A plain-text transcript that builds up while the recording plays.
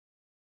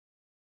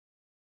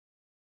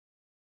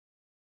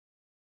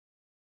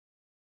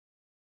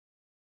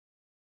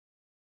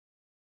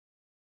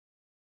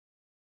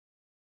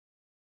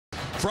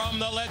From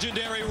the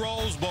legendary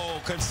Rose Bowl,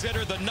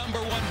 considered the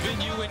 #1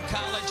 venue in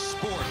college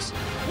sports.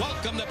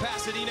 Welcome to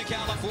Pasadena,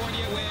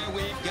 California, where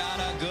we've got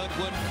a good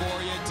one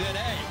for you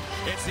today.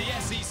 It's the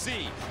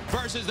SEC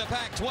versus the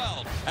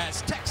Pac-12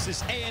 as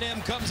Texas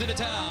A&M comes into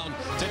town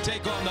to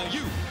take on the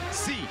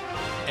UCLA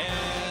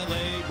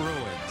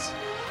Bruins.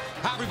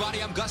 Hi,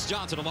 everybody. I'm Gus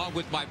Johnson, along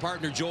with my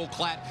partner, Joel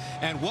Klatt,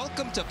 and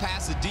welcome to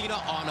Pasadena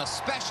on a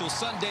special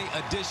Sunday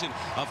edition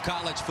of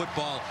college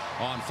football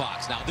on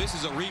Fox. Now, this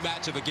is a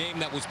rematch of a game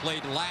that was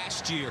played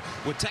last year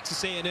with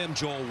Texas A&M,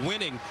 Joel,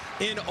 winning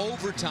in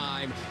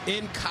overtime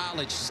in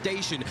College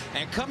Station.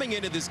 And coming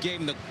into this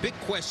game, the big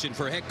question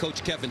for head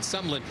coach Kevin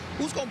Sumlin,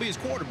 who's going to be his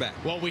quarterback?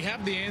 Well, we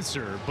have the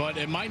answer, but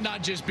it might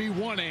not just be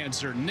one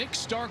answer. Nick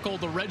Starkel,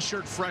 the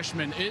redshirt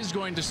freshman, is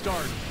going to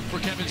start for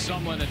Kevin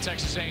Sumlin at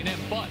Texas A&M,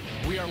 but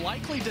we are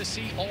likely to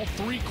see all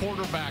three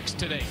quarterbacks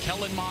today.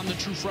 Kellen Mond, the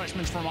true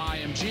freshman from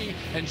IMG,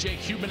 and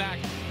Jake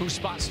Hubenak, whose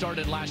spot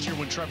started last year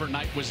when Trevor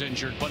Knight was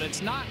injured. But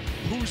it's not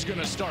who's going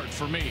to start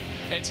for me.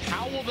 It's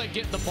how will they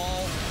get the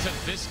ball to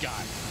this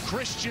guy,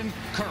 Christian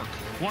Kirk,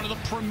 one of the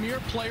premier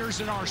players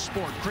in our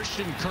sport.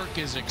 Christian Kirk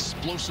is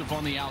explosive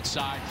on the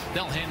outside.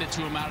 They'll hand it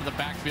to him out of the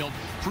backfield.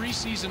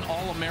 Preseason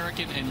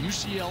All-American, and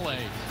UCLA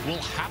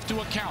will have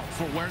to account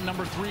for where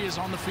number 3 is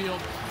on the field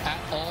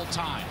at all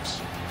times.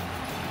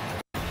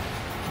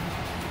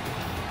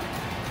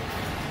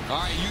 All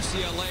right,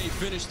 UCLA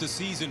finished the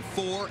season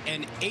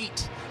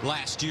 4-8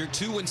 last year,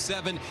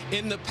 2-7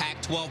 in the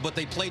Pac-12, but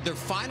they played their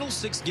final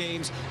 6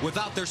 games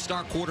without their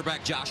star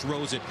quarterback, Josh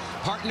Rosen.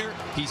 Partner,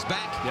 he's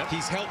back,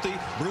 he's healthy,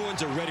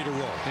 Bruins are ready to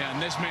roll. Yeah,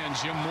 and this man,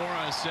 Jim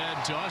Mora,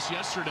 said to us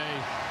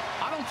yesterday,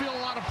 I don't feel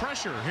a lot of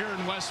pressure here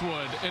in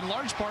Westwood, in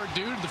large part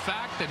due to the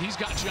fact that he's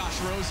got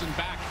Josh Rosen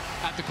back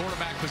at the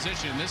quarterback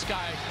position. This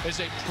guy is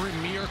a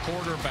premier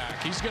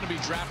quarterback. He's going to be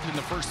drafted in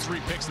the first 3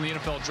 picks in the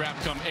NFL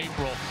draft come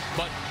April,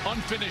 but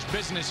unfinished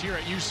business here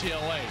at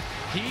UCLA.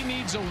 He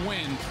needs a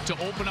win to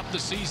open up the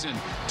season,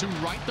 to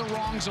right the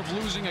wrongs of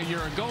losing a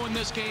year ago in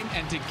this game,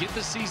 and to get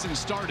the season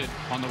started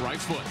on the right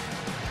foot.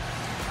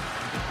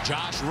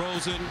 Josh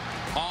Rosen,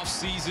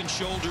 off-season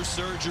shoulder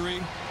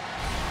surgery.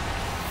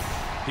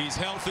 He's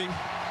healthy.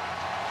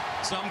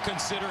 Some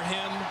consider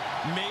him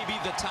maybe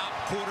the top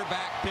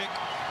quarterback pick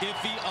if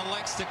he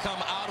elects to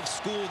come out of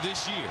school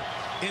this year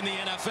in the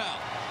NFL.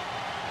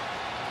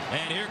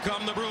 And here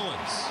come the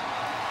Bruins.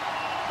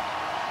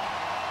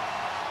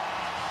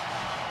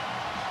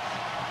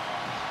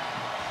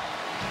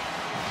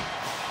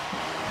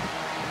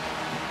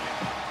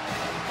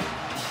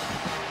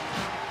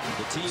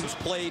 The teams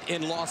played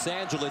in Los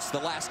Angeles the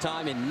last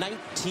time in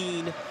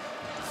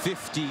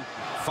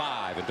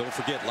 1955. And don't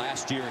forget,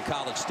 last year in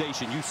College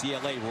Station,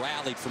 UCLA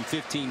rallied from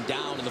 15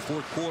 down in the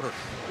 4th quarter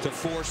to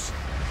force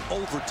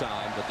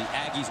overtime, but the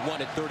Aggies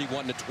won it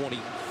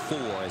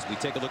 31-24. As we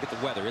take a look at the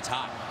weather, it's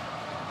hot.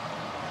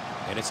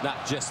 And it's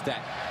not just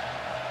that.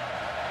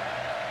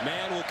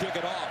 Man will kick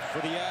it off for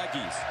the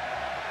Aggies.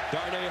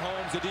 Darnay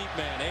Holmes, the deep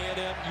man.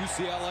 A&M,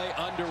 UCLA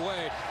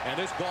underway, and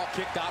this ball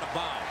kicked out of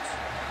bounds.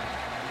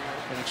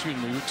 Excuse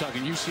me, we're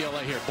talking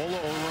UCLA here. Ola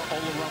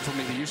run for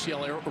me, the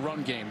UCLA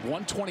run game.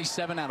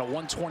 127 out of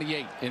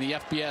 128 in the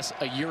FBS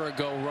a year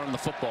ago running the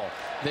football.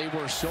 They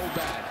were so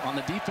bad on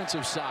the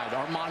defensive side.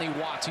 Armani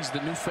Watts, he's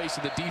the new face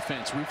of the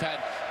defense. We've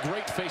had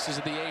great faces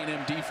of the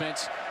A&M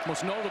defense.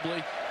 Most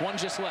notably, one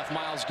just left,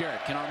 Myles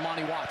Garrett. Can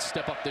Armani Watts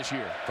step up this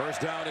year?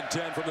 First down and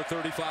 10 from the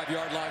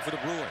 35-yard line for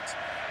the Bruins.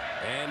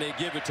 And they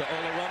give it to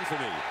Ola run for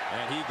me.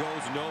 And he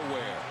goes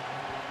nowhere.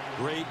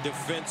 Great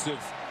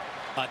defensive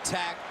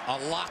attack.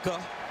 Alaka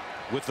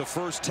with the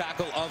first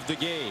tackle of the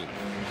game.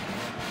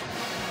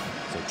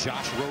 So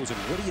Josh Rosen,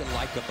 what do you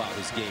like about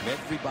his game?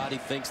 Everybody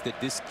thinks that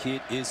this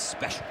kid is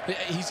special.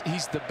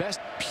 He's the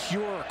best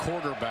pure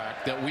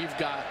quarterback that we've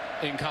got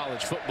in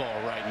college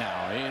football right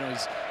now. You know,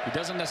 he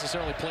doesn't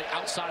necessarily play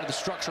outside of the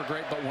structure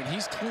great, but when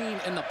he's clean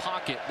in the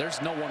pocket, there's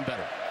no one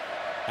better.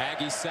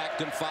 Aggie sacked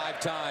him 5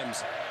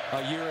 times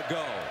a year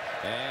ago.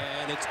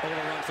 And it's Ola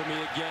run for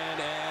me again,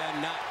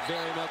 and not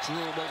very much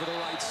room over the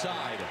right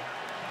side.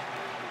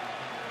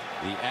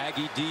 The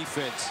Aggie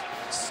defense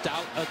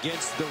stout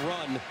against the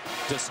run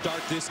to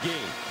start this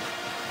game.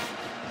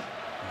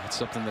 That's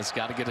something that's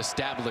got to get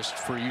established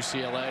for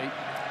UCLA.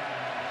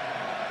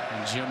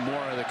 And Jim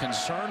Mora, the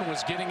concern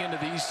was getting into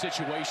these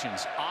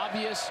situations,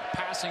 obvious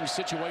passing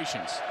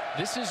situations.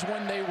 This is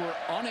when they were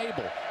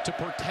unable to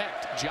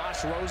protect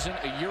Josh Rosen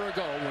a year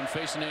ago when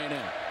facing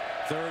A&M.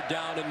 3rd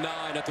down and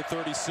 9 at the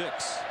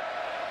 36.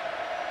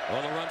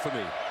 Well, the run for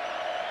me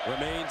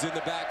remains in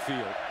the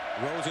backfield.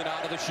 Rosen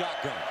out of the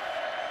shotgun.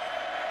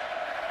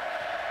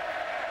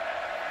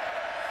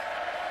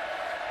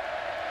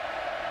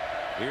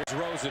 Here's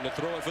Rosen to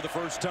throw it for the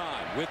first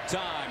time. With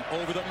time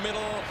over the middle,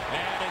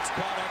 and it's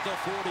caught at the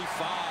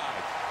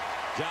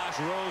 45. Josh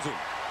Rosen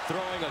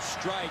throwing a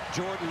strike.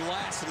 Jordan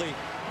Lastly,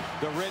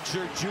 the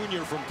redshirt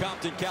junior from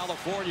Compton,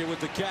 California, with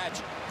the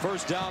catch.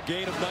 First down,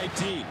 gain of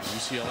 19.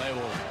 UCLA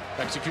will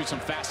execute some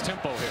fast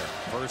tempo here.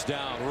 First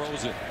down,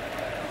 Rosen.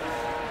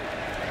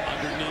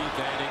 Underneath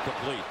and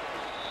incomplete.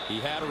 He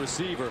had a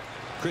receiver,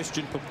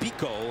 Christian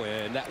Papico,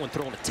 and that one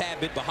thrown a tad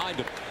bit behind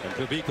him. And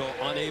Papico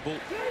unable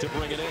to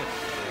bring it in.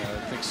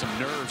 I think some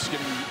nerves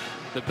getting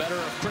the better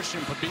of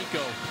Christian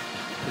Papico.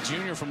 The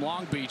junior from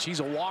Long Beach, he's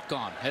a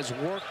walk-on, has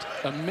worked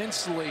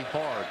immensely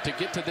hard to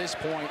get to this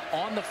point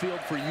on the field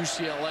for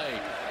UCLA,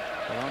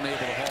 but unable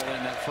to haul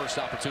in that first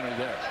opportunity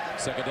there.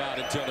 Second down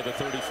and 10 to the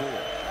 34.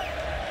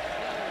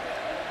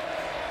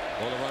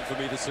 On the run for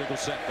me, the single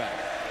setback.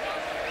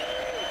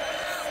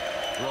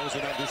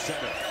 Rosen under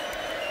center.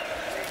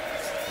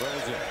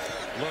 Rosen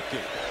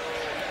looking.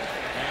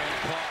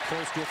 And caught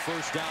close to a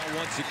first down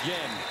once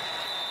again.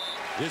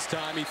 This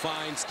time he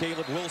finds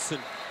Caleb Wilson,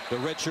 the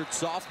redshirt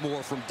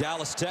sophomore from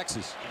Dallas,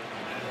 Texas.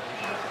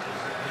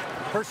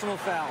 Personal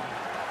foul.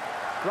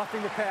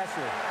 Roughing the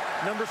passer.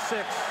 Number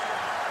 6.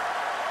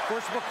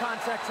 Forcible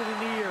contact to the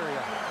knee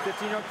area.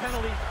 15-yard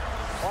penalty.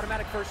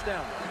 Automatic first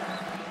down.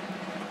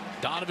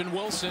 Donovan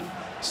Wilson,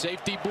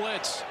 safety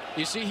blitz.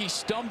 You see he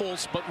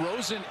stumbles, but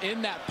Rosen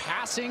in that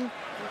passing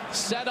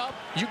setup,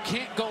 you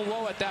can't go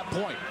low at that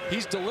point.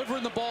 He's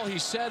delivering the ball,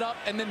 he's set up,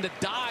 and then the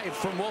dive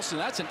from Wilson.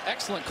 That's an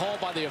excellent call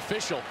by the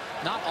official.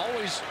 Not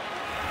always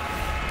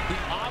the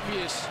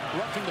obvious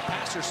roughing the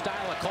passer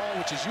style of call,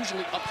 which is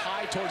usually up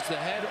high towards the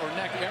head or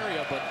neck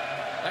area, but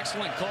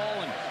excellent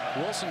call, and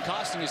Wilson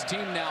costing his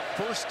team now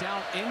first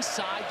down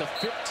inside the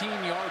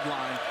 15-yard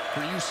line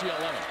for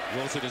UCLA.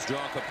 Wilson has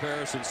drawn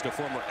comparisons to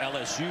former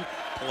LSU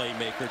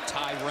playmaker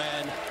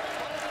Tyrann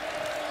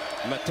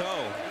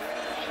Matteau,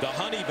 the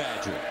Honey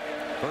Badger.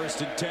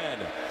 First and 10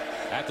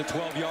 at the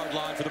 12-yard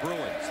line for the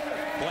Bruins.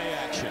 Play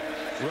action.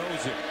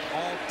 Rosen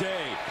all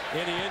day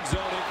in the end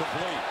zone,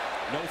 incomplete.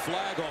 No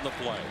flag on the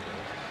play.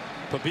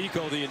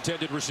 Papico, the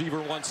intended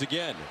receiver, once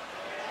again.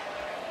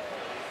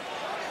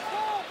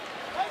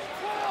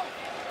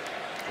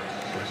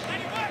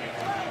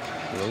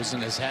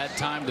 Rosen has had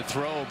time to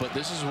throw, but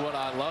this is what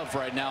I love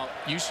right now.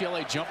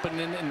 UCLA jumping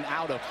in and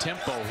out of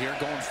tempo here,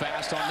 going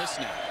fast on this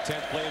snap.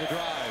 10th play of the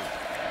drive.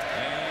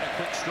 And a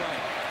quick strike.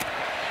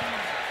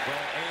 But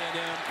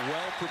A&M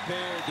well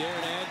prepared.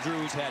 Darren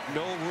Andrews had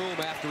no room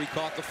after he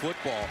caught the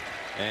football.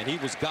 And he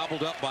was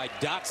gobbled up by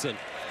Dotson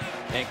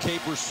and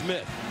Caper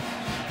Smith.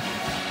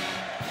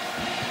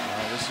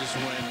 This is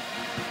when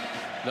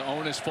the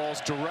onus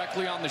falls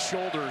directly on the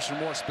shoulders, or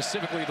more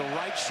specifically the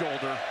right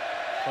shoulder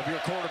of your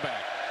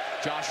quarterback,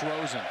 Josh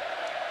Rosen.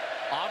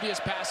 Obvious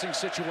passing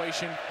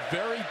situation,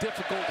 very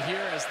difficult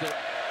here as the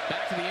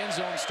back of the end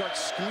zone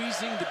starts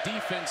squeezing the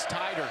defense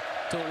tighter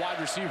to the wide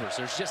receivers.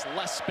 There's just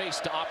less space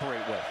to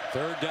operate with.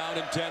 Third down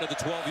and 10 at the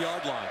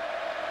 12-yard line.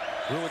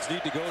 Bruins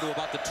need to go to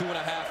about the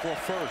 2.5 for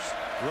first.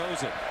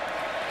 Rosen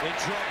in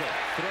trouble,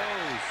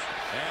 throws,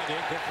 and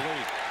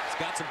incomplete. He's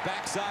got some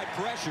backside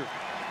pressure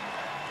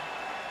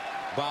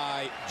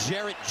by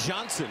Jarrett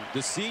Johnson,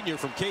 the senior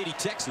from Katy,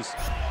 Texas.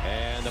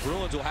 And the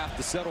Bruins will have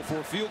to settle for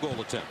a field goal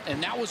attempt.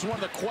 And that was one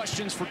of the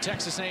questions for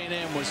Texas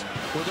A&M was,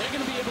 were they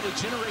going to be able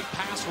to generate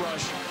pass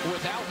rush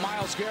without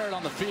Myles Garrett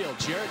on the field?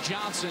 Jarrett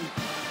Johnson,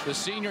 the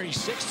senior, he's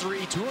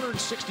 6'3",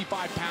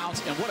 265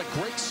 pounds, and what a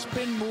great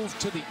spin move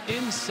to the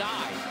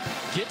inside.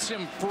 Gets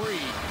him free,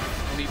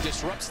 and he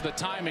disrupts the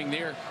timing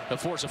there to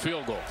force a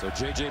field goal. So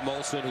J.J.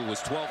 Molson, who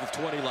was 12 of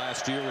 20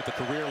 last year with a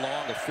career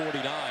long of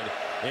 49,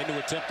 in to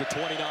attempt a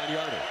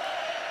 29-yarder.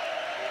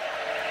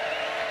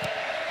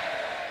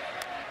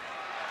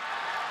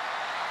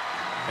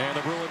 And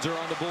the Bruins are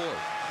on the board.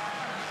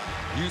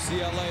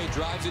 UCLA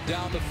drives it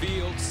down the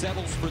field,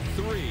 settles for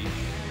 3,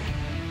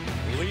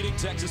 leading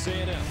Texas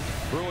A&M.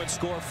 Bruins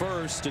score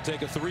first to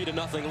take a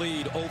 3-0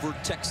 lead over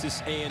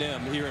Texas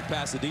A&M here in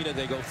Pasadena.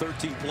 They go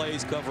 13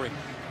 plays covering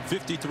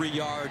 53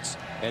 yards,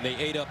 and they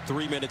ate up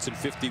 3 minutes and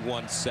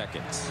 51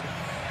 seconds.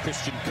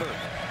 Christian Kirk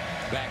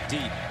back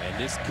deep,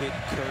 and this kid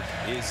Kirk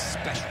is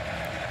special.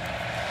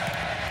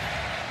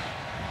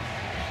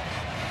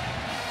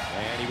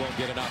 And he won't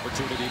get an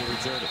opportunity to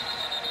return it.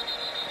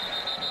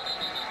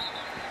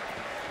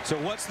 So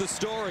what's the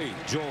story,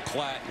 Joel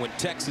Klatt, when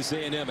Texas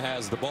A&M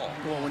has the ball?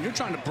 Well, when you're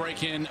trying to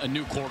break in a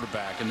new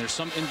quarterback and there's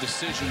some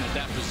indecision at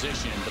that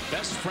position, the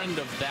best friend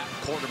of that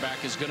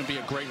quarterback is going to be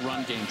a great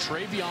run game.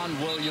 Travion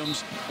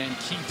Williams and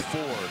Keith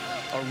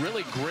Ford, a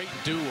really great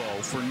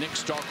duo for Nick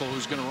Starkel,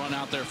 who's going to run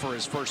out there for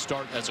his first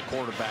start as a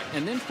quarterback.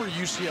 And then for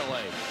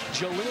UCLA,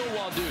 Jaleel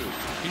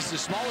Wadu. He's the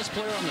smallest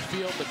player on the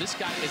field, but this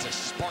guy is a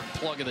spark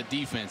plug of the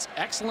defense.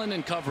 Excellent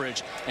in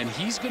coverage, and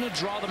he's going to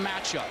draw the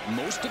matchup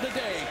most of the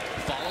day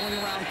following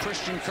around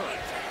Christian Kirk.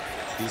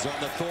 He's on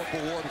the Thorpe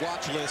Award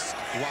watch list,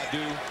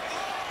 Wadu.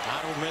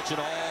 Honorable mention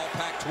all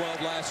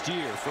Pac-12 last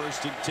year.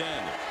 First and 10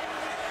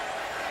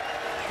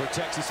 for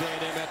Texas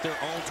A&M at their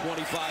own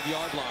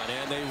 25-yard line,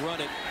 and they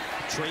run it.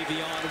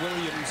 Travion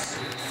Williams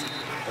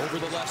over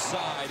the left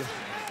side,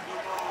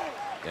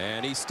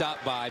 and he's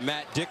stopped by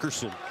Matt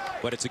Dickerson,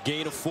 but it's a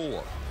gain of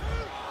 4.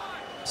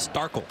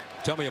 Starkel,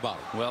 tell me about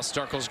it. Well,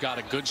 Starkel's got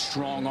a good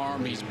strong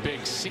arm. He's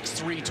big,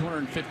 6'3",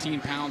 215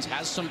 pounds,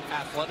 has some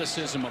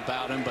athleticism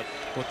about him, but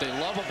what they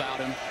love about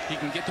him, he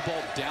can get the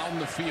ball down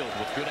the field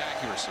with good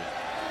accuracy.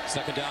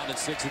 Second down and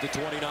 6 at the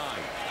 29.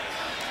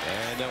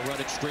 And they'll run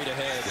it straight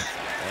ahead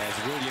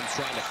as Williams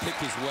trying to pick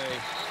his way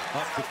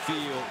up the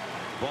field.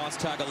 Boss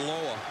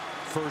Tagaloa,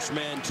 first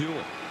man to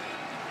him.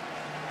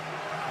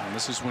 And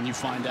this is when you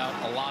find out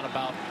a lot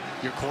about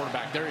your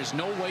quarterback. There is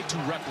no way to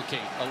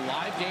replicate a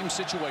live game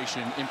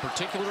situation, in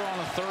particular on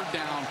a third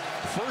down.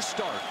 First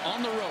start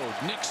on the road,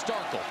 Nick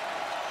Starkel.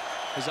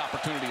 His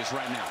opportunity is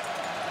right now.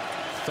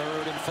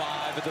 3rd and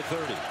 5 at the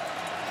 30.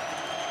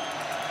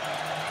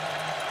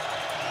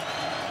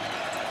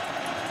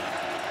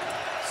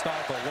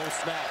 Starkel, low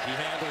snap. He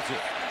handles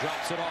it.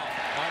 Drops it off.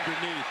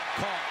 Underneath.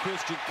 Caught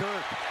Christian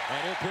Kirk.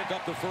 And he'll pick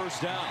up the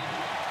first down.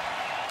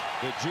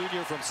 The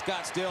junior from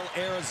Scottsdale,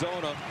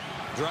 Arizona,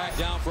 dragged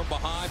down from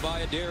behind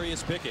by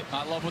Adarius Pickett.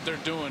 I love what they're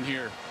doing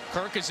here.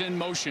 Kirk is in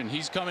motion.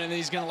 He's coming and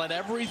he's going to let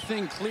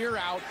everything clear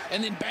out,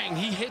 and then bang,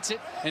 he hits it,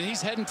 and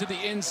he's heading to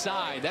the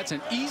inside. That's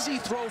an easy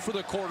throw for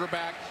the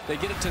quarterback. They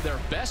get it to their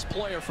best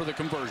player for the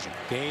conversion.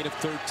 Gain of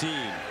 13.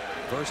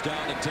 First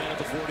down and 10 at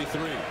the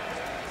 43.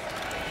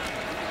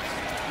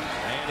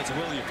 And it's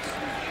Williams.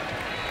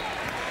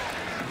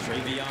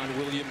 Travion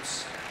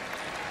Williams.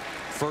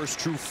 First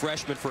true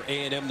freshman for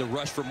A&M to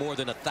rush for more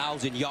than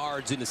 1,000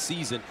 yards in the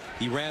season.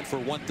 He ran for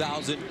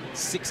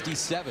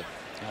 1,067.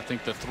 I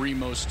think the 3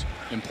 most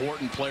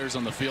important players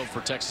on the field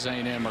for Texas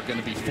A&M are going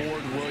to be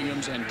Ford,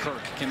 Williams, and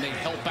Kirk. Can they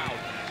help out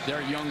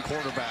their young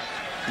quarterback,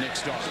 Nick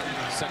Starkel?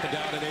 2nd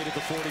down and 8 at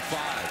the 45.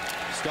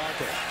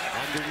 Starkel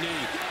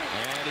underneath,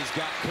 and he's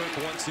got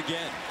Kirk once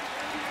again.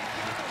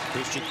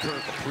 Christian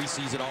Kirk, a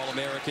preseason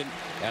All-American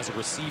as a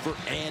receiver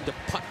and a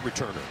punt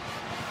returner.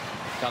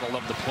 Gotta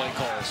love the play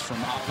calls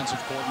from offensive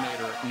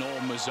coordinator Noel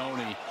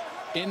Mazzoni.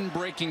 In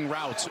breaking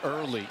routes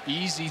early,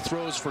 easy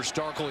throws for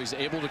Starkel. He's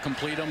able to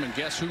complete them, and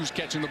guess who's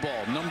catching the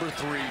ball? Number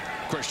 3,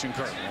 Christian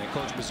Kirk. And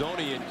Coach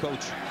Mazzoni, and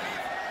Coach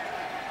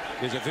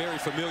is a very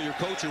familiar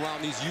coach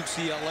around these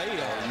UCLA.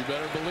 You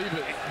better believe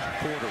it.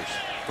 Quarters.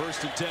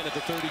 1st and 10 at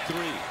the 33.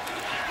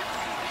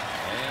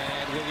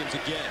 And Williams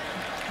again.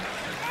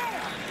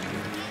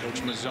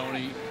 Coach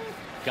Mazzoni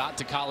got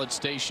to College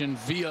Station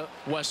via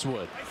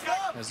Westwood.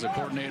 As the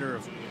coordinator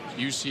of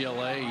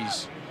UCLA,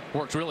 he's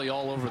worked really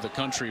all over the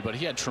country, but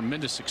he had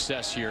tremendous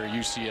success here at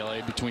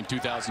UCLA between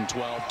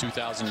 2012,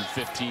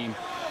 2015.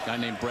 A guy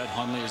named Brett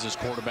Hundley is his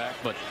quarterback,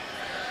 but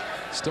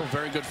still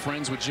very good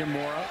friends with Jim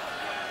Mora.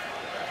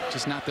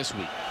 Just not this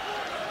week.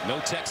 No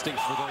texting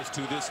for those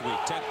two this week.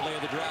 10th play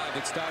of the drive.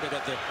 It started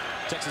at the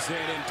Texas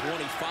A&M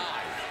 25.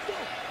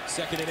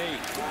 2nd and 8.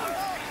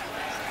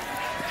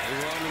 They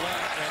run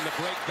left, and the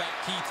breakback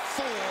Keith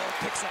Ford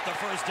picks up the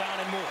first down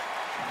and more.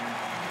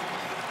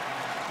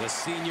 The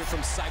senior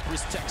from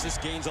Cypress, Texas,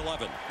 gains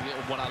 11.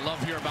 What I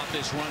love here about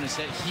this run is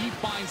that he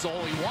finds the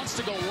hole. He wants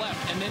to go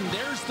left, and then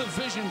there's the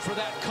vision for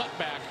that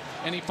cutback,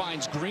 and he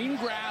finds green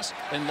grass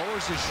and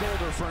lowers his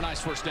shoulder for a nice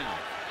first down.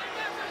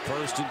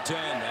 1st and 10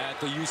 at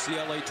the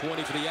UCLA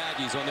 20 for the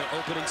Aggies on their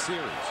opening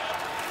series.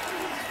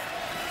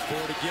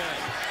 Ford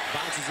again,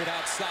 bounces it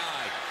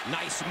outside.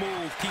 Nice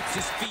move, keeps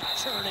his feet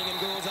churning and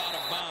goes out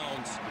of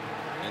bounds.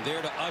 And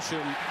there to usher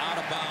him out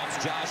of bounds,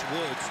 Josh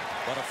Woods,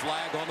 but a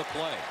flag on the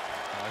play.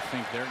 I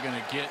think they're going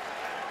to get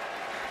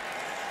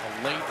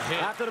a late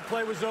hit. After the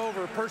play was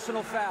over,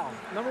 personal foul.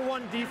 Number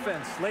 1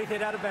 defense, late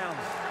hit out of bounds.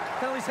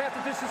 Penalties half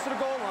the distance to the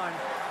goal line.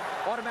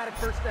 Automatic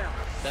first down.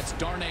 That's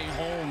Darnay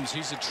Holmes.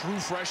 He's a true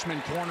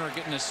freshman corner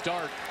getting a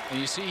start. And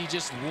you see he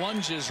just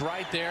lunges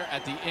right there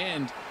at the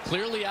end.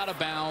 Clearly out of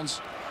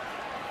bounds.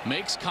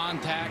 Makes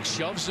contact,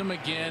 shoves him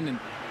again, and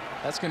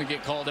that's going to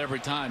get called every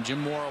time.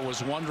 Jim Mora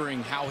was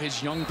wondering how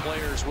his young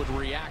players would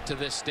react to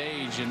this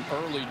stage, and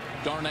early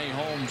Darnay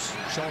Holmes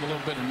showing a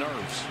little bit of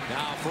nerves.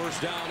 Now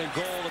 1st down and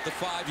goal at the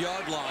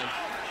 5-yard line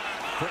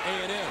for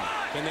A&M.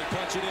 Can they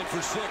punch it in for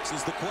 6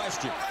 is the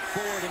question.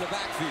 Ford in the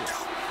backfield.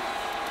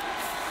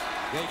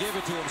 They give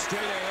it to him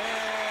straight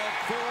ahead.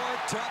 Ford,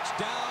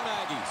 touchdown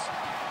Aggies.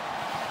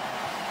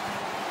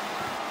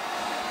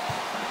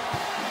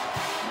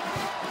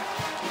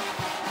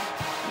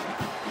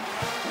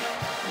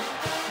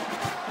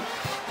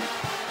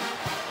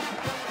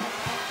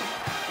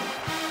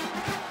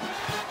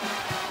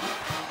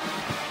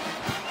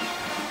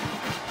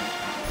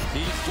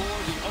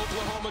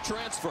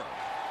 Transfer.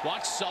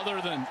 Watch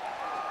Southerland,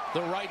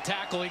 the right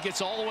tackle. He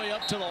gets all the way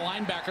up to the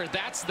linebacker.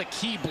 That's the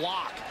key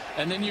block.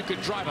 And then you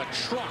could drive a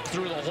truck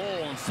through the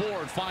hole, and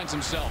Ford finds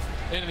himself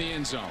into the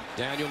end zone.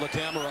 Daniel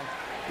LaCamera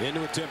in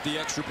to attempt the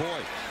extra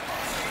point.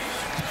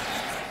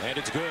 And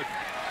it's good.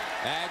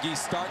 Aggies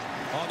start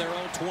on their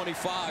own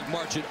 25,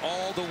 marching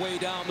all the way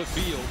down the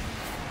field.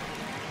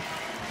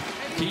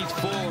 Keith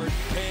Ford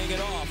paying it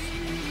off.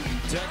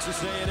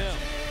 Texas A&M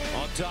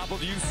on top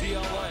of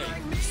UCLA,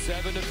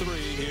 7-3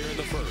 here in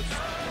the first.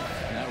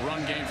 And that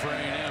run game for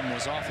A&M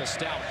was awful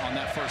stout on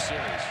that first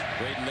series.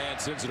 Braden Land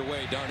sends it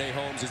away. Darnay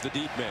Holmes is the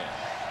deep man,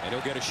 and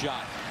he'll get a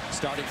shot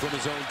starting from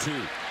his own 2.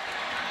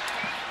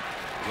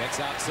 Gets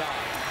outside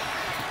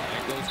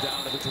and goes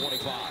down to the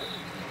 25.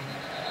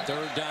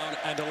 3rd down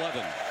and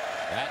 11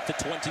 at the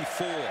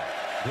 24.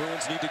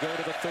 Bruins need to go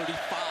to the 35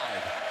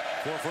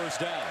 for first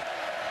down.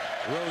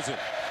 Rosen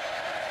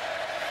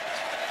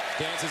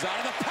Dances out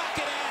of the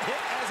pocket and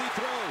hit as he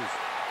throws.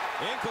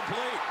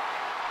 Incomplete.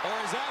 Or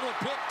is that one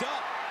picked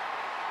up?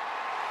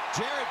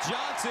 Jared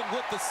Johnson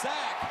with the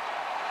sack.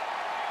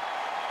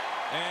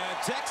 And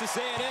Texas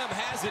A&M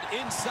has it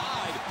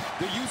inside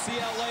the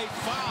UCLA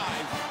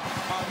 5.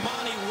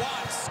 Armani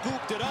Watts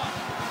scooped it up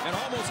and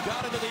almost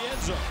got into the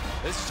end zone.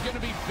 This is going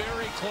to be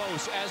very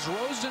close. As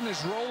Rosen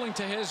is rolling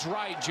to his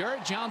right,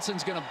 Jared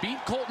Johnson's going to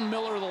beat Colton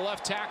Miller, the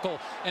left tackle,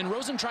 and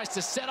Rosen tries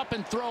to set up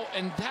and throw,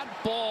 and that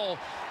ball,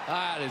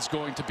 that is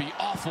going to be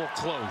awful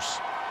close.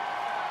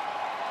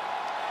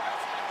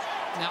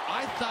 Now,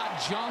 I thought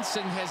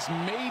Johnson has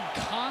made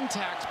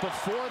contact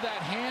before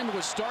that hand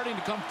was starting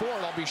to come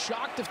forward. I'll be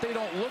shocked if they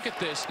don't look at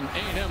this. And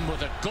A&M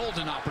with a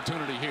golden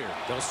opportunity here.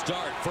 They'll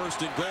start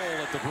first and goal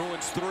at the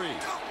Bruins 3.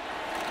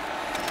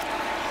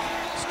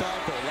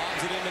 Starkle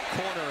lobs it in the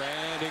corner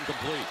and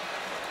incomplete.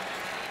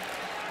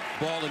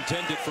 Ball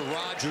intended for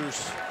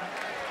Rodgers.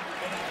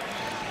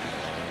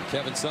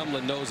 Kevin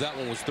Sumlin knows that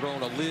one was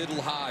thrown a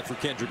little high for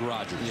Kendrick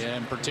Rodgers. Yeah,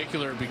 in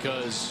particular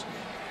because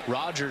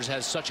Rodgers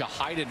has such a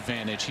height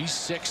advantage. He's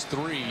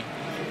 6'3".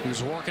 He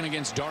was working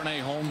against Darnay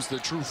Holmes, the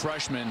true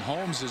freshman.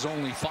 Holmes is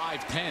only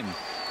 5'10".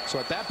 So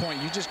at that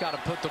point, you just got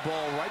to put the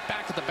ball right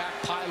back at the back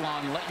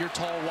pylon, let your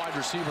tall wide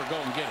receiver go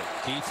and get it.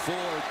 Keith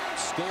Ford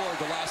scored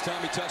the last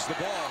time he touched the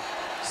ball.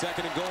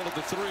 Second and goal at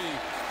the 3.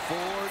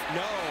 Ford,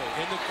 no,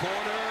 in the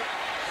corner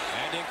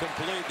and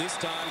incomplete. This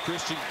time,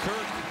 Christian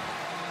Kirk,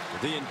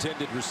 the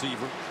intended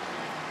receiver.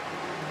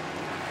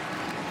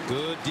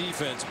 Good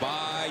defense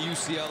by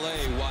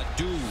UCLA.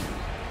 Wadu.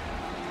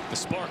 The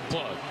spark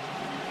plug.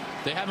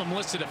 They have him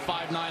listed at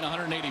 5'9",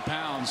 180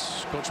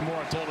 pounds. Coach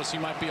Mora told us he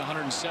might be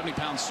 170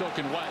 pounds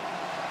soaking wet.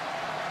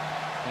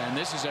 And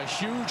this is a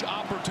huge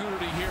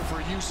opportunity here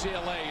for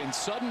UCLA. In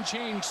sudden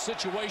change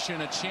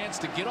situation, a chance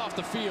to get off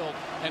the field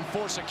and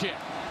force a kick.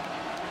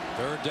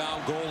 Third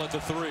down goal at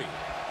the 3.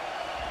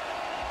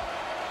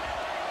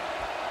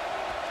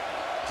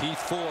 Keith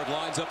Ford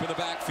lines up in the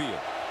backfield.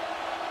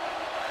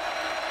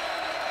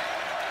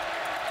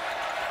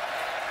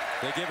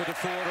 They give it to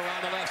Ford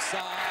around the left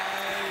side,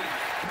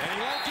 and he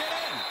won't get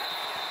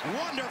in.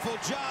 Wonderful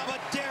job,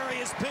 but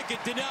Darius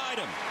Pickett denied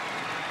him.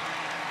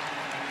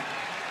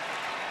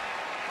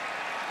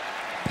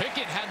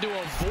 Pickett had to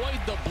avoid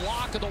the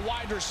block of the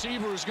wide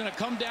receiver who's going to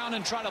come down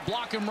and try to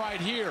block him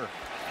right here.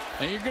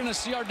 And you're going to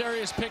see our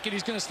Darius Pickett.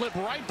 He's going to slip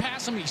right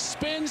past him. He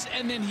spins,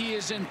 and then he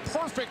is in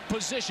perfect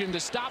position to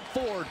stop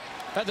Ford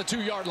at the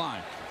 2-yard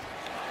line.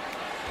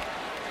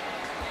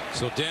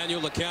 So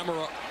Daniel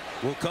LaCamera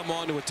will come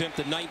on to attempt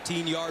a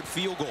 19-yard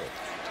field goal.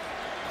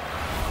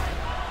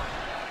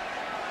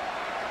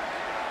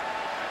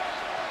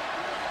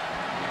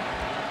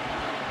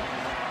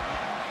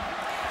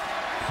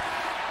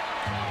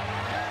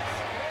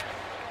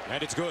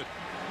 And it's good.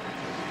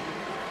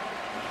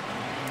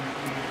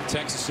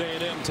 Texas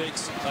A&M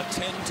takes a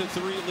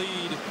 10-3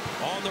 lead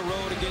on the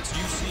road against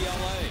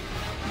UCLA.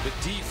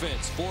 The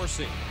defense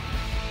forcing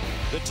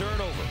the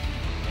turnover,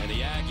 and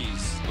the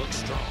Aggies look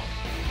strong.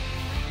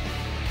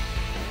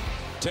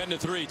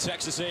 10-3,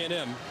 Texas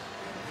A&M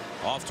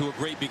off to a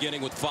great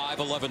beginning with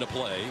 5:11 to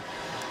play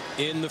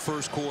in the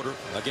first quarter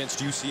against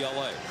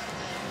UCLA.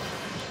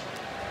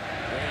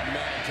 Wade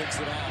Mann kicks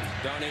it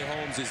off. Darnay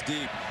Holmes is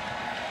deep.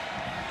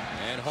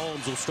 And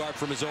Holmes will start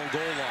from his own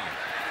goal line.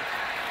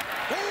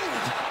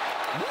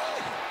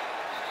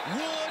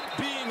 Wood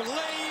being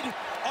laid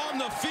on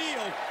the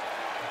field.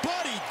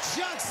 Buddy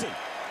Johnson.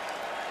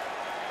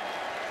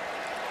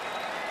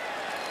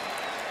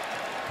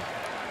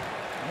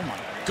 Oh my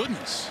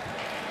goodness.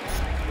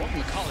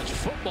 Welcome to college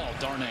football,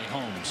 Darnay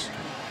Holmes.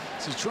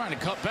 He's trying to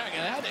cut back,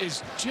 and that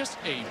is just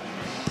a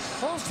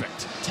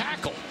perfect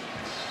tackle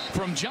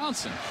from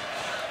Johnson.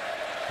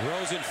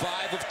 Rosen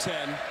 5 of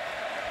 10,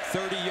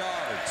 30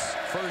 yards,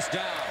 first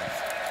down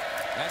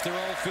at their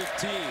own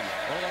 15.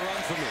 On a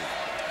run for me.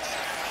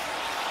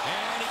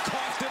 And he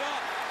coughed it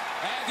up.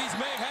 Aggies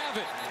may have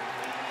it.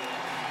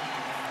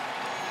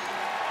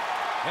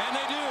 And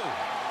they do.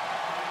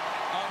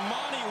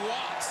 Armani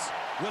Watts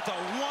with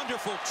a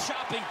wonderful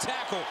chopping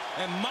tackle,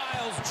 and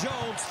Miles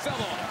Jones fell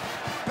on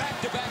it.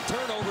 Back-to-back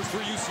turnovers for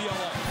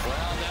UCLA.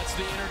 Well, that's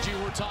the energy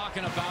we're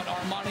talking about.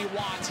 Armani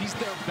Watts, he's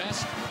their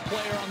best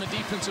player on the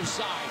defensive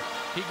side.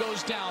 He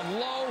goes down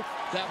low.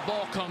 That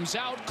ball comes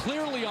out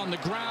clearly on the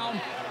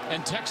ground.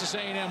 And Texas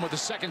A&M with a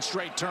second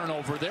straight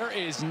turnover. There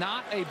is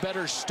not a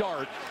better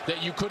start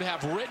that you could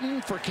have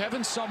written for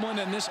Kevin Sumlin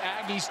and this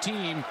Aggies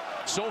team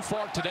so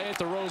far today at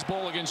the Rose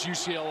Bowl against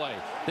UCLA.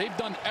 They've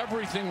done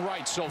everything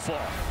right so far.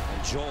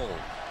 And Joel,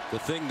 the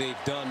thing they've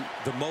done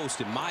the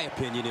most, in my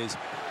opinion, is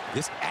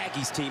this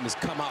Aggies team has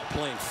come out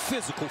playing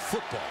physical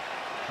football.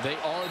 They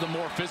are the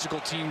more physical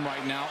team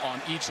right now on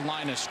each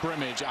line of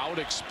scrimmage. I would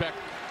expect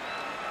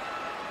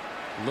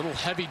a little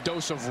heavy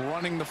dose of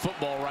running the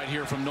football right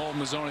here from Noel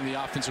Mazzoni, the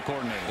offensive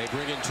coordinator. They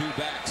bring in two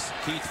backs,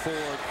 Keith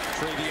Ford,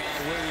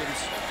 Travion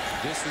Williams.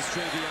 This is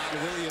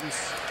Travion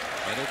Williams,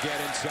 and he'll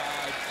get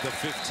inside the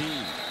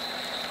 15.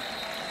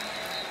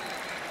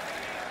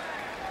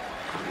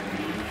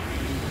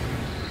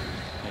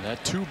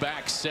 That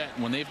two-back set,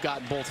 when they've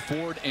got both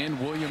Ford and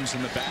Williams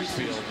in the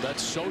backfield,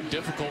 that's so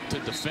difficult to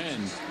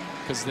defend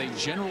because they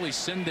generally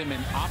send them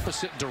in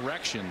opposite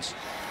directions.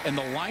 And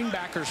the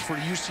linebackers for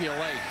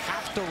UCLA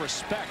have to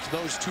respect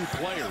those two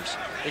players.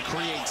 It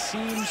creates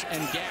seams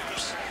and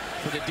gaps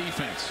for the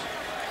defense.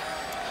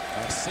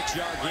 A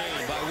 6-yard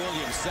gain by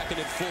Williams, 2nd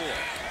and 4.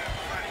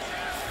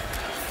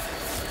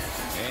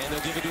 And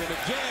they'll give it to him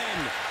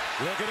again.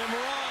 Look at him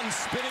run,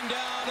 spinning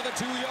down to the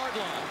 2-yard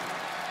line.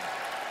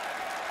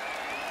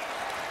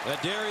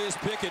 Darius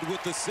Pickett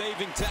with the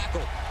saving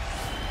tackle.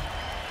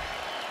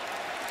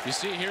 You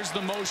see, here's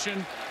the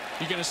motion.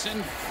 You're going to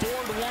send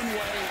Ford one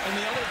way and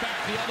the other back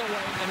the other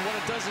way. And what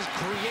it does is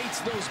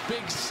creates those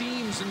big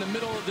seams in the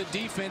middle of the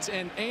defense.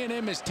 And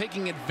A&M is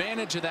taking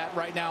advantage of that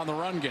right now in the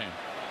run game.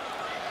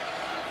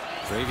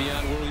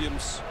 Travion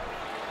Williams.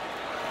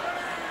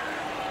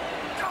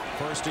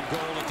 1st and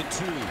goal at the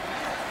 2.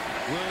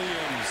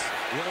 Williams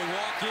will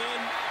walk in.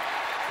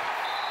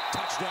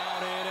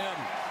 Touchdown A&M.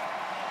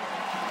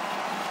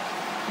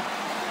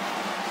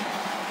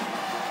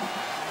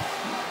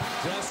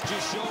 Dust your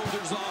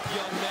shoulders off,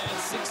 young man.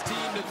 16-3.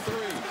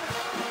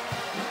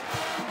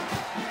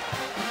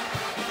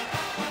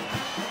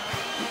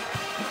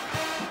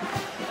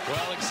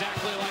 Well,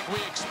 exactly like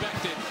we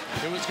expected.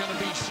 It was going to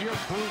be sheer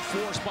brute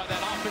force by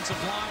that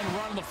offensive line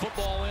running the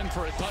football in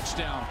for a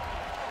touchdown.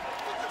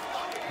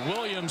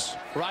 Williams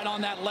right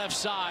on that left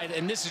side,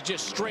 and this is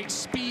just straight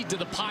speed to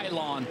the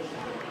pylon.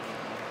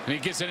 And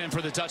he gets it in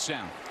for the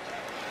touchdown.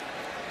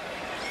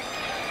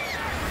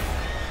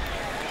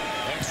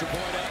 Extra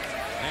point up.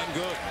 And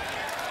good.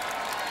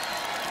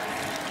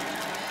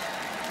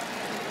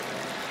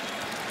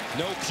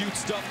 No cute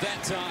stuff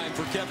that time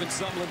for Kevin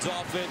Sumlin's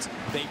offense.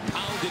 They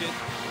pounded it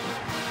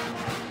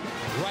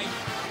right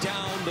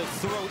down the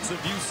throats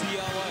of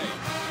UCLA.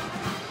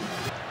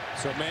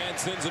 So man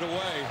sends it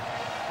away.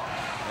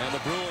 And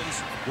the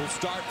Bruins will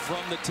start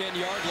from the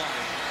 10-yard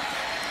line.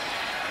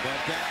 But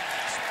that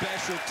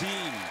special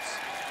teams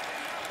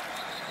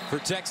for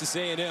Texas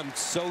A&M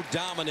so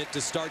dominant to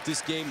start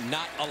this game,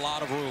 not a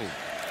lot of room.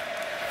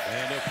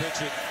 And they'll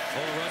pitch it.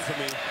 Oh, run for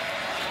me.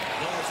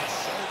 Lowers his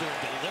shoulder and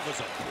delivers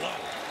a blow.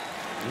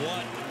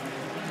 What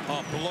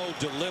a blow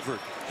delivered.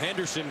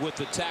 Henderson with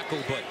the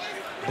tackle, but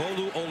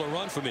Bolu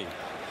Olorunfemi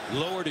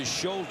lowered his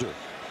shoulder.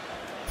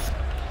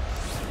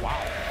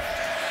 Wow.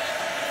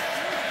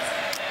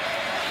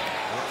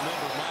 Well,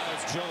 remember,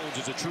 Miles Jones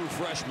is a true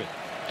freshman.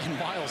 And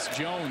Miles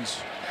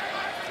Jones,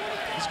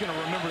 he's going to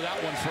remember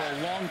that one for a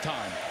long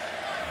time.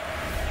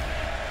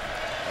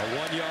 A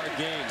 1-yard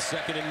gain,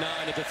 2nd and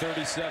 9 at the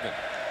 37.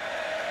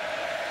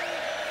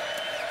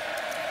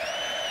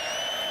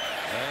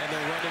 And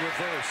they'll run the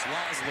reverse.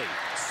 Lasley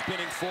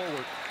spinning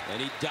forward, and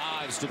he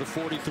dives to the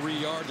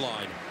 43-yard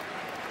line.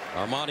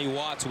 Armani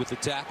Watts with the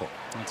tackle.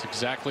 That's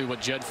exactly what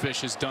Jedd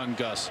Fisch has done,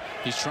 Gus.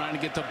 He's trying to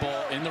get the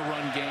ball in the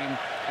run game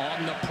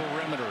on the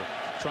perimeter,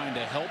 trying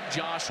to help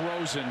Josh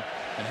Rosen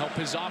and help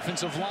his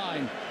offensive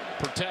line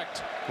protect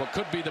what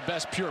could be the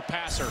best pure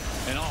passer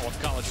in all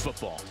of college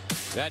football.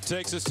 That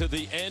takes us to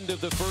the end of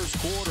the first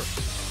quarter.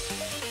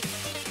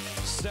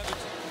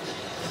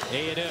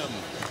 A&M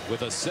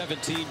with a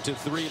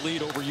 17-3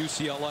 lead over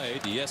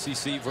UCLA, the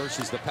SEC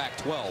versus the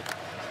Pac-12.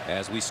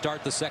 As we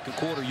start the second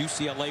quarter,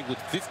 UCLA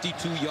with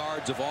 52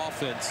 yards of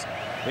offense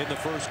in the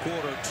first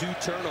quarter, 2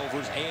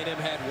 turnovers. A&M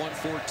had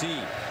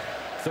 114.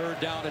 3rd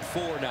down and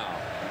 4 now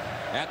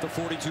at the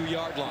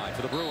 42-yard line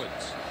for the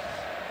Bruins.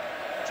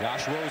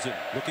 Josh Rosen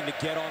looking to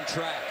get on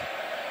track.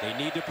 They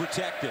need to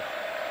protect him.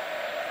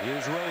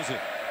 Here's Rosen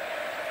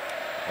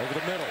over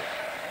the middle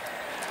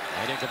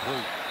and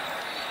incomplete.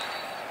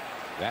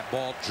 That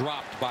ball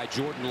dropped by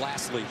Jordan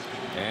Lasley,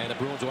 and the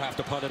Bruins will have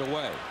to punt it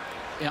away.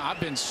 Yeah, I've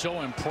been so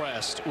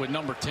impressed with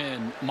number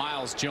 10,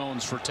 Miles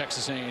Jones, for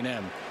Texas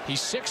A&M. He's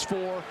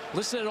 6'4",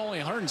 listed at only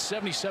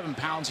 177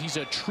 pounds. He's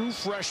a true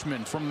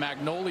freshman from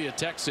Magnolia,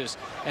 Texas,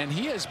 and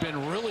he has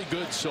been really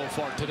good so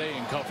far today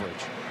in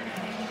coverage.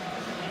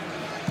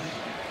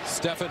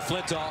 Stephen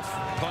Flintoff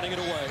punting it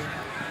away.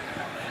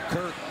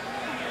 Kirk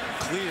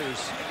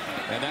clears,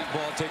 and that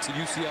ball takes a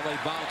UCLA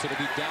bounce. It'll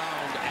be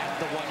down at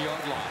the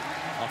 1-yard line.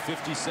 A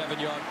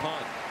 57-yard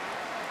punt.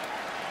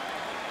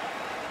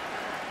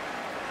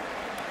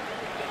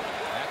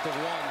 At the 1,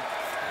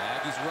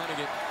 Aggie's running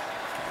it,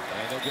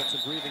 and they'll get some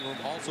breathing room.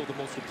 Also, the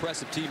most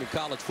impressive team in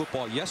college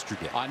football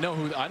yesterday. I know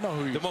who.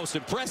 The most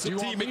impressive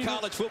team in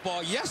college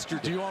football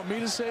yesterday. Do you want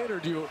me to say it, or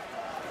do you?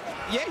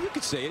 Yeah, you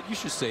could say it. You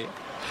should say it.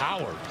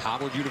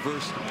 Howard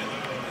University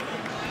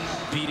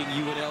beating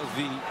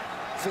UNLV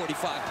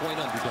 45-point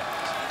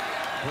underdogs.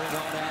 Bring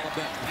on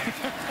Alabama.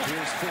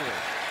 Here's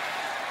Ford.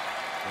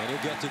 And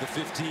he'll get to the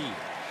 15.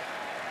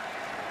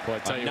 Boy, I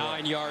tell a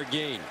 9-yard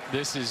gain.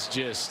 This is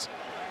just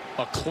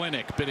a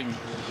clinic being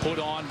put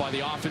on by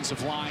the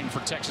offensive line for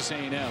Texas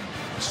A&M.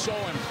 So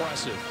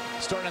impressive.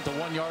 Starting at the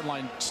 1-yard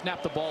line,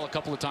 snap the ball a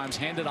couple of times,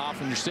 hand it off,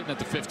 and you're sitting at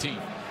the 15.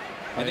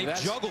 And they've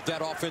juggled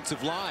that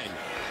offensive line.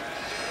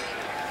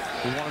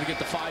 We wanted to get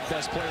the 5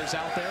 best players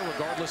out there,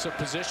 regardless of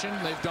position.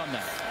 They've done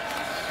that.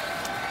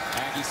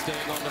 Aggie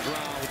staying on the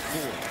ground with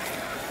 4.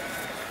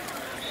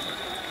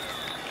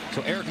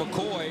 So Eric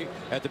McCoy,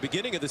 at the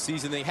beginning of the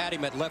season, they had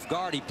him at left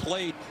guard. He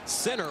played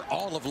center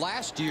all of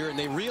last year, and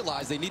they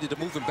realized they needed to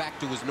move him back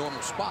to his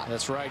normal spot.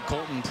 That's right.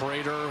 Colton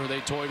Prater, who they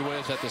toyed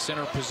with at the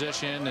center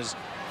position, has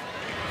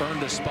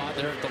earned a spot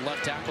there at the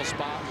left tackle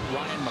spot.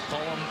 Ryan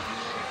McCollum,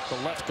 the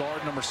left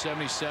guard, number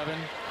 77.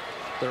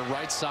 Their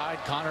right side,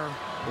 Connor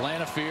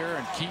Lanafear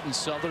and Keaton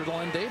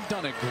Sutherland. They've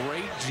done a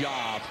great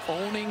job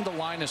owning the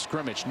line of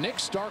scrimmage. Nick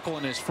Starkel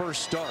in his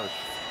first start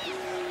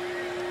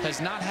has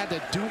not had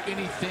to do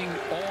anything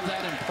all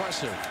that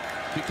impressive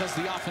because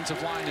the offensive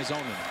line is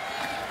owning.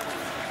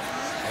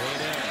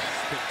 A&M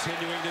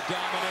continuing to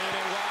dominate,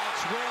 and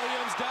watch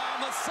Williams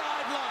down the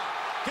sideline.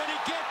 Can he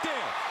get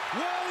there?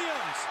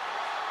 Williams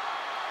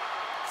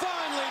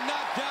finally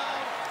knocked down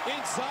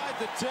inside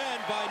the 10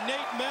 by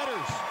Nate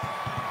Metters.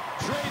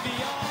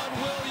 Travion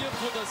Williams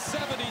with a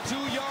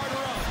 72-yard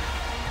run.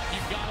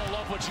 You've got to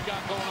love what you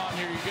got going on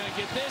here. You're going to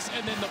get this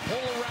and then the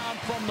pull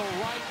around from the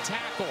right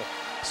tackle.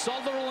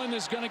 Sutherland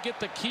is going to get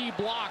the key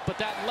block, but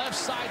that left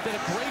side did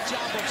a great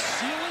job of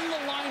sealing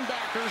the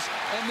linebackers,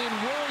 and then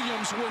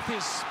Williams with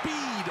his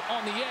speed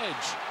on the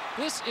edge.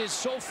 This is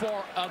so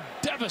far a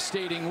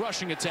devastating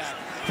rushing attack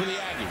for the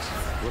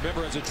Aggies.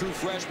 Remember, as a true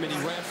freshman, he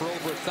ran for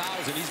over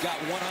 1,000. He's got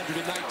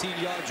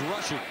 119 yards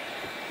rushing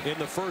in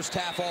the first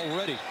half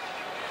already,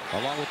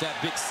 along with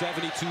that big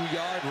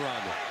 72-yard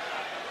run.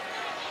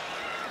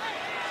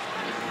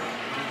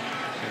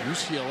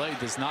 UCLA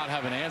does not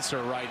have an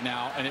answer right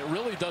now, and it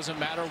really doesn't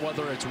matter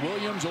whether it's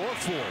Williams or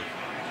Ford.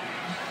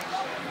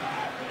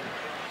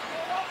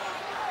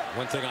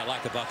 One thing I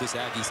like about this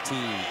Aggies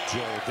team,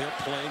 Joel, they're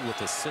playing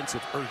with a sense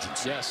of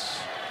urgency.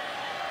 Yes,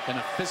 and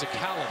a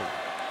physicality.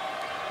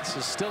 This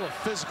is still a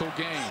physical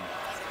game,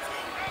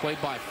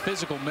 played by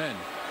physical men.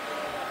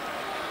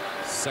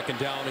 Second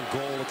down and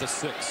goal at the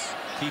 6.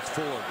 Keith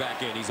Ford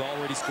back in. He's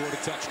already scored a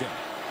touchdown.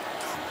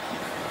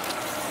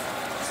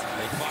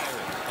 They fire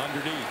it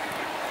underneath.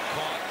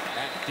 Caught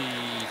at the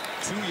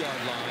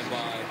 2-yard line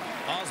by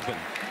Osborne.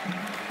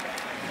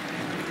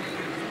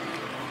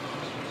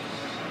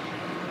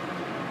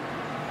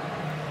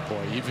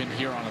 Boy, even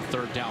here on a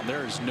third down,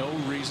 there is no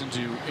reason to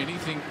do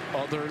anything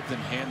other than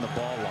hand the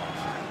ball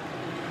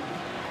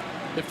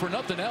off. If for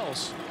nothing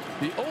else,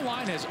 the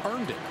O-line has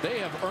earned it. They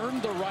have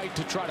earned the right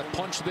to try to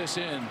punch this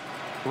in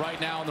right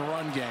now in the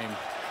run game.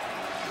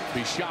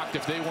 Be shocked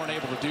if they weren't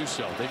able to do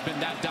so. They've been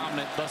that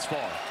dominant thus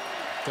far.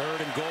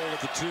 Third and goal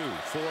at the 2.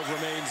 Ford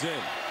remains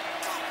in.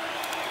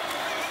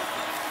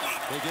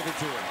 They give it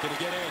to him. Can he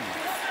get in?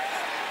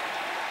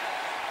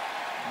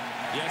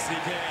 Yes, he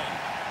can.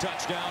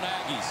 Touchdown,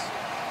 Aggies.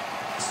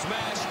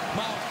 Smash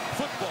mouth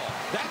football.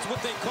 That's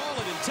what they call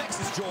it in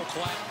Texas, Joel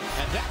Klatt,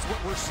 and that's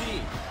what we're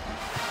seeing.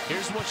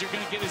 Here's what you're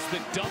going to get is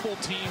the double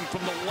team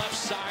from the left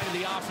side of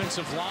the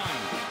offensive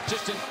line.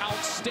 Just an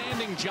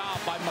outstanding job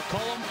by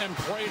McCollum and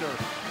Prater.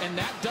 And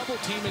that double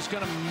team is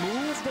going to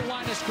move the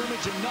line of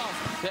scrimmage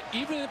enough that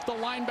even if the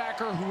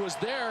linebacker who was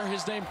there,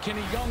 his name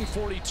Kenny Young,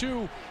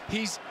 42,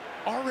 he's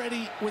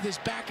already with his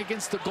back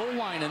against the goal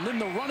line. And then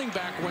the running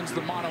back wins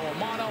the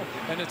mano-a-mano,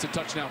 and it's a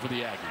touchdown for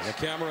the Aggies. The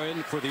camera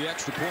in for the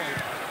extra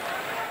point.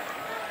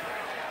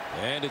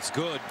 And it's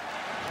good.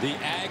 The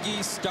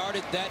Aggies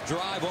started that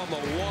drive on the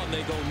 1.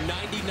 They go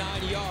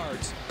 99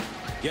 yards,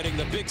 getting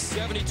the big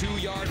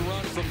 72-yard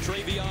run from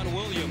Travion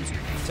Williams.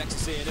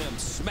 Texas A&M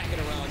smacking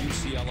around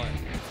UCLA.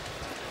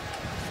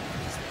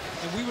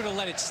 And we would have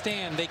let it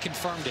stand. They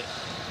confirmed it.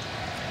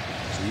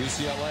 So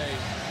UCLA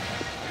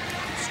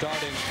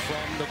starting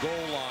from the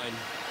goal line.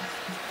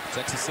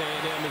 Texas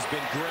A&M has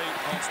been great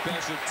on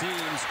special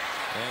teams.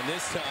 And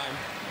this time,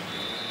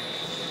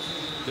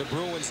 the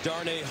Bruins'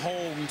 Darnay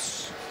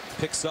Holmes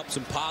picks up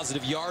some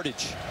positive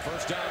yardage.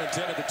 First down and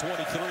 10 at the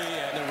 23,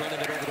 and they're running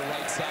it over the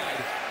right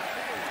side.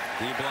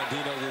 Dean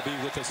Blandino will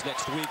be with us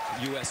next week.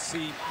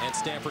 USC and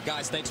Stanford.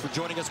 Guys, thanks for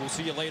joining us. We'll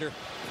see you later.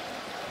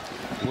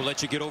 We'll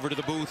let you get over to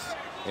the booth,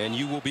 and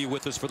you will be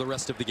with us for the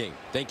rest of the game.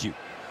 Thank you.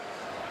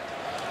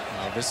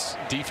 This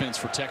defense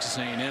for Texas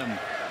A&M,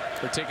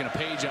 they're taking a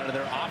page out of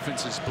their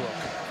offense's book,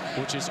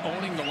 which is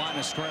owning the line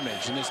of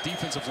scrimmage. And this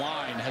defensive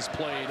line has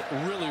played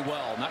really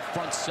well. And that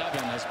front 7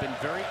 has been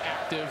very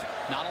active,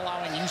 not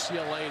allowing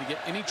UCLA to get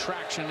any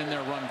traction in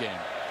their run game.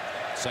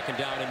 Second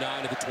down and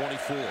 9 at the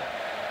 24.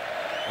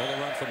 On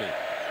the run for me.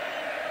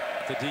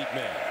 The deep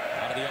man.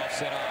 Out of the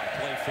offset eye.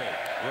 Play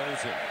fake.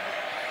 Rosen.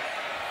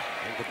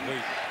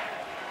 Incomplete.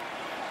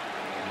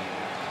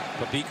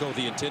 Papico,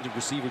 the intended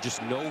receiver,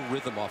 just no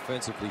rhythm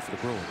offensively for the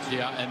Bruins.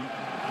 Yeah, and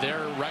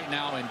they're right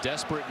now in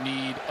desperate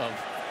need of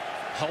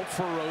help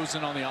for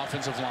Rosen on the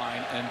offensive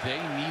line, and they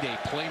need a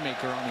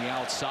playmaker on the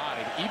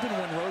outside. Even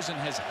when Rosen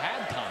has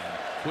had time,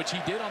 which he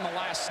did on the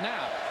last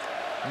snap,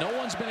 no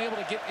one's been able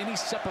to get any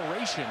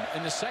separation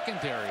in the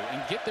secondary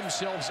and get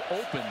themselves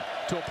open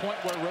to a point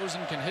where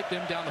Rosen can hit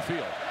them down the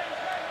field.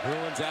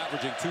 Bruins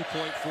averaging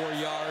 2.4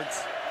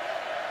 yards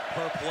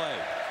per play.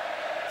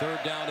 Third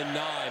down and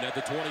 9 at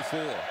the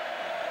 24.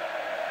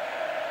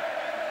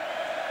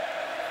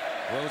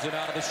 Rosen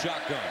out of the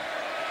shotgun.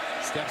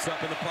 Steps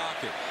up in the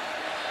pocket.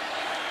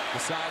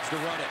 Decides to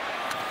run it.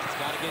 He's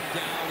got to get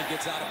down. He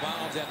gets out of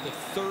bounds at the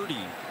 30.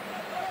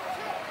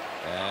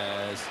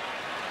 As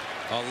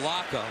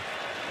Alaka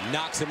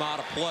knocks him out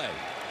of play.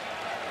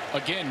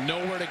 Again,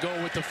 nowhere to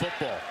go with the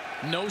football.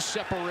 No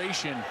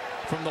separation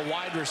from the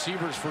wide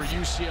receivers for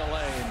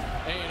UCLA.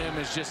 And A&M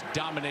is just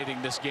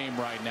dominating this game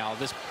right now.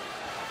 This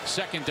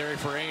secondary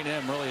for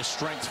A&M really a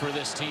strength for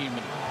this team.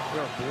 And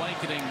they're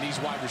blanketing these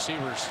wide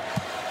receivers.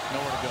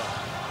 Nowhere to go.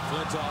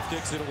 Flintoff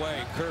kicks it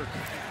away. Kirk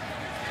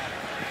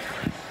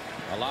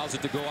allows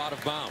it to go out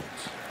of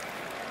bounds.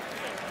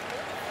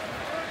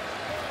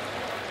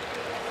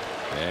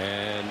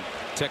 And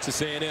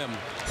Texas A&M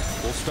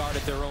will start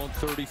at their own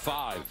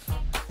 35.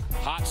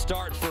 Hot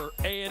start for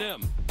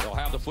A&M. They'll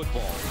have the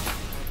football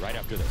right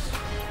after this.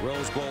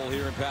 Rose Bowl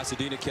here in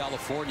Pasadena,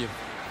 California.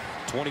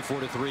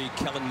 24-3.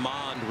 Kellen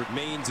Mond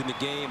remains in the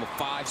game. A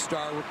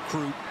 5-star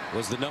recruit.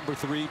 Was the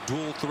 #3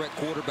 dual threat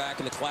quarterback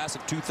in the class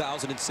of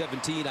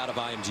 2017 out of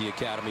IMG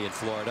Academy in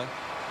Florida.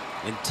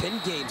 In 10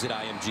 games at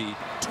IMG,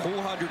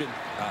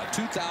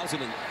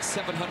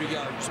 2,700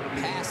 yards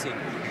passing,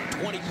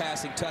 20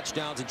 passing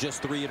touchdowns, and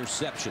just 3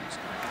 interceptions.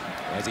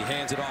 As he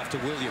hands it off to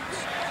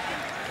Williams.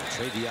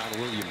 Travion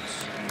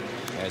Williams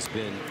has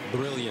been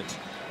brilliant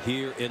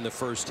here in the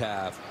first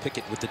half.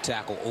 Pickett with the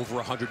tackle, over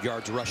 100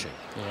 yards rushing.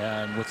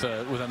 Yeah, and with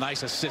a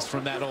nice assist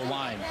from that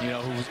O-line, you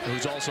know,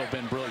 who's also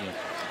been brilliant.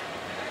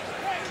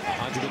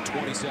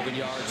 127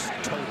 yards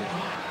total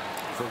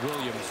for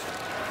Williams.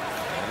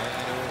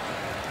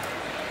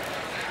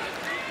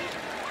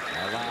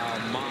 Allow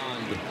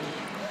Mond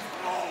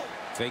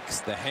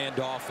fakes the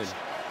handoff and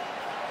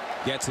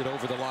gets it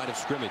over the line of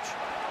scrimmage.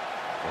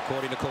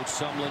 According to Coach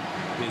Sumlin,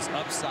 his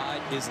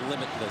upside is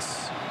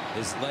limitless.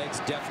 His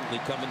legs definitely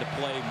come into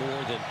play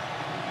more than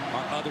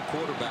our other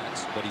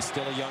quarterbacks, but he's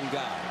still a young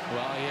guy.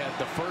 Well, he had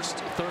the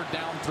first third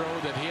down throw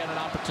that he had an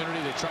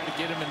opportunity to try to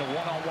get him in a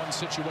one-on-one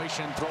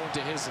situation, throw it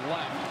to his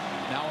left.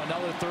 Now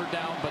another third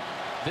down, but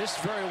this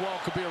very well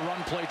could be a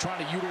run play trying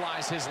to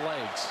utilize his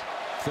legs.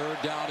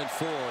 3rd down and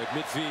 4 at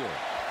midfield.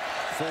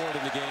 Ford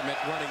in the game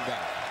at running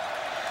back.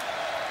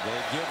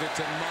 They give it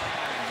to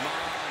Mond.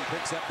 Mond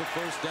picks up the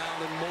first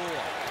down and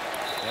more.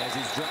 As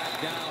he's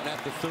dragged down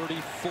at the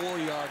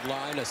 34-yard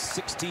line. A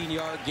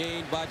 16-yard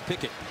gain by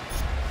Pickett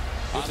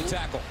on the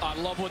tackle. I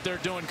love what they're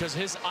doing because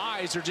his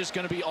eyes are just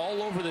going to be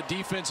all over the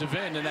defensive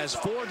end. And as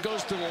Ford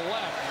goes to the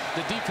left,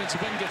 the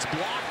defensive end gets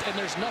blocked, and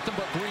there's nothing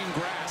but green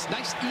grass.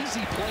 Nice,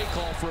 easy play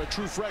call for a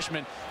true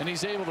freshman, and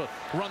he's able to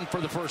run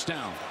for the first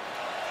down.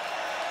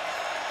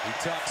 He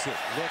tucks it,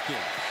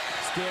 looking,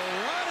 still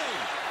running.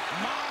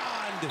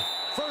 Mond,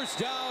 first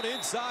down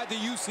inside the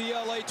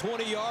UCLA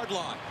 20-yard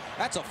line.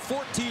 That's a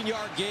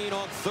 14-yard gain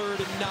on 3rd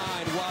and 9.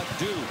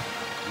 Wadu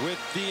with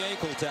the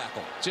ankle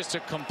tackle. Just a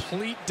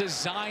complete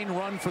design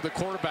run for the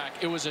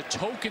quarterback. It was a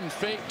token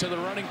fake to the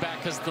running back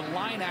because the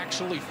line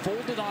actually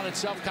folded on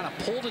itself, kind of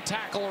pulled a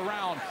tackle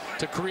around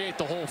to create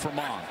the hole for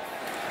Mond.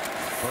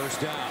 First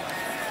down,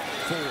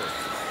 4.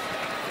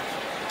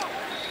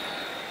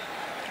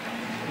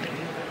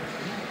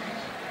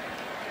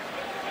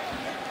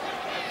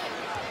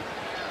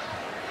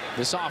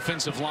 This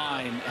offensive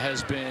line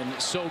has been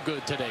so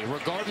good today,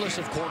 regardless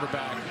of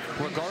quarterback,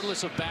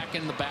 regardless of back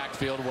in the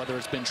backfield, whether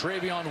it's been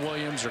Travion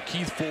Williams or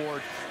Keith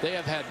Ford. They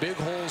have had big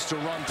holes to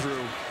run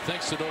through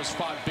thanks to those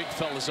 5 big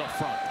fellas up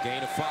front.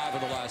 Gain of 5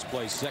 in the last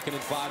play, 2nd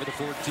and 5 at the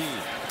 14.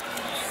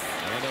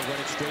 And they'll run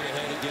it straight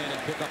ahead again and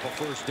pick up a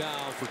first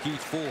down for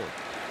Keith Ford.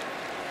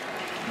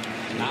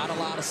 Not a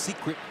lot of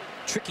secret,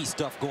 tricky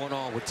stuff going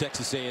on with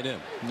Texas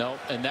A&M. No,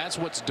 and that's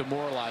what's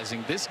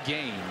demoralizing. This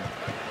game,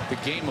 the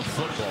game of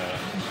football,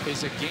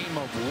 is a game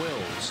of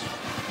wills.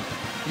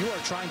 You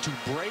are trying to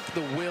break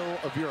the will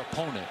of your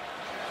opponent.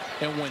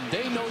 And when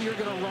they know you're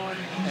going to run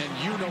and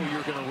you know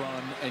you're going to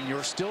run and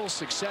you're still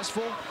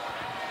successful,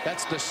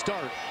 that's the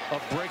start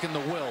of breaking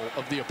the will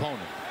of the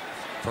opponent.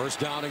 First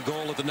down and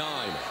goal at the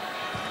 9.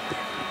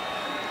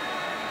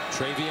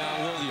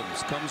 Travion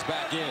Williams comes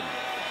back in.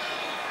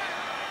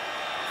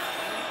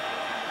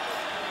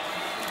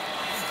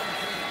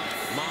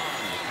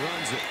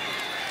 Runs it,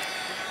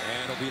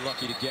 and he'll be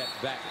lucky to get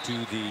back to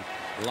the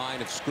line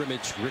of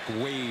scrimmage. Rick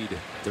Wade,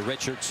 the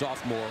redshirt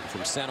sophomore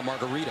from Santa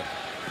Margarita,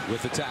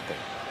 with the tackle.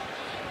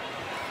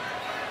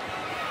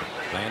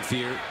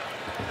 Lanfear,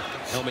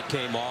 helmet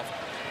came off.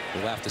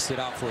 He'll have to sit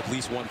out for at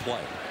least 1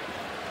 play.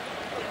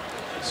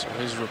 So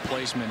his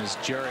replacement is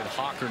Jared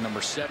Hawker,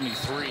 number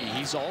 73.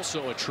 He's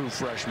also a true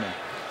freshman.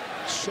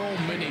 So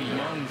many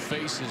young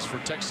faces for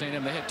Texas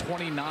A&M. They had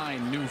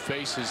 29 new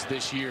faces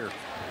this year.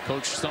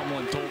 Coach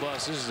Sumlin told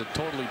us this is a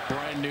totally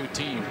brand new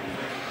team.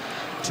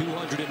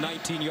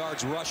 219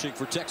 yards rushing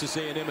for Texas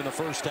A&M in the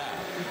first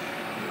half.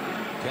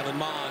 Kellen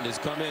Mond has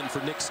come in for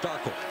Nick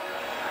Starkel,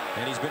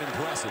 and he's been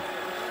impressive.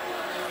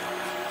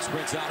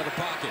 Sprints out of the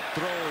pocket,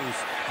 throws,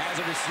 has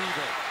a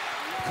receiver.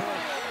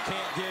 Kirk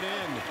can't get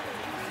in.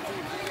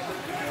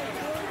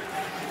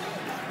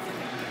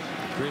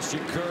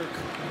 Christian Kirk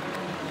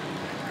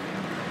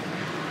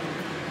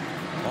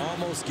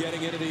Almost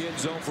getting into the end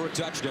zone for a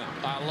touchdown.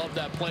 I love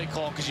that play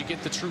call because you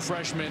get the true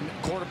freshman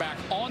quarterback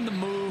on the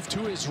move to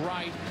his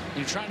right.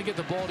 You're trying to get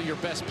the ball to your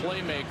best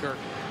playmaker.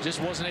 Just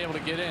wasn't able to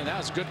get in. That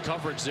was good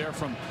coverage there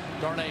from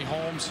Darnay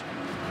Holmes.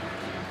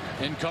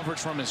 In coverage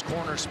from his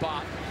corner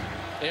spot.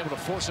 Able to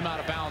force him out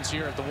of bounds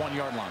here at the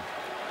 1-yard line.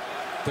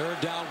 Third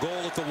down goal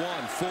at the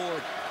 1.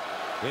 Ford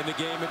in the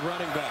game at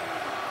running back.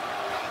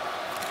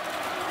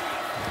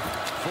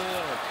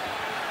 Ford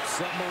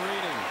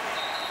submarining.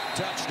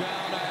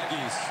 Touchdown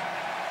Aggies.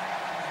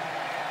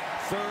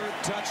 Third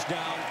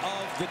touchdown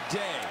of the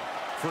day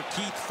for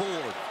Keith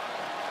Ford.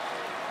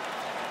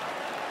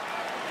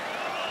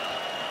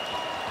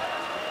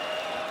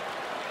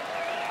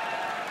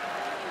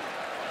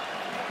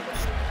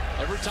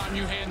 Every time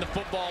you hand the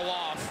football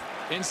off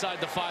inside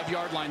the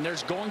 5-yard line,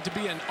 there's going to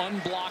be an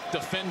unblocked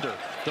defender.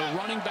 The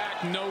running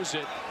back knows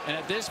it, and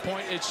at this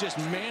point it's just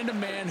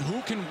man-to-man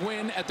who can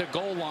win at the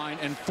goal line,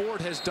 and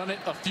Ford has done it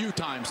a few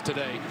times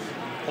today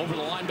over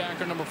the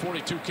linebacker number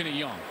 42, Kenny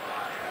Young.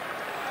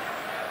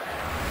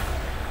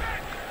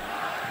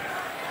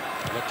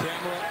 The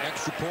camera,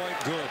 extra point,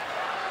 good.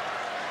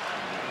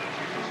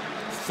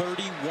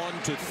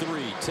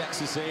 31-3,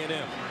 Texas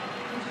A&M.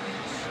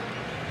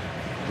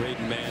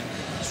 Braden Mann,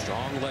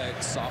 strong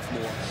leg,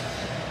 sophomore.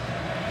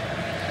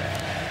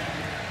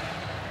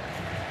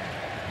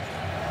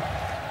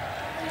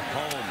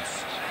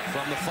 Holmes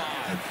from the 5.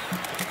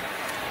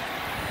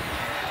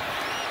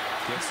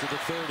 Gets to the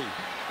 30,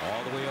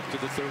 all the way up to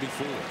the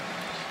 34.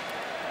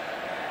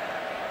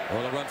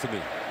 Or the run for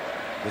me.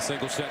 The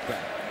single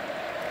setback.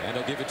 And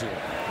they'll give it to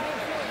him.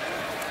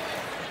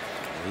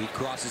 He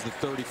crosses the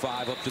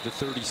 35 up to the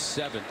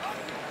 37.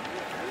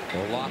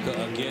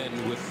 Olaka again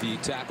with the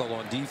tackle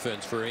on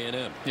defense for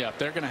A&M. Yeah, if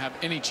they're going to have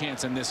any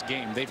chance in this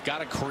game, they've got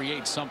to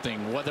create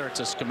something, whether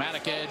it's a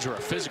schematic edge or a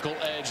physical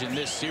edge in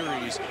this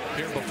series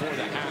here before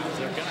the half.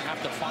 They're going to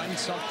have to find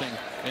something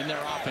in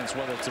their offense,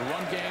 whether it's a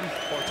run game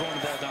or throwing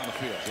the ball down the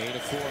field. Gain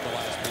of 4 in the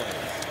last play.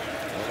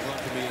 Another run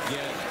for me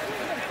again.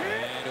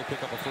 And he'll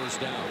pick up a first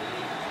down.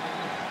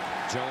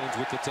 Jones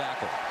with the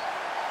tackle.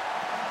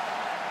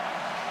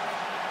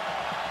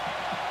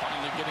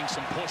 Finally getting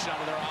some push out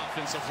of their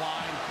offensive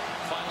line.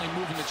 Finally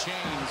moving the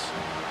chains.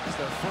 It's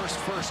their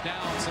first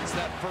down since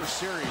that first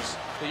series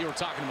that you were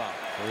talking about.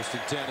 1st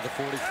and 10 to the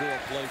 44.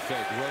 Play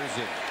fake.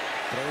 Rosen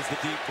throws the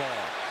deep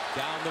ball.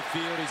 Down the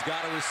field. He's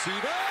got a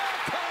receiver.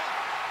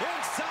 Caught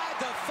inside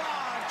the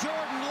 5.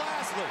 Jordan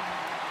Lasley.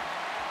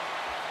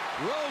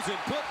 Rosen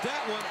put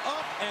that one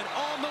up and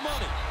on the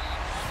money.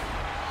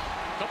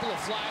 Couple of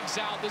flags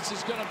out. This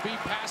is going to be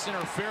pass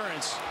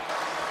interference.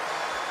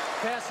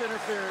 Pass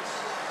interference.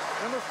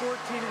 Number 14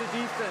 of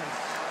the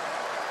defense.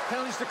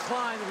 Penalties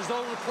decline. The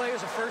result of the play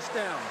is a first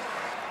down.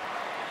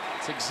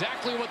 It's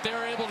exactly what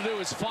they're able to do,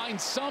 is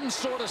find some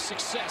sort of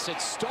success.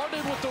 It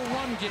started with the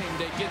run game.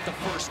 They get the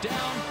first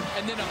down,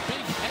 and then a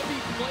big,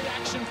 heavy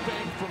play-action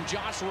fake from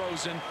Josh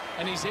Rosen,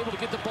 and he's able to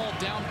get the ball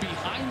down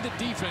behind the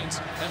defense,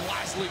 and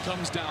Lasley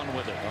comes down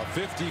with it. A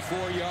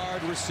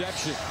 54-yard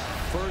reception.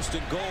 1st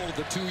and goal at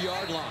the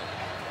 2-yard line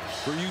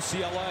for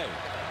UCLA.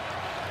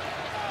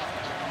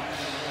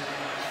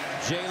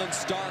 Jalen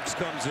Starks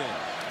comes in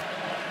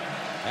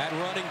at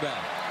running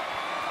back,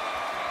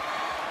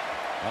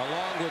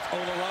 along with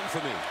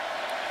Olaronfumi.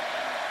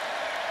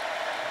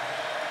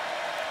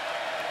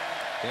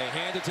 They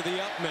hand it to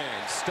the up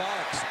man.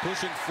 Starks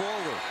pushing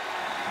forward.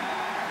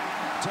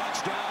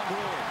 Touchdown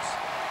Bruins.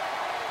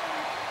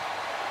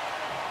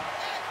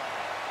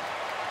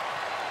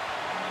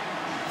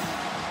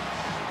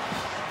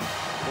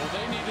 Well,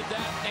 they needed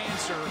that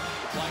answer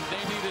like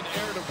they needed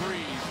air to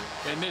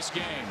breathe in this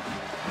game.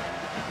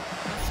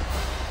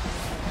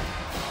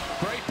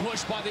 Great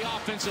push by the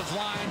offensive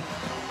line.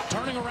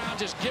 Turning around,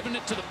 just giving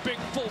it to the big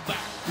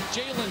fullback,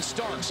 Jalen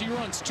Starks. He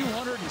runs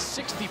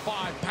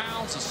 265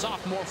 pounds, a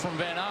sophomore from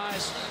Van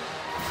Nuys.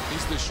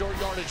 He's the short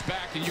yardage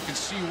back, and you can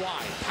see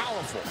why.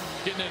 Powerful,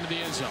 getting into the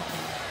end zone.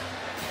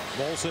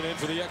 Molson in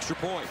for the extra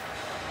point.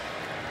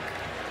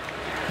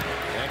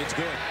 And it's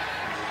good.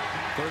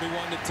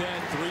 31-10,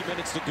 3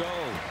 minutes to go.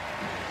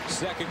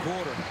 Second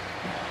quarter.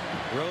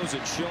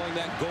 Rosen showing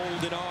that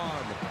golden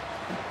arm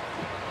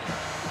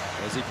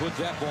as he put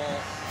that ball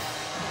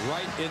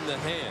right in the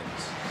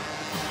hands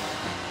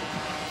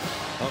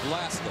of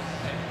Lasley.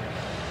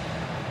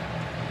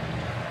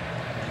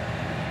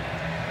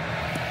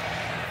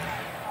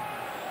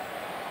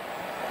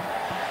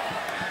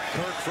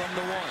 Kirk from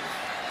the 1.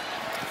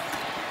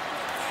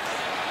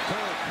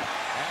 Kirk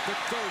at the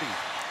 30.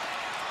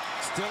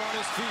 Still on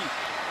his feet.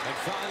 And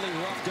finally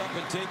roughed up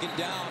and taken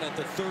down at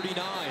the 39.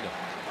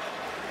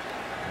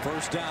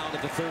 First down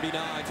at the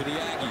 39 for the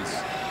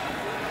Aggies.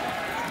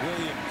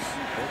 Williams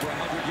over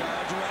 100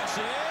 yards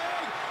rushing.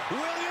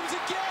 Williams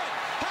again.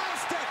 High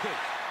stepping.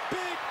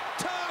 Big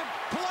time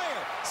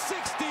player.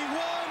 61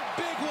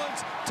 big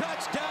ones.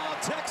 Touchdown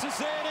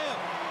Texas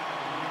A&M.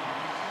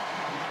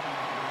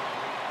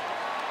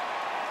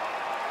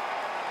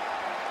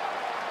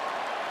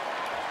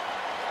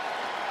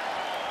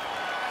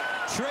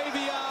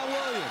 Travion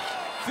Williams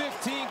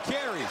 15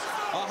 carries,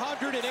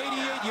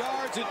 188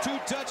 yards, and 2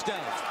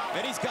 touchdowns.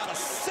 And he's got a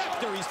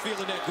scepter. He's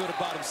feeling that good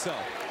about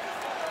himself.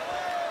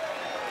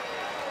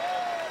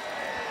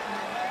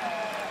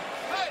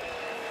 Hey,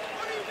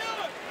 what are you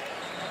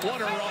doing?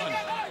 What a run.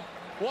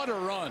 What a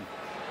run.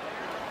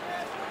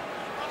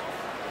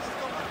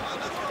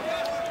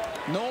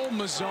 Noel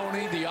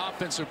Mazzoni, the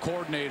offensive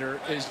coordinator,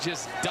 is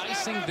just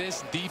dicing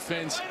this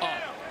defense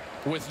up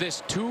with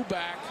this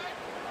 2-back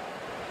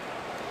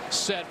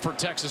set for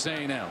Texas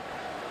A&M.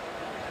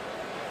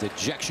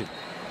 Dejection.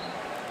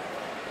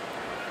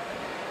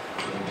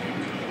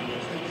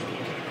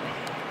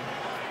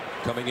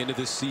 Coming into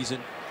this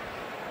season,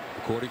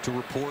 according to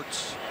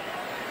reports,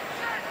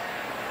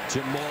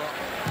 Jim Mora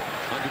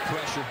under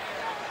pressure.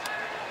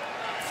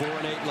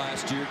 4-8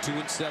 last year,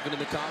 2-7 in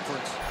the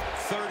conference.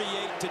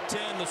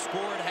 38-10 the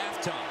score at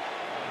halftime.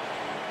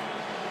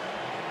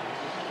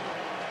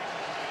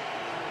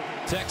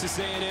 Texas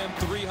A&M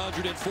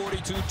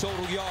 342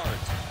 total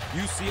yards.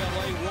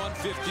 UCLA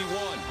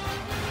 151.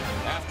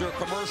 After a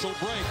commercial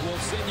break, we'll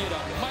send you to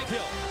Mike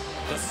Hill,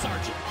 the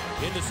sergeant,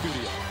 in the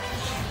studio.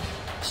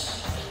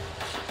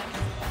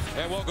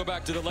 And welcome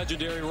back to the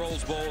legendary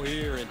Rose Bowl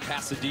here in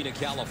Pasadena,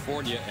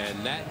 California.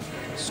 And that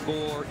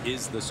score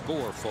is the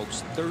score,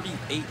 folks.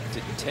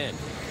 38-10.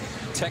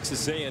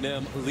 Texas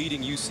A&M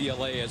leading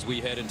UCLA as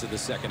we head into the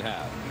second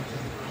half.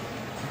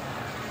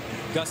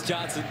 Gus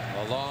Johnson,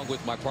 along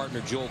with my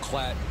partner Joel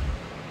Klatt.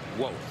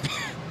 Whoa.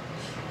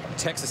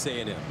 Texas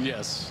A&M.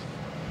 Yes.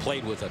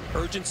 Played with an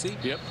urgency.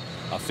 Yep.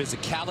 A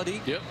physicality.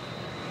 Yep.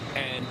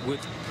 And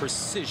with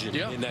precision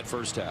in that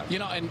first half. You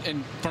know,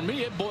 and for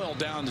me, it boiled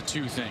down to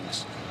 2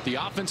 things. The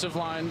offensive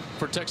line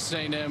for Texas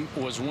A&M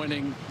was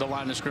winning the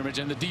line of scrimmage,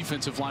 and the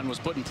defensive line was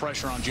putting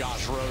pressure on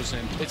Josh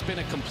Rosen. It's been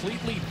a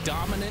completely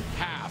dominant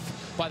half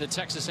by the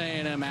Texas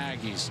A&M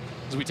Aggies.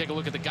 As we take a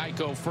look at the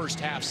Geico first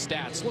half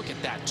stats, look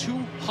at that,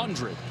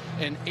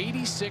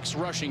 286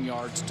 rushing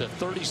yards to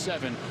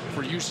 37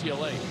 for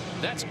UCLA.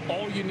 That's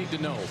all you need to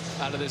know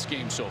out of this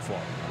game so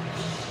far.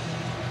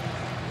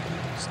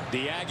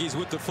 The Aggies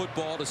with the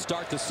football to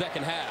start the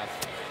second half.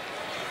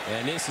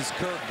 And this is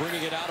Kirk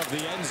bringing it out of the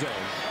end zone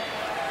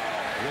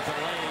with a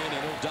lane,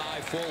 and he'll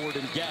dive forward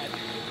and get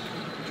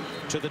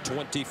to the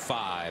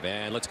 25.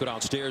 And let's go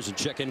downstairs and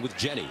check in with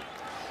Jenny.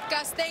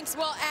 Gus, thanks.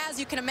 Well, as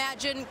you can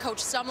imagine, Coach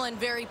Sumlin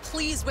very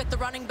pleased with the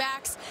running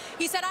backs.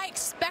 He said, I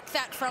expect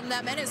that from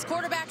them, and his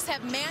quarterbacks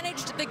have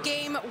managed the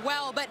game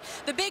well. But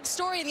the big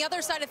story on the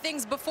other side of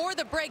things, before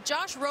the break,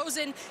 Josh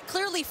Rosen,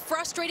 clearly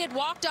frustrated,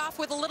 walked off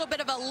with a little bit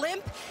of a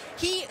limp.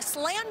 He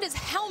slammed his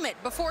helmet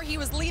before he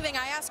was leaving.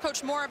 I asked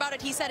Coach Mora about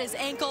it. He said his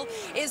ankle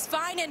is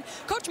fine. And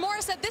Coach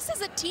Mora said, this is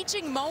a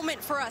teaching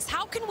moment for us.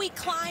 How can we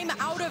climb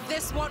out of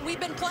this one? We've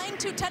been playing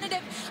too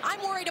tentative.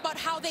 I'm worried about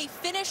how they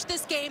finish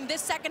this game,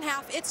 this second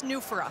half. It's new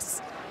for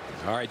us.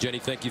 All right, Jenny,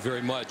 thank you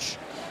very much.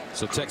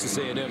 So Texas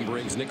A&M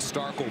brings Nick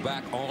Starkel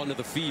back onto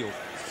the field.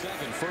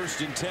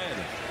 1st and 10.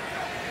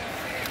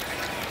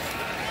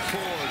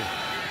 Ford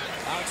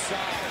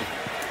outside,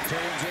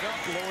 turns it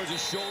up, lowers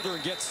his shoulder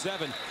and gets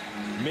 7,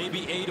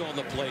 maybe 8 on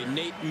the play.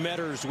 Nate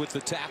Metters with the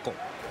tackle.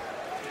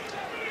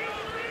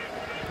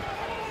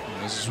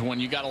 This is when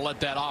you got to let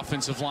that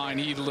offensive line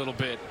eat a little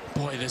bit.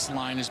 Boy, this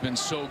line has been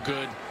so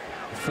good.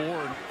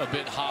 Ford a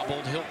bit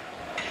hobbled. He'll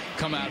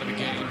come out of the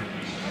game.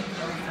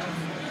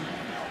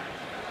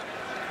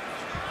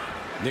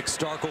 Nick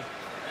Starkel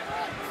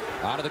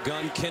out of the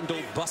gun.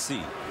 Kendall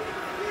Bussey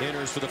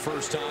enters for the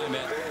first time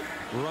at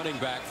running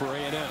back for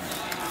A&M.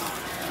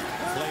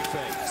 Play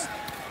fakes.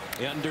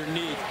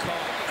 Underneath,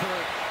 caught.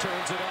 Kirk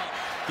turns it up.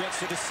 Gets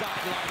to the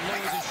sideline,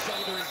 lowers his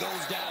shoulder and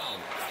goes down.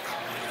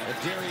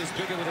 Darius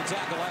Biggin with a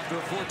tackle after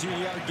a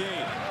 14-yard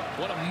gain.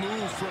 What a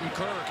move from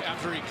Kirk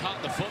after he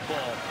caught the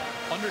football.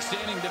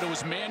 Understanding that it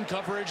was man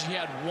coverage, he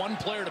had one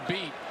player to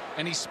beat,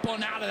 and he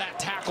spun out of that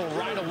tackle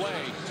right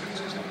away.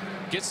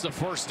 Gets the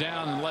first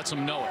down and lets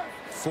him know it.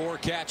 4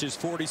 catches,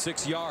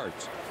 46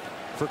 yards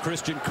for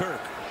Christian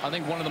Kirk. I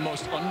think one of the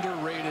most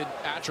underrated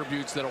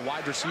attributes that a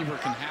wide receiver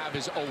can have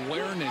is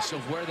awareness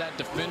of where that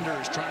defender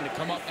is trying to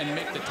come up and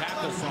make the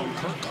tackle from.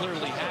 Kirk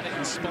clearly had it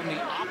and spun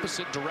the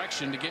opposite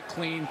direction to get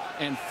clean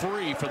and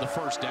free for the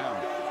first down.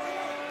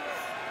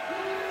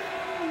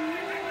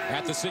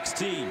 At the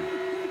 16.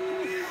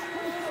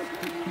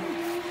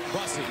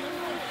 Bussey.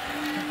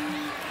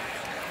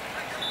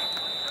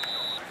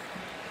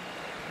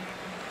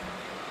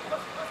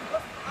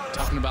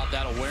 Talking about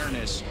that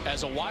awareness,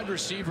 as a wide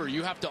receiver,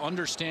 you have to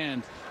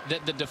understand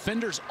that the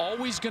defender's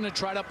always going to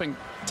try to up and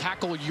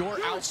tackle your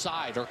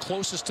outside or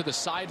closest to the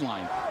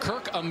sideline.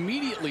 Kirk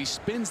immediately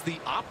spins the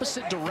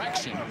opposite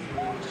direction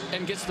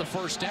and gets the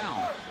first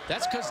down.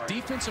 That's because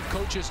defensive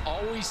coaches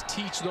always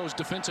teach those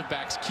defensive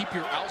backs, keep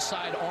your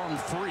outside arm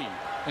free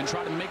and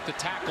try to make the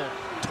tackle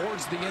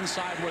towards the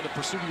inside where the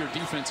pursuit of your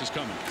defense is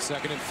coming.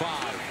 2nd and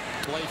 5.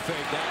 Play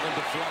fake, that one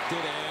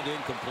deflected and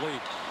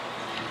incomplete.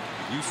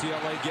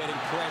 UCLA getting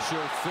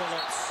pressure.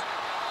 Phillips,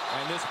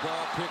 and this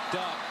ball picked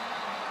up,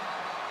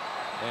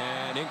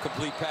 and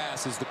incomplete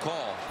pass is the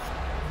call.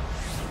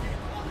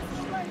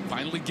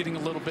 finally getting a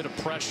little bit of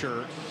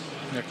pressure.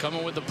 They're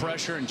coming with the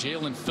pressure, and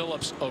Jalen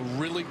Phillips, a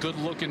really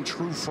good-looking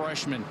true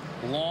freshman,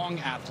 long,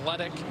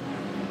 athletic.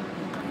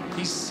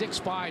 He's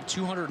 6'5",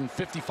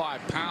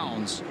 255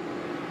 pounds,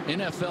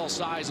 NFL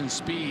size and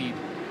speed,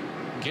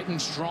 getting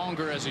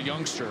stronger as a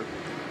youngster,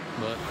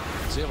 but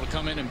he's able to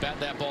come in and bat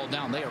that ball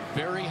down. They are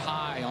very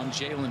high on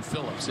Jalen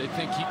Phillips. They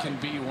think he can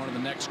be one of the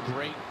next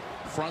great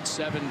front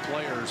seven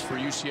players for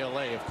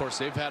UCLA. Of course,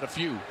 they've had a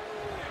few.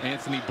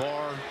 Anthony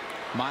Barr,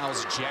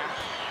 Miles Jack,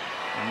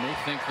 and they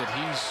think that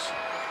he's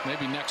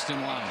maybe next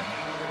in line.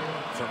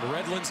 From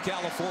Redlands,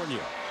 California.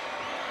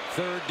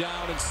 3rd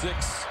down and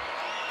 6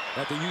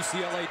 at the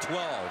UCLA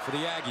 12 for the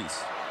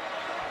Aggies.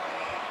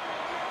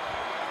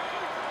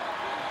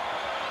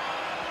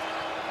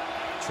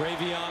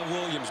 Travion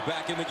Williams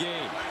back in the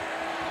game.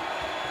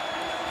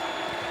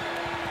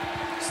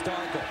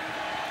 Starkle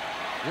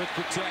with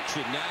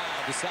protection,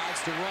 now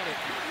decides to run it,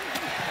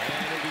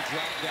 and it'll be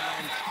dropped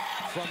down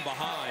from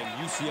behind.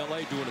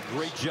 UCLA doing a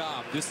great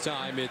job. This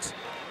time it's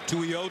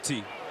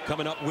Tuioti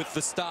coming up with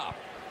the stop.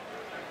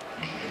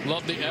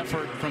 Love the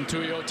effort from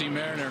Tuioti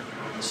Mariner,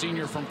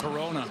 senior from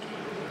Corona.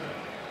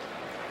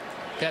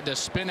 Had to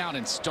spin out,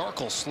 and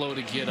Starkle slow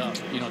to get up.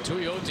 You know,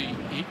 Tuioti,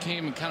 he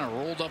came and kind of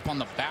rolled up on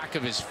the back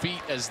of his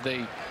feet as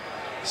they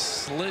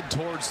slid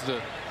towards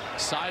the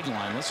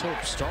sideline. Let's hope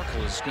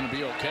Starkle is going to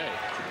be okay.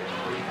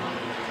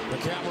 The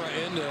camera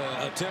in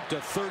to attempt a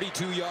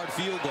 32-yard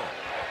field goal.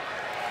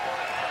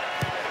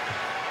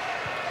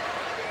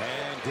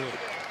 And good.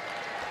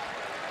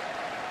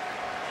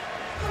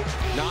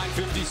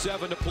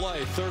 9:57 to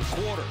play, 3rd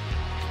quarter.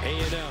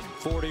 A&M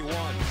 41,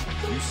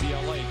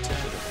 UCLA 10.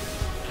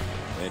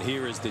 And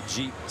here is the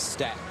Jeep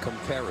stat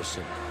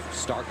comparison.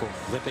 Starkle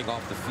limping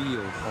off the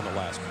field on the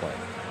last play.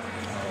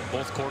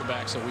 Both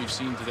quarterbacks that we've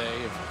seen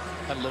today have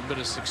had a little bit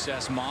of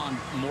success. Mond,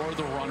 more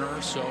the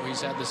runner, so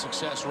he's had the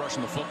success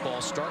rushing the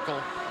football. Starkle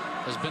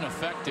has been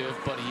effective,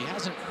 but he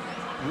hasn't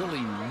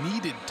really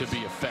needed to be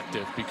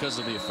effective because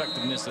of the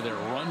effectiveness of their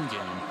run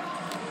game.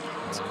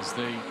 As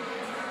they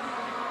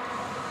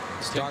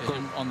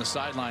Starkle on the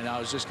sideline, I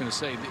was just going to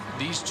say,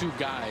 these two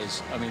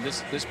guys, I mean,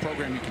 this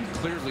program, you can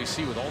clearly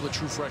see with all the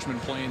true freshmen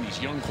playing, these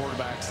young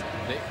quarterbacks,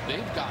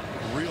 they've got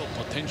real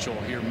potential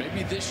here.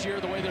 Maybe this year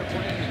the way they're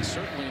playing, and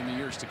certainly in the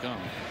years to come.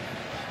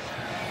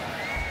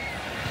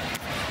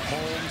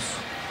 Holmes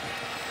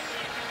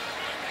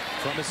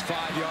from his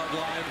 5-yard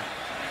line,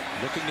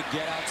 looking to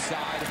get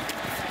outside,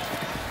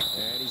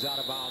 and he's out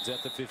of bounds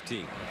at the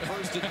 15.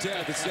 1st and 10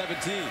 at the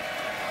 17.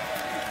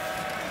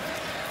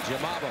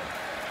 Jamabo.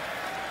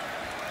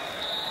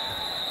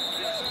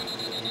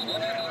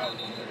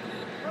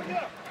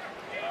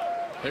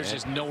 There's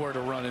just nowhere to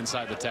run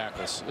inside the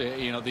tackles.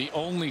 You know, the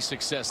only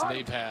success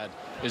they've had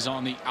is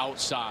on the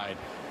outside.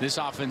 This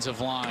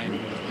offensive line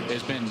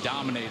has been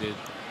dominated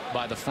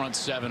by the front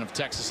seven of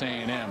Texas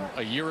A&M.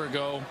 A year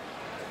ago,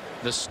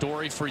 the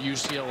story for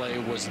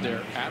UCLA was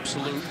their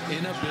absolute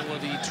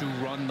inability to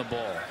run the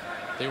ball.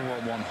 They were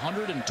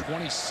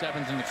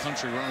 127th in the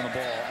country running the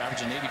ball,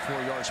 averaging 84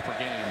 yards per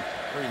game.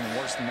 Or even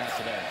worse than that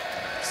today.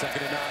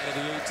 2nd and 9 at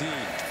the 18.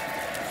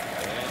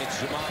 And it's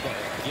Jamabo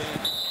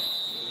again.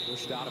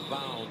 Pushed out of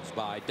bounds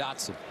by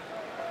Dotson.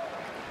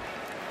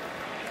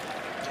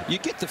 You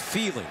get the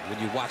feeling when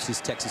you watch this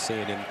Texas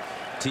A&M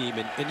team,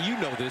 and you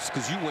know this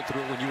because you went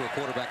through it when you were a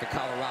quarterback at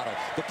Colorado.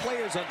 The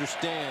players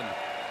understand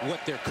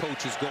what their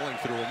coach is going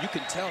through, and you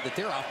can tell that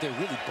they're out there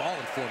really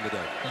balling for him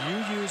today.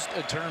 You used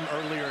a term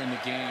earlier in the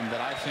game that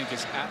I think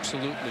is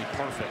absolutely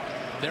perfect.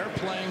 They're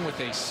playing with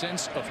a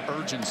sense of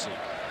urgency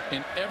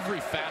in every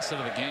facet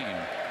of the game.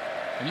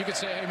 And you could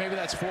say, hey, maybe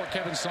that's for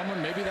Kevin Sumlin,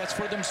 maybe that's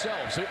for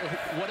themselves.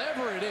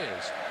 Whatever it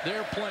is,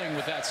 they're playing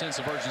with that sense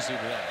of urgency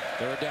today.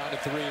 They're down to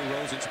 3.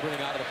 Rosen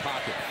sprinting out of the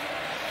pocket.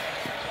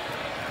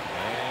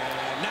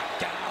 And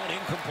knocked down,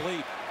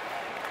 incomplete.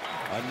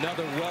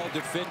 Another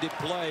well-defended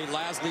play.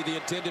 Lasley, the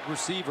intended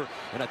receiver.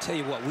 And I tell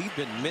you what, we've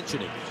been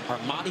mentioning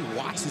Armani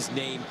Watts'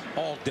 name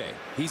all day.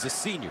 He's a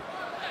senior.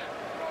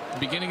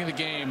 Beginning of the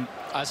game,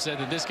 I said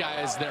that this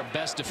guy is their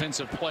best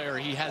defensive player.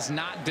 He has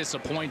not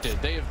disappointed.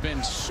 They have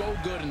been so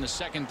good in the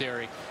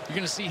secondary. You're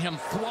going to see him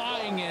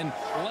flying in,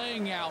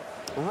 laying out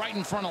right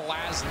in front of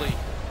Lasley,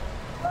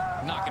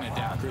 knocking it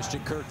down.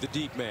 Christian Kirk, the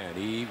deep man.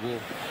 He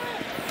will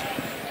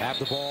have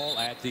the ball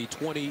at the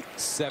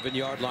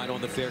 27-yard line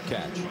on the fair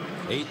catch.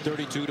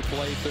 8:32 to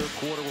play. 3rd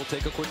quarter. We'll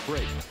take a quick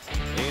break.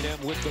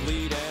 A&M with the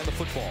lead and the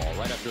football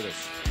right after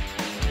this.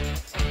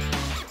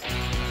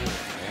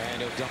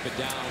 And he'll dump it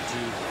down to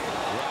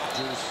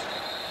Rogers.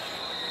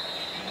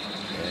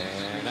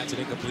 And that's an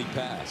incomplete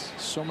pass.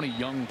 So many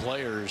young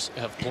players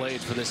have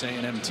played for this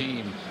A&M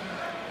team.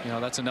 You know,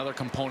 that's another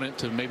component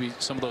to maybe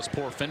some of those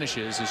poor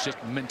finishes is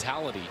just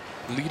mentality,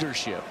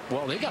 leadership.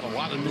 Well, they got a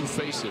lot of new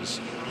faces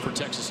for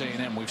Texas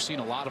A&M. We've seen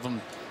a lot of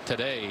them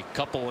today.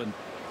 Couple in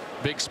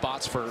big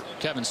spots for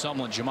Kevin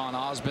Sumlin. Jamon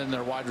Osmond,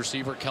 their wide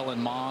receiver.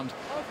 Kellen Mond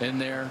in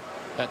there.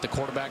 at the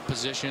quarterback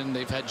position.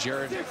 They've had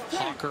Jared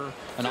Hawker,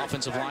 an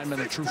offensive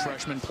lineman, a true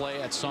freshman,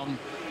 play at some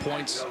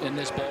points in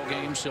this ball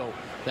game. So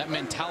that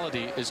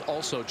mentality is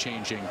also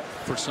changing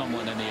for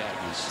Sumlin and the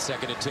Aggies.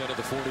 2nd and 10 of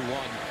the 41.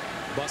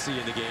 Bussey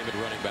in the game at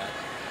running back.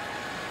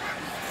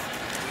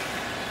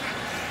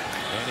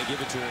 And they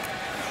give it to him.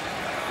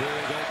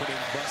 Big opening.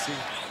 Bussey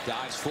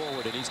dives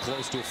forward, and he's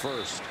close to a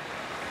first.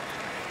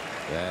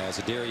 As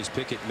Adarius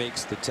Pickett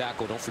makes the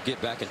tackle. Don't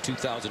forget, back in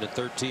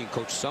 2013,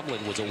 Coach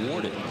Sumlin was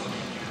awarded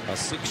a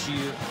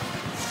 6-year,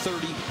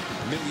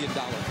 $30 million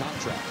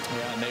contract.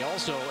 Yeah, and they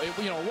also,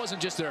 it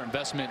wasn't just their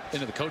investment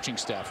into the coaching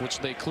staff, which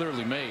they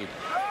clearly made.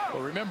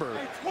 But remember,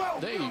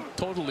 they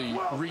totally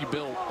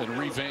rebuilt and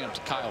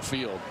revamped Kyle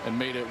Field and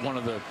made it one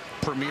of the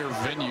premier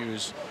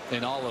venues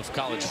in all of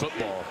college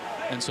football.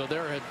 And so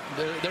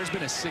there's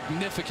been a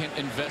significant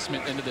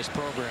investment into this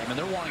program, and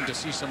they're wanting to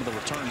see some of the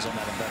returns on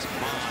that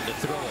investment. On to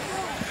throw it.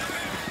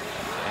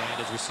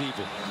 And his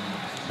receiver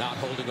not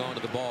holding on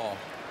to the ball.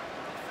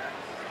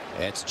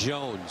 It's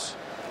Jones.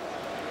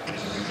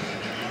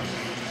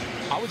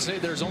 I would say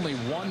there's only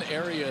one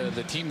area of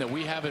the team that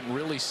we haven't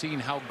really seen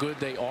how good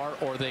they are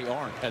or they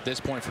aren't at this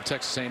point for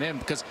Texas A&M,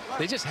 because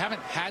they just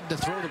haven't had to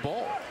throw the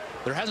ball.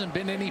 There hasn't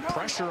been any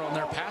pressure on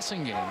their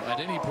passing game at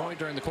any point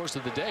during the course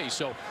of the day.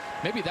 So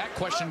maybe that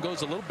question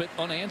goes a little bit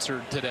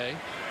unanswered today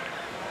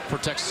for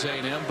Texas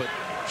A&M, but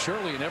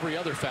surely in every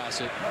other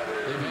facet,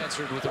 they've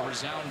answered with a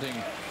resounding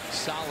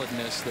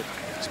solidness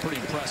that's pretty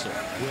impressive.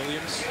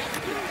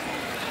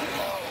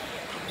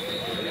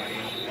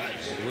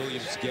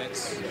 Williams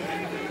gets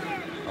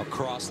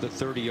across the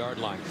 30-yard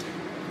line.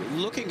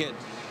 Looking at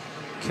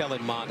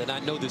Kellen Mond, and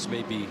I know this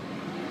may be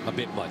a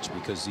bit much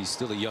because he's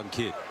still a young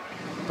kid,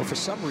 but for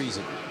some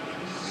reason,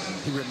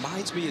 he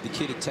reminds me of the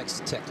kid at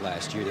Texas Tech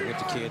last year that went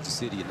to Kansas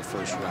City in the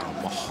first round,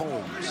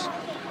 Mahomes,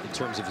 in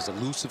terms of his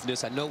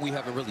elusiveness. I know we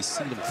haven't really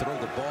seen him throw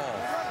the ball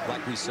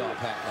like we saw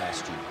Pat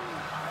last year.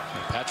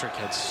 And Patrick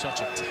had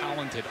such a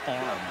talented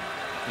arm.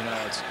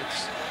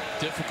 It's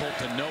difficult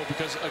to know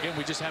because, again,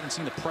 we just haven't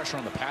seen the pressure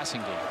on the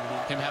passing game,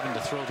 him having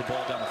to throw the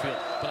ball down the field.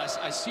 But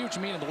I see what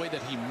you mean in the way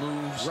that he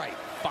moves, right,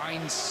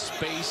 finds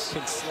space,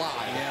 can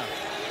slide. Yeah.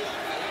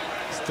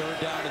 It's 3rd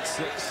down and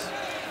 6.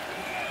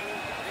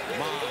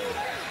 Mond.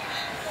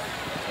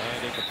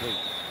 And incomplete.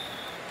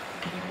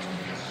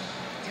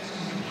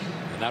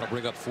 And that'll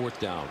bring up 4th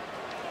down.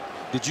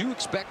 Did you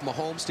expect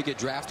Mahomes to get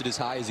drafted as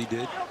high as he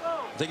did?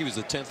 I think he was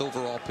the 10th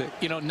overall pick.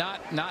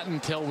 Not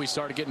until we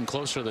started getting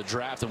closer to the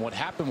draft. And what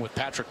happened with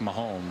Patrick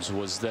Mahomes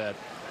was that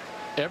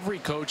every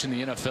coach in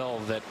the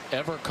NFL that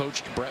ever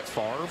coached Brett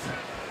Favre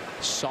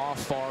saw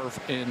Favre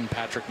in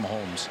Patrick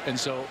Mahomes. And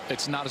so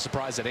it's not a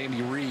surprise that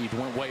Andy Reid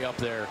went way up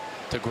there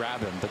to grab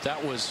him. But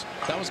that was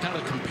kind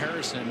of a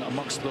comparison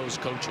amongst those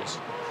coaches.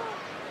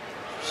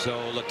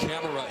 So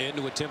LaCamera in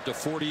to attempt a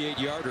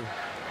 48-yarder.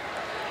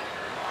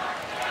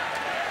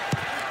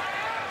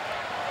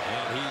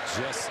 And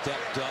he just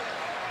stepped up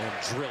and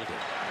drilled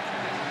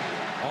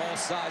it. All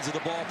sides of the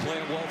ball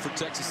playing well for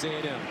Texas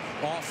A&M.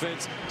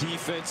 Offense,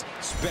 defense,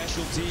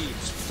 special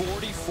teams.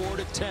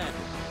 44-10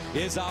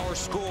 is our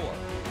score.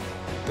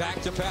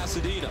 Back to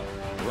Pasadena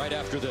right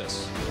after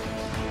this.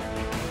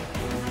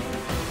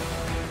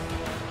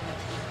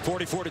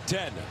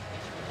 44-10.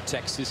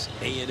 Texas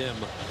A&M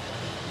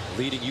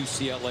leading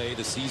UCLA,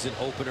 the season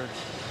opener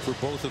for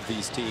both of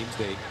these teams.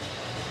 They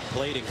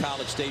played in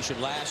College Station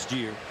last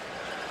year.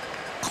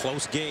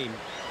 Close game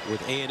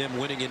with A&M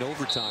winning in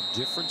overtime.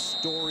 Different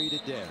story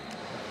today.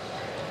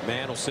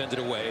 Man will send it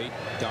away.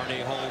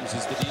 Darnay Holmes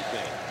is the deep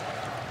man.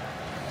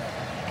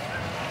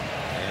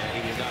 And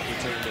he will not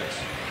return this.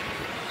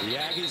 The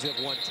Aggies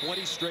have won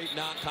 20 straight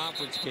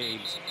non-conference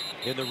games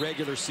in the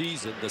regular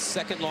season, the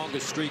 2nd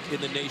longest streak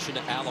in the nation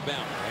to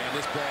Alabama. And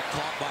this ball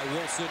caught by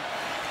Wilson.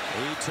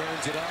 He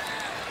turns it up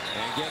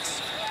and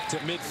gets to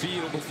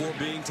midfield before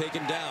being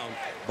taken down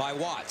by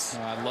Watts.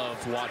 I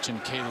love watching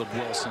Caleb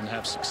Wilson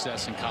have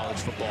success in college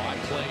football. I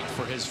played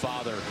for his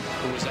father,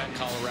 who was at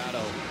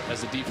Colorado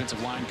as the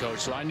defensive line coach.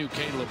 So I knew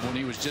Caleb when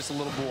he was just a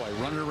little boy,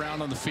 running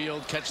around on the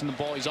field, catching the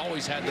ball. He's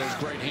always had those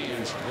great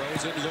hands.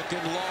 Rosen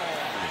looking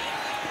long.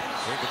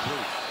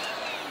 Incomplete.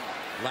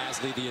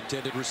 Lastly, the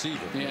intended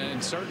receiver. Yeah,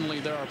 and certainly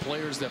there are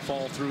players that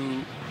fall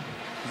through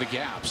the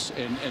gaps,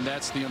 and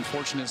that's the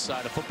unfortunate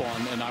side of football.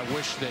 And I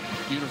wish that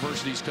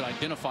universities could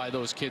identify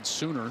those kids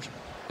sooner,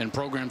 and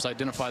programs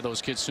identify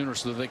those kids sooner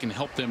so that they can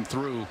help them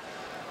through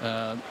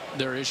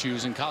their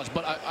issues in college.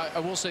 But I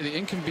will say the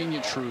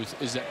inconvenient truth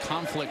is that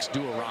conflicts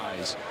do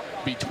arise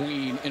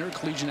between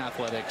intercollegiate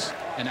athletics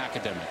and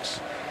academics.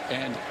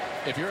 And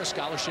if you're a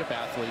scholarship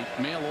athlete,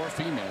 male or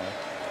female,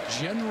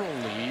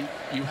 generally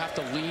you have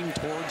to lean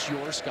towards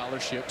your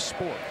scholarship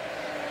sport.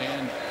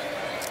 And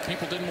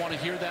people didn't want to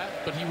hear that,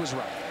 but he was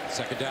right.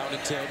 2nd down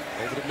and 10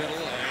 over the middle,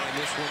 and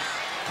this one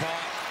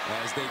caught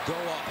as they go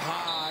up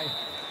high.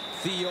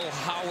 Theo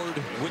Howard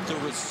with the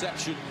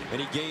reception,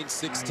 and he gains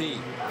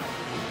 16.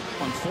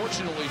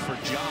 Unfortunately for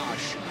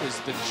Josh, is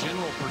the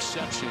general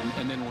perception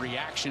and then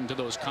reaction to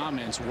those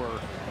comments were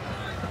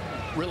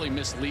really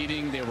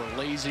misleading. They were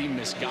lazy,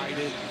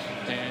 misguided,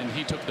 and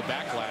he took the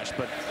backlash.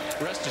 But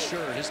rest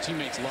assured, his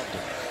teammates loved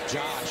him.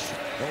 Josh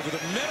over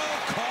the middle,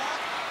 caught.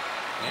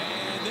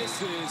 And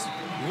this is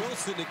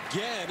Wilson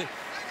again,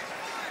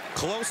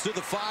 close to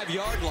the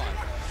 5-yard line.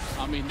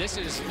 I mean, this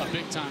is a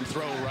big-time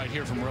throw right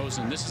here from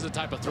Rosen. This is the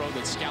type of throw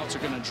that scouts are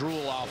going to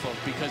drool off of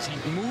because he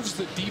moves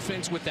the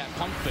defense with that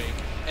pump fake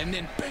and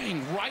then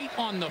bang, right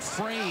on the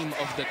frame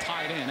of the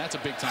tight end. That's a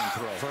big-time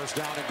throw. First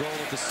down and goal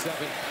at the 7.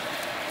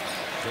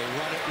 They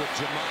run it with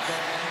Jamaica.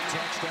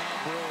 Touchdown,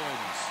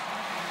 Bruins.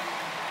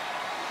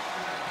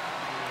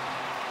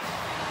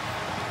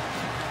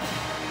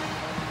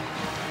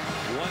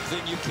 One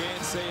thing you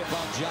can say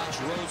about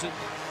Josh Rosen,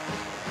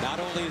 not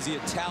only is he a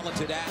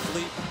talented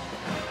athlete,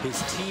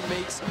 his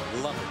teammates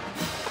love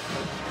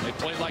him. They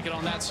played like it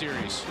on that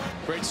series.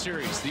 Great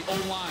series. The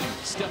O-line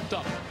stepped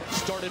up,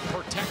 started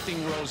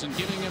protecting Rosen,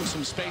 giving him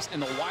some space,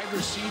 and the wide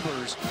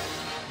receivers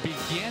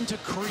began to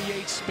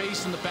create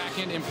space in the back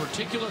end, in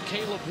particular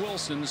Caleb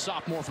Wilson, the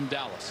sophomore from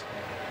Dallas.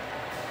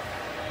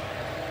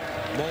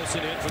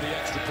 Molson in for the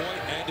extra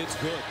point, and it's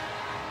good.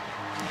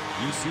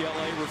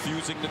 UCLA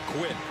refusing to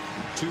quit.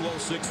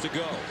 2:06 to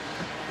go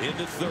in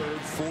the third,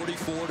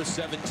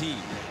 44-17.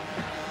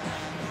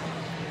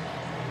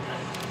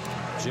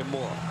 Jim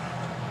Mora.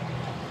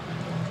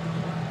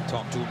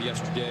 Talked to him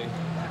yesterday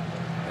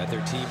at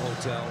their team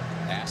hotel.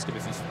 Asked him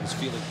if he was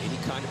feeling any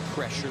kind of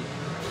pressure.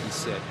 He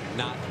said,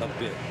 not a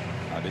bit.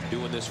 I've been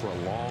doing this for a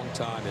long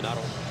time, and I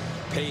don't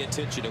pay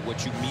attention to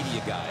what you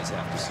media guys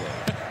have to say.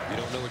 You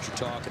don't know what you're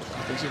talking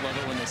about. Don't you love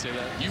it when they say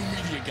that? You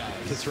media guys.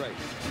 That's right.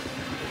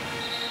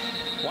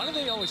 Why do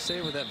they always say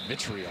it with that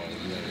vitriol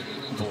in their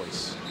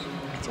voice?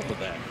 What's up with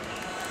that?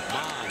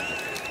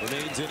 Bond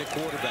remains in at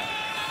quarterback.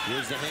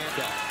 Here's the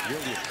handoff.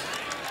 Williams.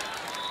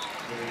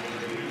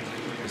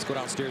 Let's go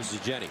downstairs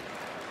to Jenny.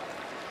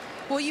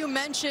 Well, you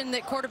mentioned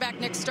that quarterback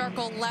Nick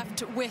Starkel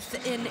left with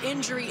an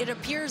injury. It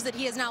appears that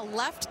he has now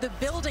left the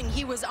building.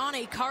 He was on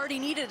a cart. He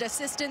needed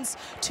assistance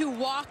to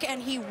walk,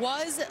 and he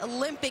was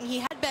limping. He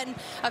had been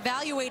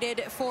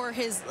evaluated for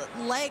his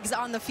legs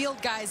on the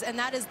field, guys, and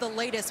that is the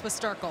latest with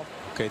Starkel.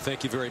 Okay,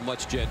 thank you very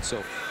much, Jen.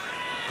 So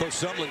Coach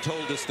Sumlin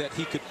told us that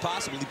he could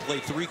possibly play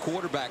 3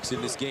 quarterbacks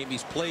in this game.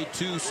 He's played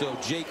 2, so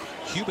Jake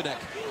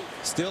Hubenek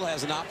still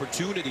has an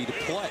opportunity to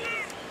play.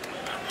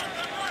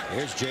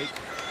 There's Jake,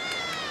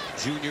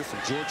 junior from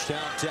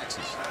Georgetown,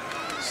 Texas.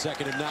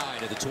 2nd and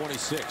 9 at the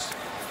 26.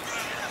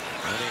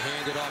 And they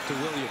hand it off to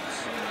Williams.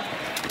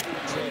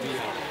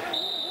 Travion.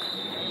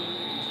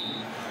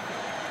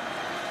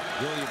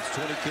 Williams,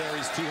 20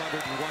 carries,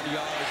 201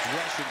 yards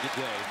rushing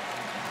today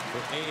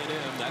for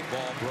A&M. That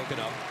ball broken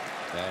up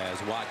as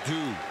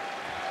Wadu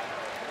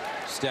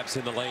steps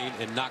in the lane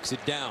and knocks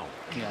it down.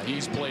 Yeah,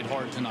 he's played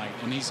hard tonight,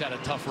 and he's had a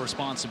tough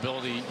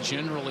responsibility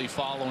generally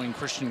following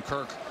Christian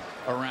Kirk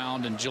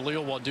around, and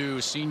Jaleel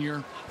Wadu,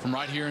 senior from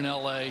right here in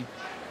LA,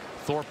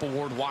 Thorpe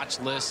Award watch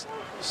list,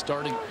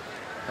 starting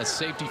as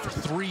safety for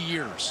 3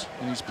 years,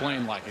 and he's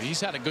playing like it.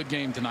 He's had a good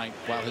game tonight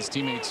while his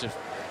teammates have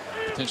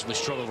potentially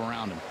struggled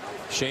around him.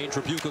 Shane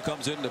Tribuca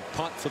comes in to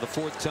punt for the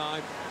 4th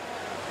time.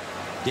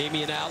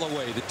 Damian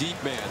Alloway, the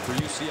deep man for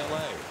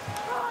UCLA.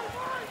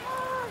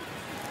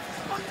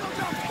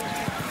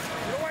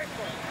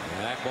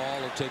 And that ball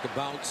will take a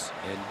bounce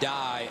and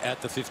die at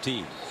the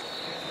 15.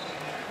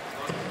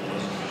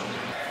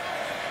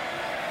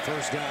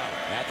 First down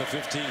at the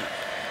 15.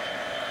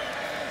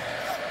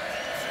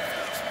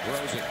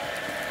 Rosen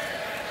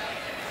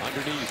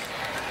underneath,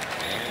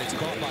 and it's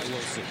caught by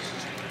Wilson.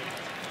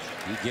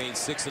 He gained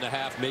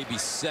 6.5, maybe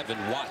 7.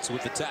 Watts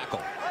with the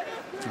tackle.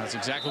 That's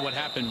exactly what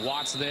happened.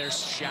 Watts there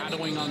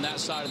shadowing on that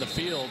side of the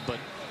field, but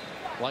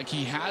like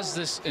he has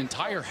this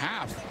entire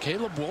half,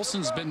 Caleb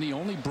Wilson's been the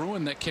only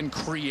Bruin that can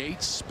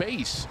create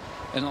space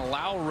and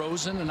allow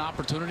Rosen an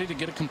opportunity to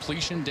get a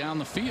completion down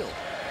the field.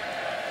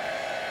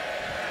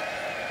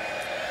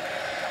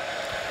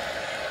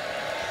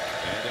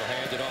 And they'll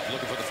hand it off,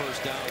 looking for the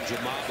first down.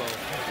 Jamabo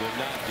will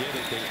not get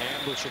it. They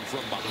ambush him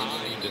from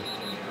behind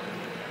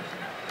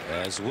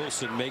as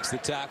Wilson makes the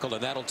tackle,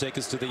 and that'll take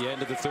us to the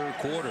end of the 3rd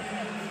quarter.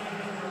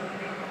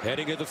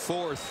 Heading to the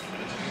 4th,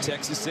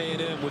 Texas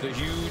A&M with a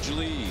huge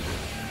lead.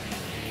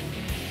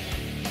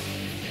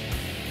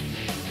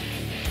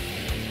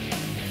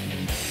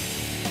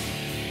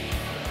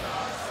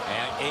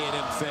 And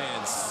A&M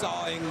fans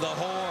sawing the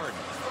horn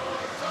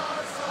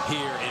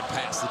here in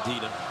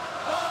Pasadena.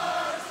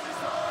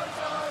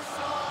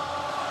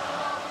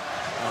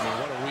 I mean,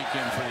 what a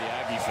weekend for the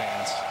Aggie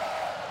fans.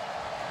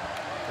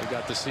 They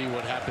got to see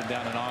what happened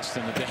down in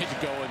Austin a day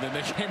ago, and then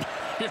they came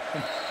here.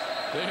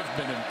 They have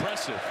been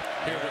impressive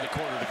here with a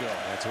quarter to go.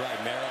 That's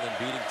right. Maryland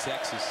beating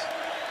Texas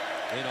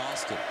in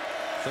Austin.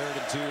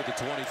 3rd and 2 at the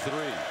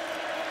 23.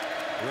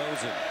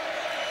 Rosen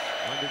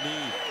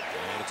underneath,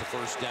 and it's a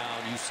first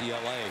down.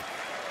 UCLA.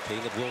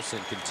 Caleb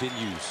Wilson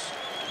continues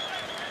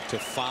to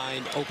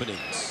find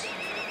openings.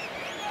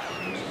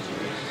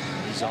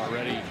 He's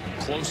already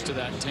close to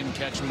that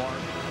 10-catch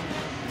mark,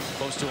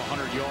 close to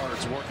 100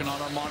 yards, working on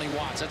Armani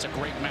Watts. That's a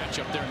great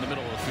matchup there in the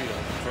middle of the field.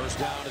 First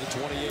down to the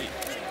 28.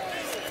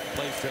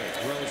 Play fake.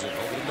 Rosen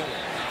over the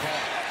middle.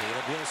 Caught.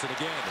 Caleb Wilson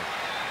again.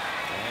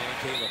 And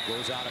Caleb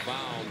goes out of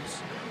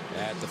bounds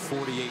at the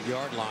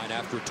 48-yard line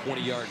after a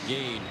 20-yard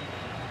gain.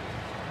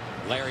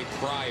 Larry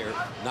Pryor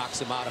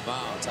knocks him out of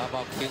bounds. How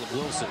about Caleb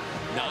Wilson?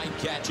 9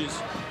 catches,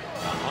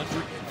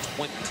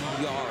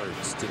 120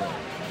 yards today.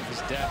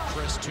 His dad,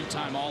 Chris,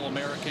 2-time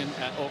All-American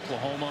at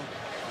Oklahoma.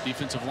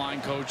 Defensive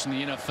line coach in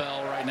the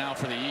NFL right now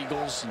for the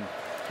Eagles, and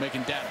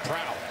making Dad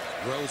proud.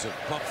 Rosen,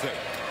 pump fake.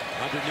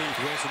 Underneath,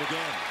 Wilson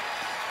again.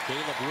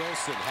 Caleb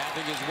Wilson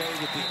having his way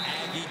with the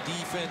Aggie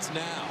defense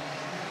now.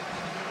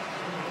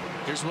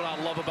 Here's what I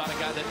love about a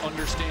guy that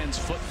understands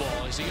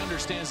football is he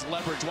understands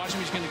leverage. Watch him.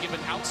 He's going to give an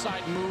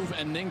outside move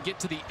and then get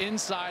to the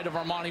inside of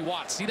Armani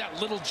Watts. See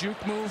that little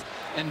juke move?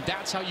 And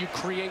that's how you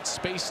create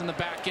space in the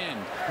back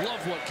end.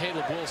 Love what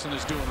Caleb Wilson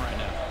is doing right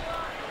now.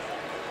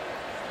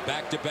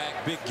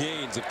 Back-to-back big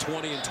gains of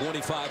 20 and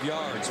 25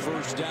 yards.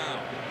 First down.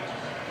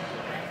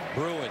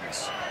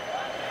 Bruins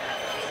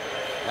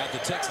at the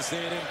Texas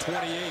A&M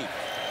 28.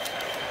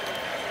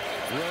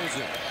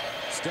 Rosen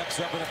steps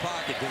up in the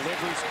pocket,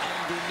 delivers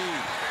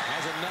underneath,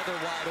 has another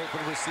wide open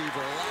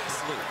receiver,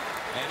 Lastly,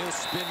 and he'll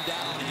spin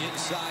down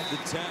inside the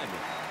 10.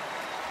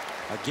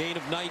 A gain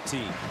of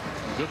 19.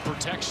 Good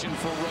protection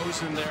for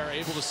Rosen there,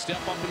 able to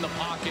step up in the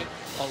pocket,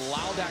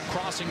 allow that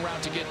crossing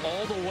route to get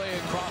all the way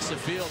across the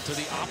field to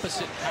the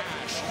opposite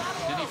hash.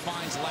 Then he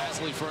finds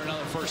Lastly for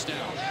another first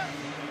down.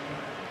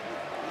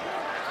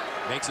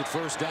 Makes it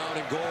first down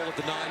and goal at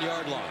the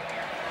 9-yard line.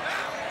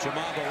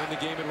 Jamabo in the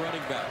game at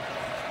running back.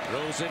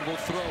 Rosen will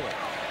throw it.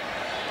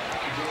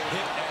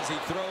 Hit as he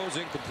throws,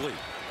 incomplete.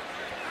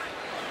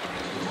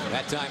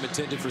 That time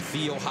intended for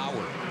Theo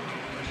Howard.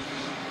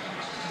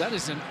 That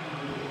is an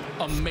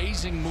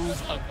amazing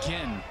move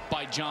again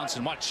by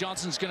Johnson. Watch,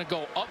 Johnson's going to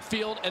go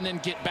upfield and then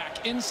get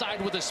back inside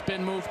with a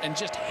spin move and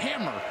just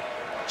hammer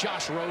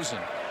Josh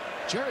Rosen.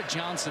 Jared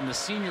Johnson, the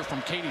senior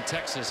from Katy,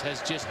 Texas,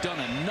 has just done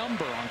a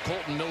number on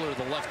Colton Miller,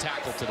 the left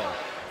tackle today.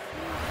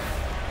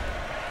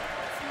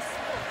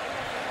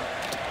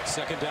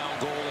 Second down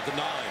goal at the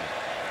 9.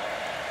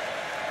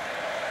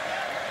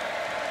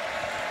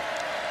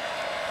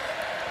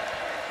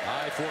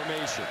 High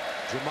formation.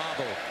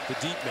 Jamabo, the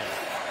deep man.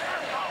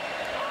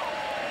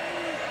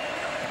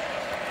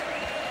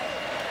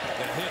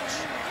 The hitch,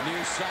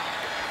 near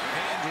side.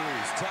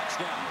 Andrews,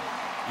 touchdown.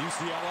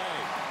 UCLA.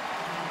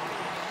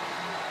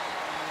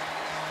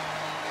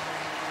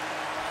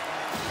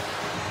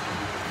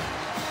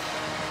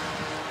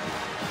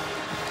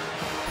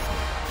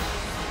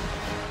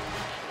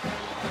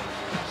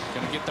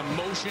 Get the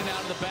motion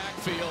out of the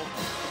backfield,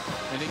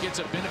 and he gets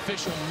a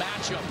beneficial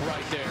matchup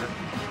right there,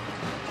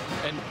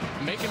 and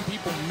making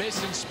people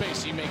miss in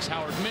space. He makes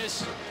Howard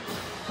miss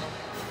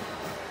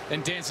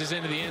and dances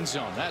into the end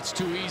zone. That's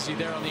too easy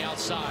there on the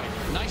outside.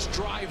 Nice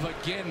drive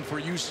again for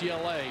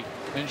UCLA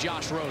and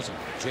Josh Rosen.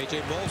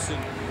 J.J.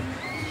 Molson,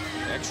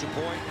 extra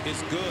point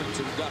is good,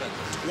 so we've got a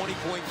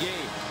 20-point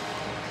game.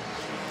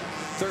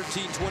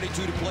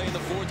 13:22 to play in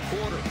the fourth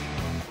quarter.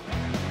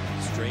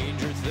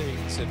 Stranger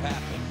things have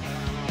happened.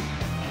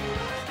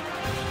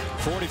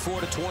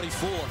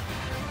 44-24.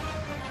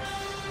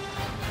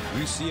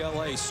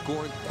 UCLA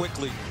scoring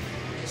quickly.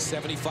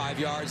 75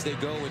 yards they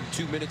go in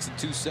 2 minutes and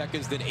 2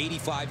 seconds, then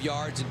 85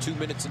 yards in 2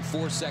 minutes and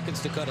 4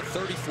 seconds to cut a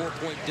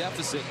 34-point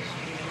deficit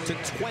to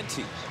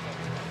 20.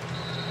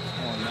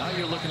 Well, now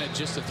you're looking at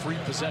just a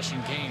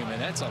 3-possession game,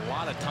 and that's a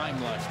lot of time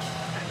left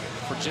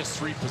for just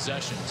 3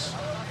 possessions.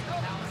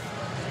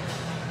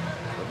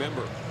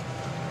 Remember,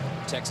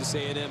 Texas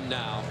A&M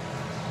now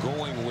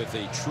going with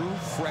a true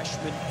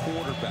freshman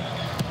quarterback.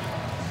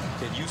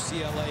 Can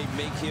UCLA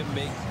make him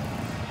make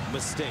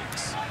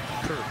mistakes?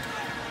 Kirk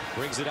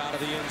brings it out of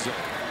the end zone.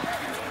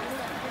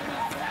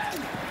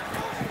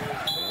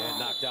 And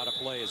knocked out a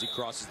play as he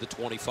crosses the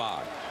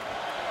 25.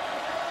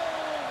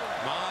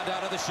 Mond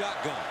out of the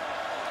shotgun.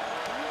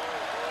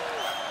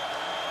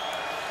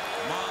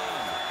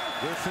 Mond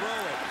will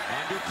throw it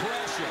under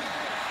pressure.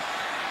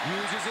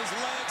 Uses his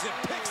legs and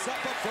picks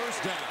up a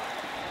first down.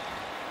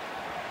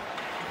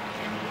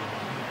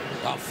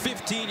 A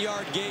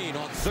 15-yard gain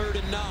on 3rd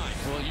and 9.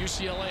 Well,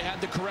 UCLA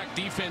had the correct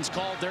defense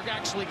called. They're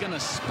actually going to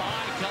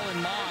spy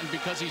Kellen Mond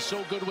because he's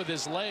so good with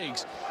his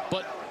legs.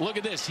 But look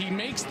at this. He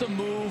makes the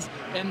move,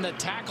 and the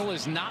tackle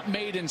is not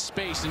made in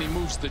space, and he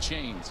moves the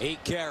chains.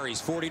 8 carries,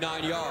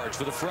 49 yards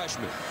for the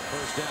freshman.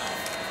 First down.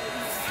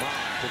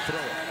 Mond to throw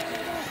it.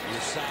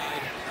 Near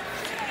side.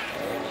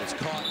 Oh, it's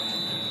caught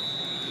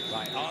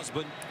by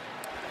Osborne.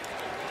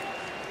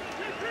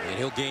 And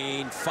he'll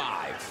gain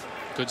 5.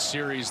 Good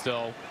series,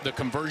 though. The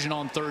conversion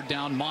on 3rd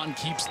down. Mond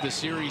keeps the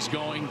series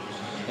going.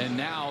 And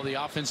now the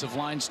offensive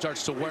line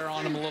starts to wear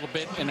on him a little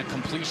bit, and a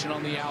completion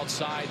on the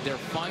outside. They're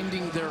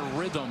finding their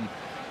rhythm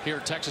here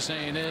at Texas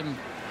A&M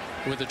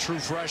with a true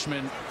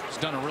freshman. He's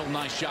done a real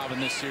nice job in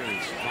this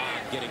series.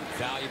 Mond getting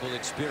valuable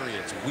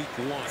experience week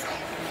 1.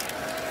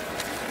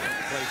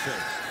 Play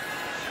fake.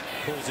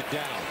 Pulls it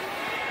down.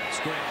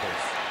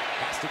 Scrambles.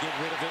 Has to get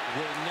rid of it.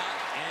 Will not.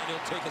 And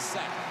he'll take a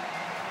sack.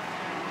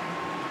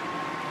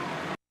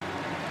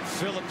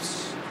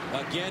 Phillips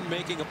again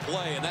making a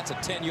play, and that's a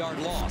 10-yard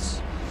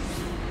loss.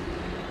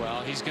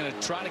 Well, he's going to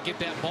try to get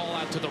that ball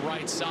out to the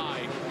right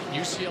side.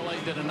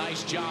 UCLA did a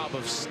nice job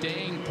of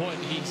staying put.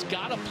 He's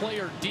got a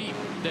player deep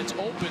that's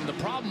open. The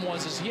problem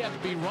is he had to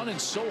be running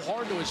so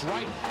hard to his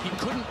right, he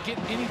couldn't get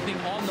anything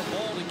on the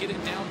ball to get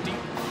it down deep.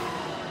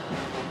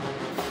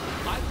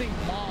 I think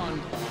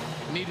Mon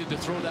needed to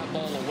throw that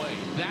ball away.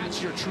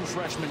 That's your true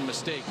freshman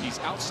mistake. He's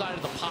outside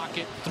of the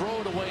pocket, throw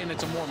it away, and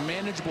it's a more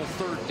manageable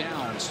third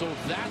down. So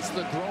that's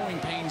the growing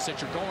pains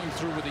that you're going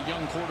through with a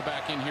young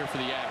quarterback in here for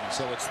the Aggies.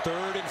 So it's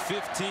 3rd and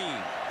 15.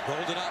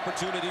 Golden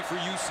opportunity for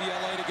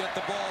UCLA to get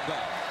the ball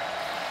back.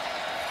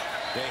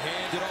 They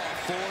hand it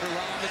off. Ford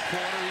around the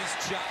corner. He's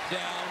chopped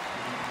down.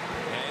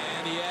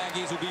 And the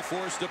Aggies will be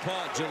forced to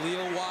punt.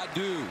 Jaleel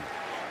Wadu.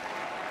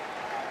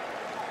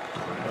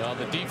 Well,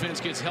 the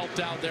defense gets helped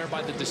out there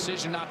by the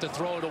decision not to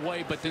throw it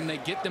away, but then they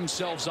get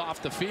themselves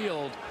off the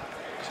field.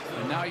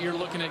 And now you're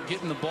looking at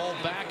getting the ball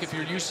back if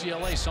you're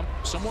UCLA,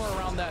 somewhere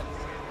around that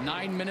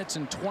 9 minutes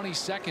and 20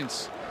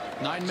 seconds,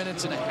 9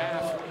 minutes and a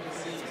half.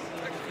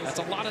 That's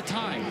a lot of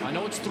time. I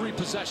know it's 3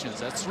 possessions.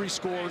 That's 3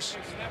 scores.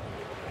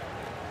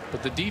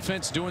 But the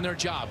defense doing their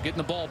job, getting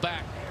the ball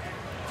back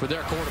for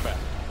their quarterback.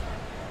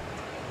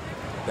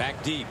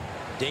 Back deep,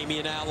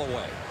 Damian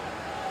Alloway.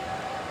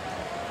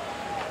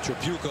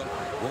 Tripucka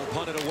will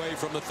punt it away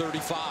from the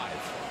 35.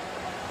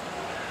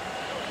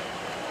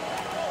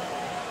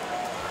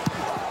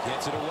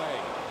 Gets it away.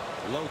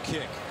 Low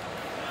kick.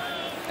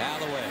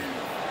 Alloway.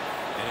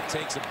 And it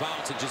takes a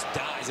bounce and just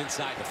dies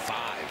inside the 5.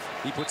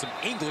 He put some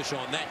English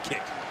on that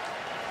kick.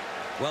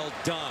 Well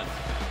done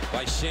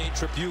by Shane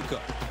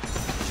Tripucka.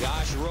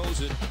 Josh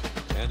Rosen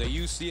and the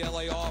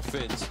UCLA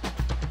offense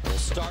will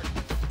start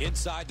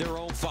inside their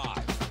own 5.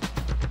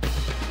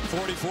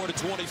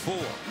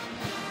 44-24.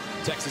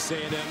 Texas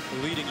A&M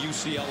leading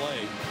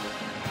UCLA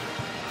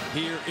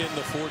here in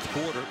the 4th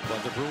quarter,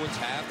 but the Bruins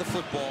have the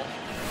football.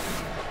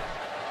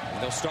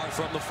 And they'll start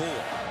from the 4.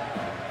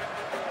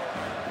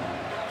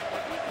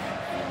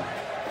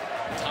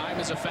 Time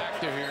is a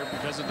factor here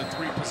because of the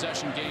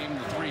 3-possession game,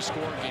 the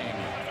 3-score game.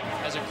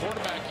 As a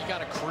quarterback, you got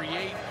to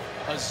create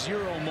a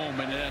 0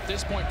 moment, and at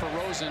this point for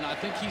Rosen, I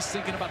think he's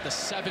thinking about the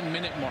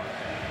 7-minute mark,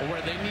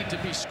 where they need to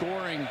be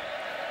scoring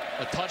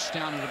a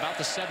touchdown at about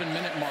the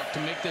 7-minute mark to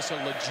make this a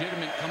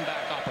legitimate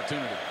comeback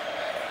opportunity.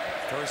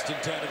 1st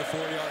and 10 to the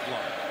 4-yard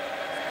line.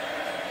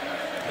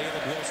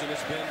 Caleb Wilson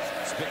has been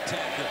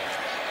spectacular.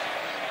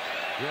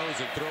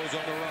 Rosen throws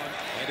on the run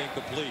and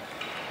incomplete.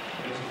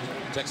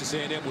 Texas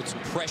A&M with some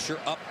pressure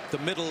up the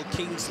middle.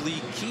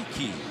 Kingsley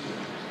Kiki.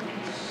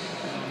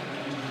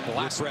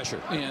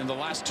 In the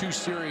last 2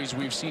 series,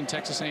 we've seen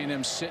Texas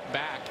A&M sit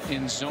back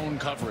in zone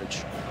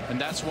coverage, and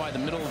that's why the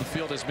middle of the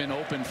field has been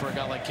open for a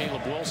guy like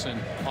Caleb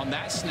Wilson. On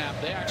that snap,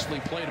 they actually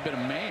played a bit of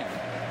man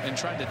and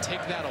tried to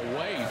take that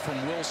away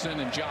from Wilson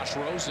and Josh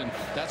Rosen.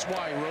 That's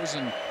why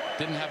Rosen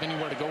didn't have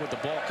anywhere to go with the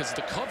ball, because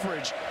the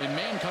coverage and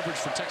man coverage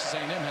for Texas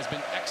A&M has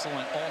been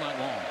excellent all night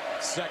long.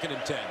 2nd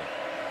and 10.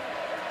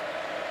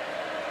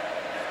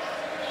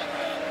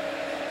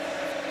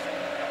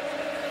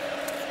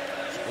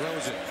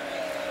 Rosen.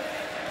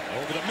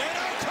 Over the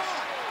middle,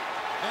 caught!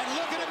 And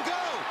look at him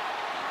go!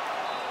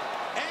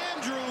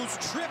 Andrews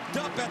tripped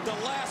up at the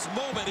last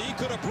moment. He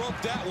could have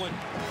broke that one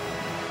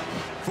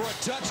for a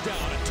touchdown,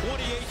 a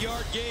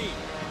 28-yard gain.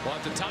 Well,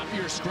 at the top of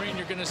your screen,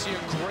 you're going to see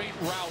a great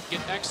route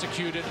get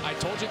executed. I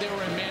told you they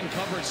were in man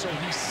coverage, so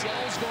he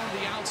sells going to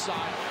the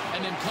outside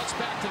and then cuts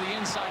back to the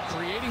inside,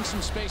 creating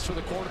some space for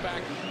the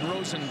quarterback.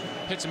 Rosen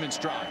hits him in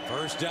stride.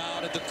 1st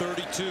down at the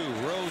 32.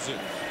 Rosen,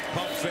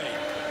 pump fake,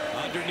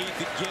 underneath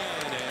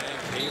again, and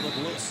Caleb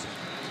Wilson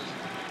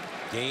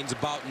gains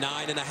about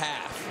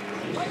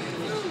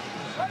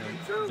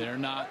 9.5. They're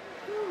not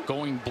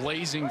going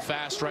blazing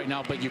fast right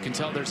now, but you can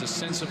tell there's a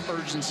sense of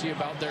urgency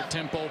about their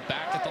tempo.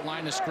 Back at the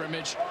line of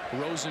scrimmage,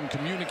 Rosen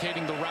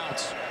communicating the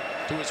routes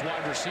to his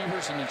wide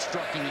receivers and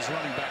instructing his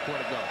running back where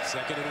to go.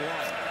 2nd and 1.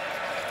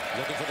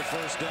 Looking for the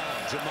 1st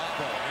down.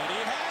 Jamabo, and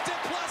he has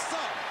it, plus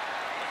some.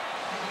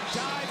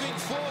 Diving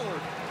forward.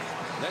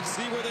 Let's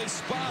see where they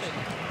spot it.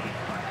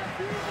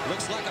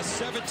 Looks like a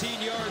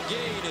 17-yard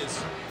gain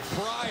as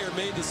Pryor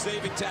made the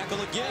saving tackle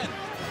again.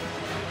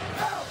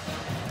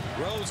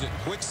 Rosen,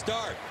 quick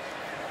start.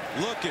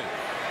 Looking.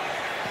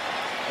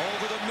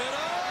 Over the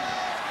middle.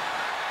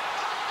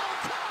 Oh,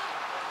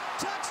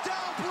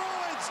 touchdown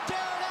Bruins,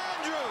 Darren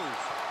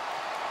Andrews.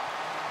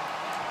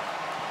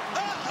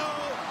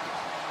 Uh-oh.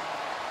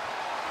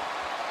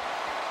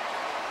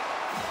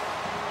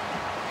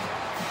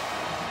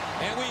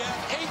 And we have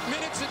 8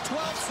 minutes and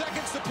 12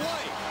 seconds to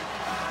play.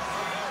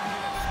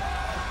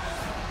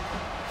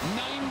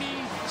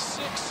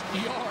 96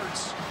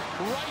 yards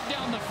right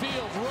down the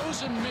field.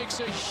 Rosen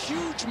makes a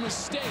huge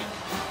mistake.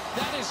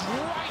 That is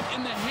right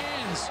in the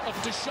hands of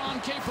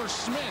Deshaun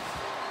Capers-Smith.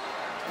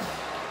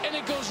 And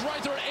it goes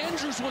right there.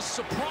 Andrews was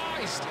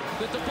surprised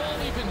that the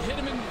ball even hit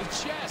him in the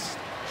chest.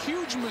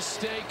 Huge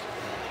mistake.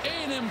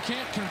 A&M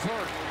can't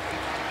convert.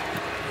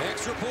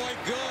 Extra point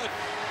good.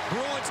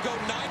 Bruins go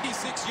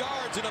 96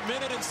 yards in 1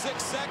 minute and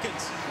 6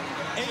 seconds.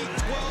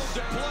 8:12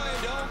 to play.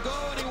 Don't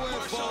go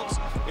anywhere, folks.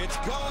 It's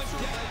going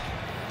down.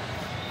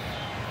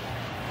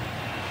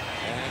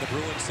 And the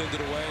Bruins send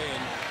it away,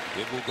 and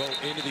it will go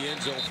into the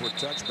end zone for a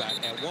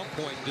touchback. At one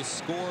point, the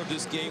score of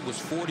this game was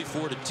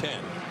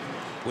 44-10.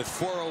 With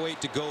 4:08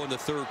 to go in the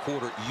third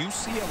quarter,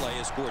 UCLA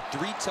has scored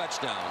 3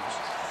 touchdowns.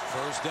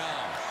 First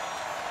down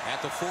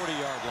at the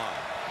 40-yard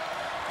line.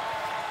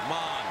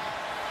 Mon.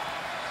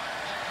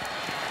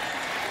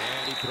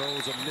 And he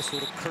throws a missile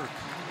to Kirk.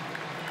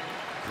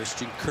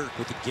 Christian Kirk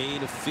with a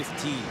gain of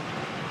 15.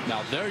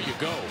 Now there you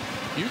go.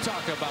 You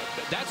talk about,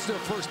 that's the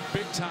first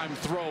big-time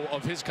throw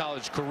of his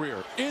college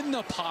career. In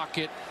the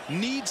pocket,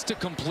 needs to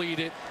complete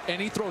it,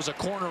 and he throws a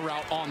corner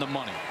route on the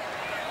money.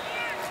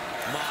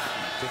 Mon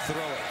to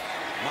throw it.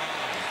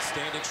 Mon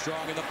standing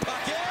strong in the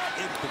pocket.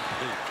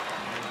 Incomplete.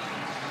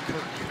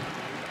 Kirk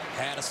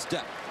had a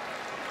step.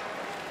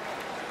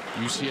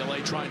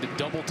 UCLA trying to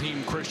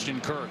double-team Christian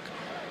Kirk.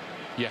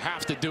 You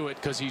have to do it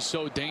because he's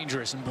so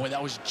dangerous. And boy,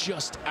 that was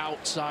just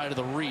outside of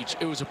the reach.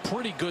 It was a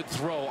pretty good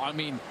throw. I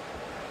mean,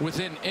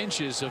 within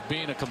inches of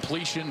being a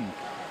completion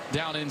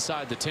down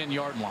inside the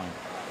 10-yard line.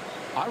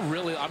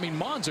 I mean,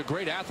 Mon's a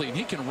great athlete and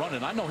he can run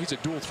it. I know he's a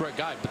dual threat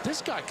guy, but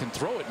this guy can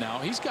throw it now.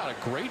 He's got a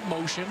great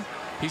motion.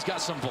 He's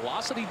got some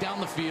velocity down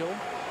the field.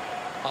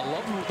 I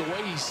love the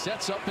way he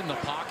sets up in the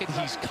pocket.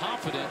 He's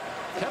confident.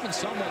 Kevin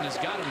Sumlin has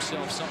got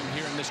himself something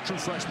here in this true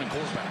freshman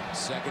quarterback.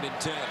 2nd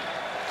and 10.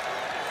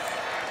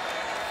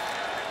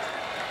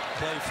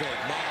 Play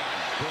fake. Mon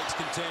breaks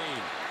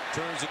contain.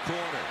 Turns the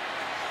corner.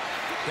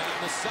 Down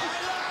the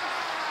sideline.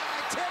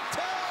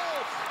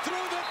 Tiptoe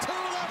through the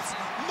tulips.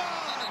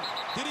 Mon.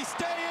 Did he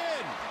stay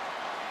in?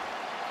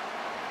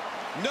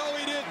 No,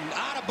 he didn't.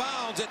 Out of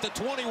bounds at the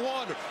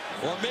 21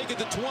 or make it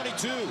the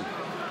 22.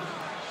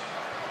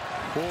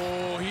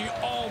 Oh, he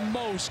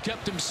almost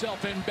kept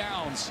himself in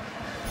bounds.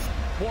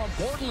 More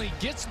importantly,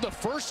 gets the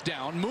first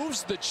down,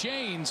 moves the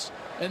chains,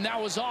 and that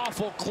was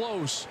awful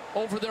close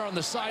over there on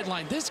the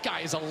sideline. This guy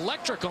is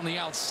electric on the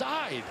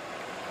outside.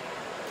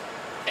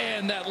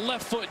 And that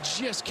left foot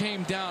just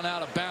came down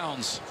out of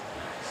bounds.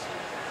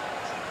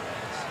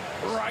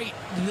 Right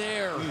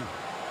there.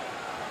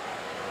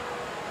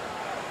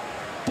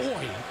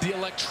 Boy, the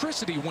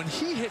electricity when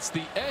he hits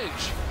the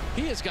edge,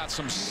 he has got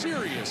some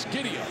serious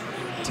giddy-up.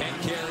 10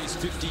 carries,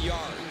 50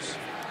 yards.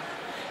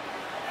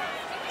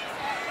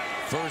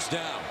 First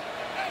down.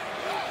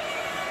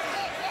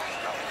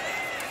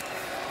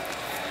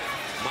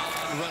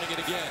 Mon running it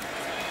again.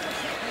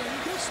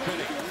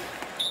 Spinning.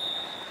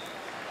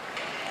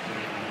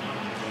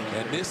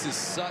 And this is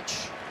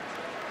such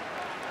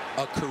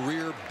a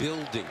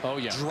career-building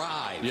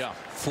drive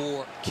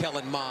for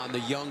Kellen Mond, the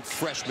young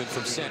freshman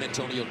from San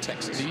Antonio,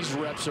 Texas. These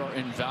reps are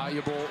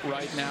invaluable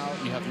right now.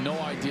 You have no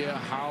idea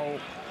how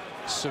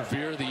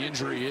severe the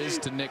injury is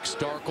to Nick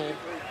Starkel.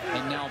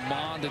 And now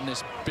Mond in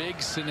this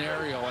big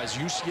scenario as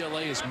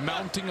UCLA is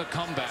mounting a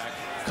comeback,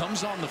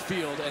 comes on the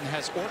field and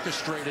has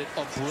orchestrated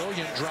a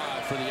brilliant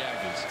drive for the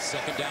Aggies.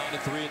 2nd down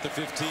and 3 at the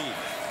 15.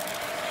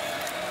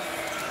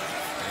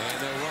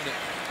 And they'll run it.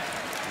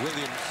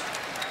 Williams.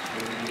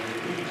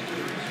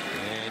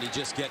 And he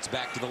just gets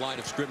back to the line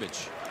of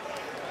scrimmage.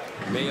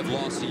 May have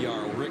lost a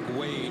yard. Rick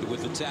Wade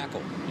with the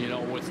tackle. You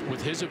know,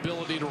 with his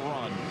ability to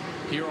run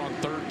here on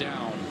 3rd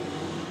down,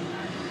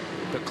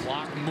 the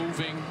clock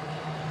moving,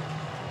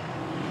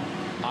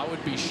 I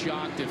would be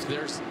shocked if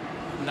they're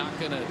not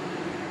going to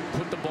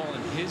put the ball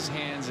in his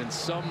hands in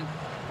some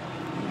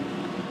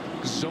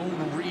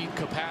zone read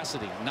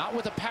capacity. Not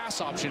with a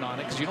pass option on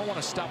it, because you don't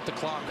want to stop the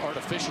clock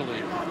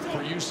artificially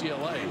for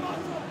UCLA.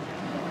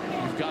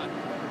 You've got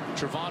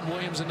Trevon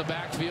Williams in the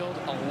backfield.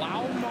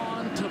 Allow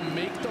Mon to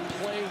make the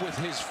play with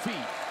his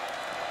feet.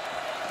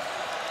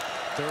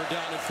 3rd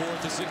down and 4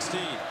 at the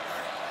 16.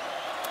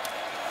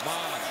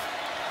 Mon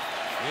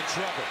in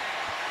trouble.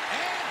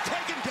 And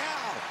taken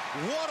down.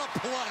 What a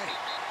play.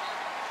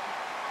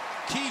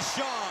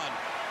 Keyshawn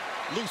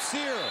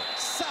Lucier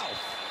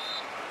South.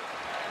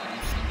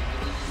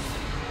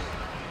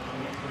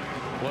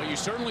 Well, you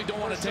certainly don't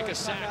want to take a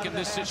sack in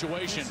this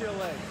situation.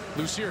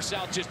 Lucier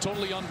South just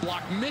totally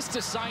unblocked. Missed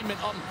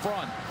assignment up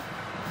front.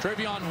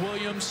 Trevion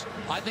Williams,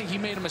 I think he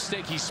made a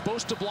mistake. He's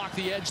supposed to block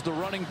the edge, the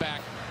running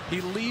back.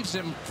 He leaves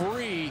him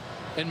free,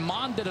 and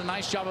Mon did a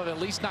nice job of at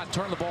least not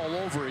turning the ball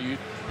over. You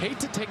hate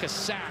to take a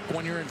sack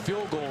when you're in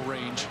field goal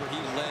range. He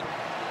led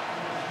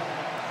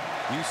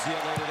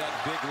UCLA to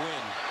that big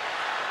win.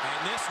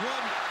 And this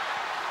one,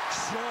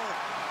 short.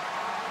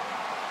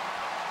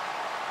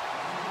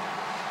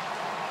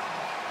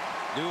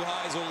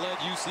 Neuheisel led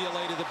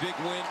UCLA to the big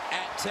win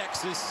at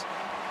Texas.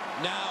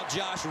 Now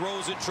Josh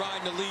Rosen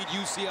trying to lead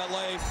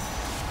UCLA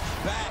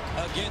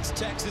back against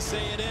Texas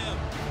A&M.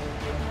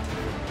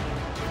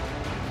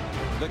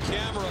 The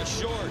camera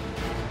short.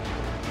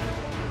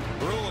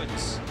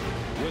 Bruins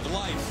with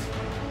life.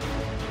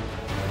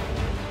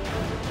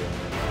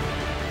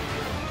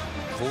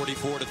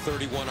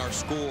 44-31 our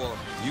score.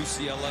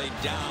 UCLA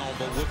down,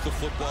 but with the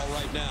football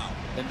right now.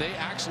 And they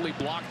actually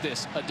blocked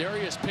this.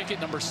 Adarius Pickett,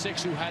 number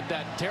 6, who had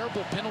that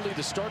terrible penalty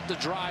to start the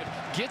drive,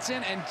 gets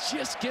in and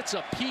just gets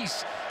a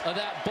piece of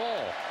that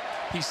ball.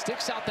 He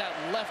sticks out that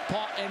left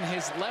paw, and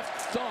his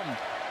left thumb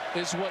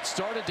is what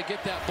started to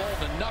get that ball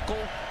to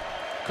knuckle,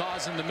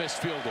 causing the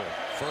missed field goal.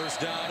 First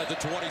down at the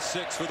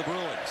 26 for the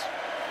Bruins.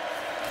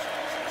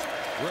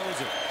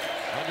 Rosen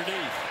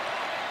underneath.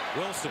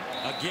 Wilson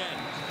again.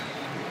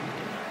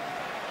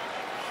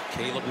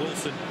 Caleb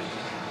Wilson.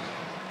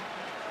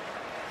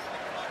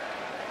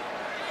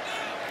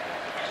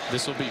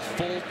 This will be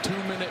full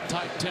 2-minute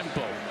type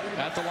tempo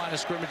at the line of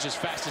scrimmage as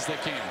fast as they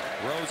can.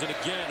 Rosen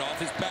again off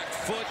his back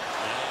foot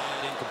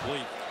and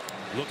incomplete.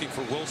 Looking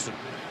for Wilson.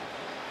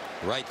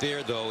 Right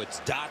there, though,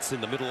 it's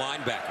Dotson, the middle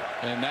linebacker.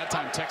 And that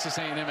time, Texas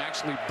A&M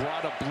actually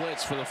brought a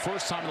blitz for the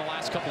first time in the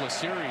last couple of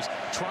series,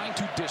 trying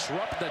to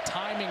disrupt the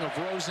timing of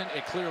Rosen.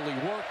 It clearly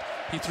worked.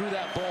 He threw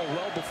that ball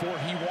well before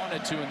he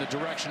wanted to in the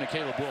direction of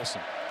Caleb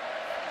Wilson.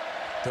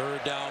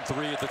 Third down,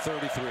 3 at the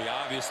 33.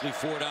 Obviously,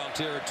 4-down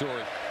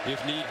territory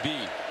if need be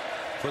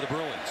for the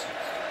Bruins.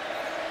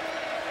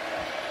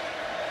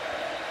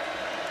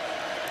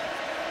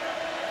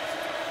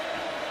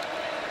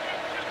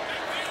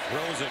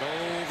 Rosen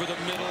over the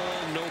middle,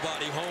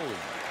 nobody home.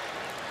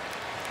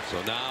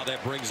 So now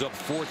that brings up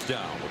 4th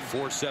down with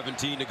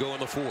 4:17 to go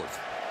in the 4th.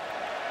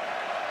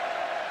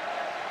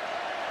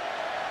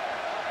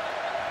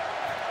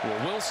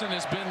 Well, Wilson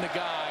has been the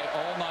guy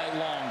all night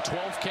long.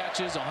 12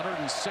 catches,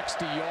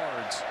 160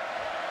 yards.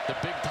 The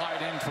big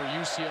tight end for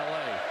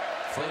UCLA.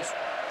 First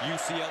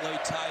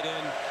UCLA tight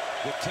end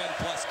with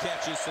 10+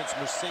 catches since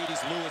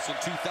Mercedes Lewis in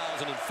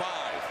 2005.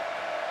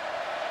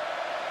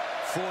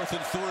 4th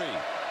and 3.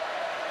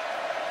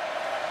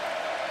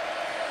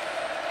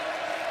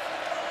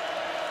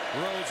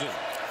 Rosen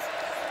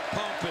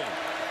pumping.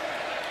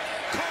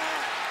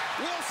 Caught.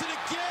 Wilson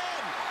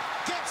again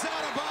gets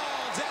out of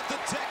bounds at the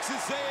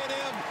Texas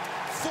A&M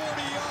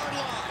 40-yard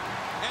line.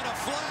 And a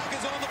flag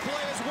is on the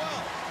play as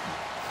well.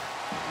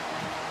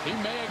 He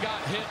may have got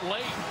hit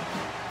late.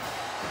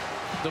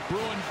 The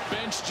Bruin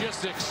bench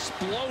just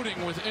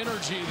exploding with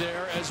energy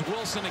there as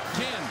Wilson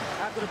again.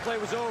 After the play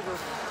was over,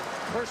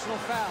 personal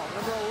foul,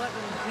 number 11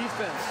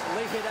 defense,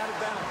 late hit out of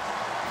bounds.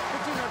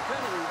 15-yard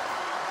penalty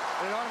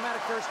and an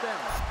automatic first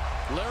down.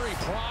 Larry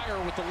Pryor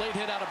with the late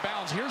hit out of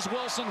bounds. Here's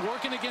Wilson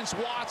working against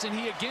Watts, and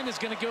he again is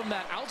going to give him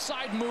that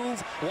outside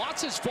move.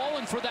 Watts has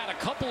fallen for that a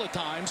couple of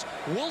times.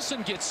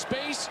 Wilson gets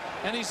space,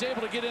 and he's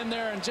able to get in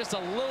there and just a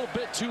little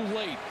bit too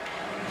late.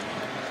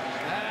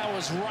 That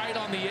was right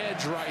on the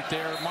edge right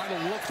there. It might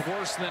have looked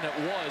worse than it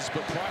was,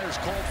 but Pryor's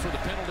called for the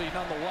penalty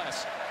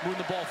nonetheless, moving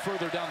the ball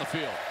further down the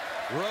field.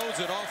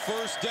 Rosen off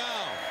first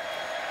down.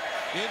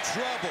 In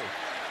trouble.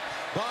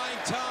 Buying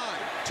time.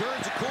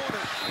 Turns a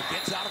corner and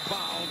gets out of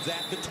bounds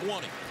at the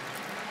 20.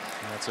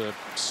 That's a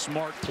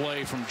smart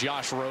play from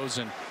Josh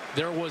Rosen.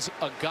 There was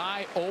a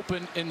guy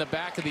open in the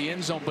back of the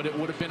end zone, but it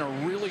would have been a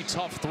really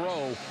tough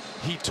throw.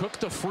 He took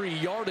the free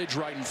yardage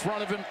right in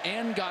front of him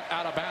and got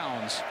out of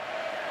bounds.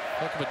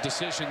 Look of a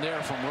decision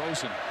there from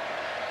Rosen.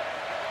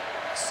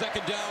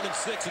 2nd down and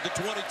 6 at the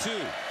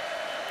 22.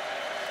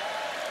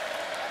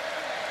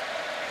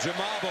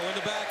 Jamabo in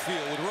the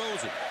backfield with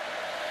Rosen.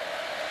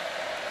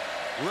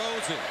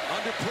 Rosen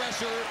under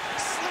pressure,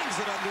 slings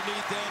it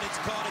underneath, and it's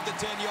caught at the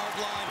 10-yard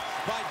line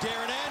by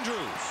Darren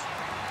Andrews.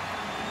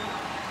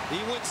 He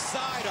went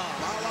sidearm,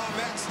 a la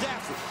Matt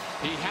Stafford.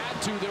 He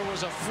had to. There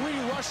was a free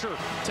rusher.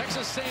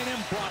 Texas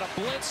A&M brought a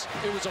blitz.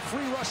 It was a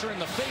free rusher in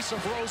the face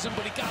of Rosen,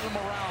 but he got him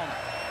around.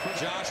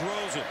 Josh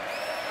Rosen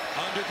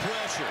under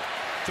pressure,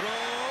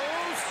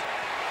 throws,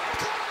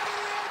 caught in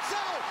the end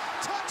zone,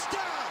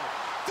 touchdown!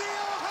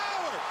 Theo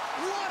Howard,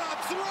 what a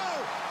throw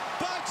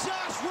by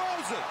Josh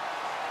Rosen!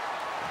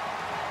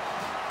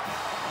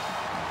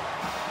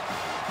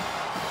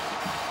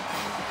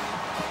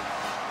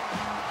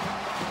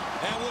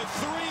 And with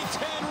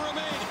 3:10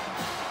 remaining,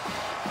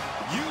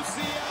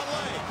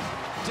 UCLA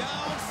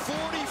down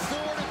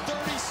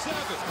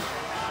 44-37.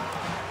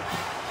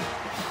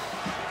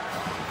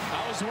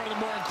 That was one of the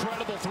more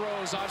incredible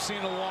throws I've seen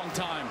in a long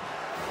time.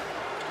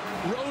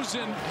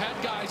 Rosen had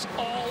guys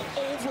all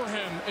over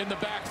him in the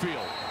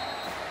backfield.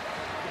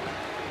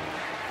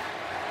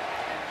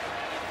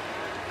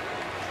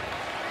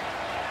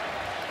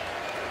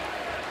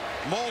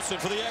 Molson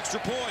for the extra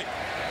point.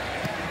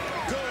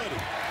 Good.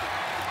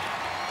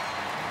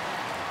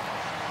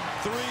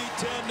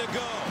 3:10 to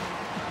go.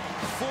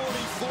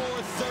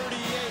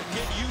 44-38.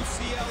 Can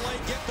UCLA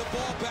get the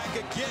ball back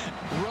again?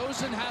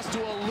 Rosen has to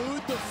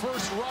elude the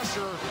first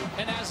rusher,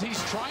 and as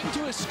he's trying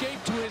to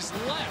escape to his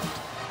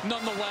left,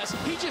 nonetheless,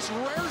 he just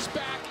rears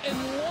back and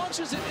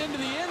launches it into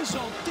the end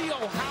zone.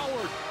 Theo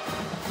Howard,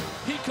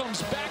 he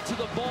comes back to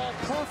the ball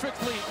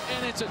perfectly,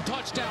 and it's a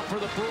touchdown for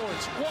the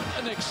Bruins. What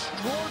an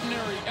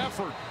extraordinary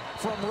effort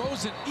from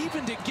Rosen,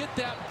 even to get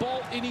that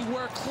ball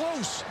anywhere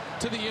close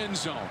to the end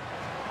zone.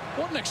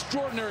 What an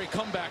extraordinary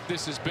comeback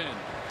this has been.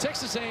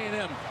 Texas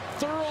A&M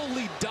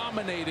thoroughly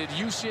dominated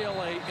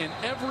UCLA in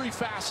every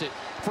facet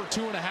for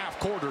 2.5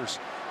 quarters.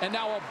 And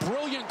now a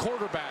brilliant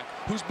quarterback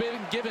who's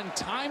been given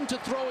time to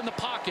throw in the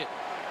pocket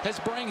has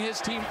brought his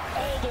team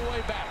all the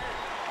way back.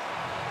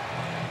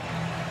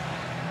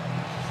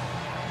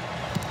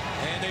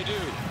 And they do.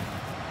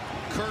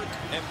 Kirk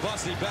and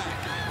Bussey back.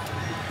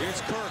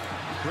 Here's Kirk.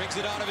 Brings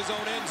it out of his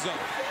own end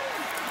zone.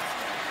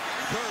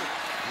 Kirk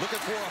looking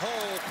for a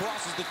hole,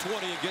 crosses the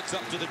 20 and gets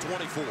up to the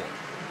 24.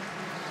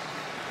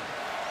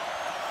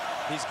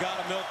 He's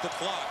got to milk the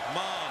clock.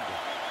 Mond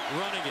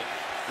running it,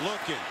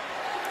 looking.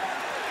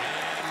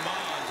 And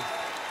Mond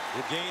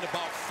will gain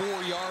about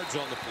 4 yards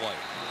on the play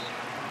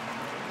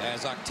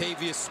as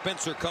Octavius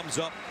Spencer comes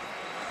up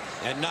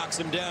and knocks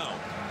him down.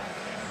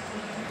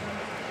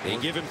 They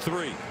give him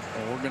 3.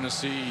 Well, we're going to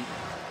see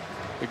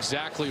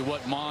exactly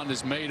what Mond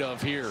is made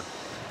of here.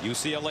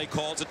 UCLA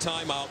calls a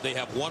timeout. They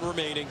have 1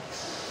 remaining.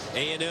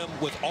 A&M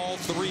with all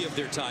 3 of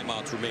their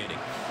timeouts remaining.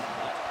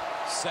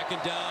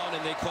 Second down,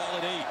 and they call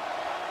it 8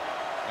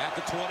 at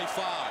the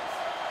 25.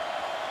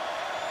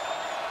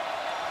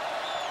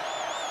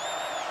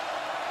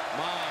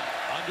 Mond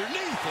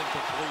underneath,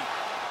 incomplete.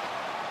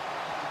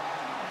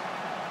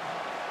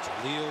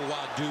 Jaleel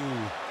Wadu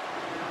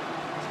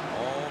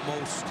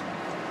almost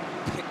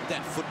picked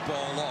that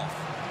football off.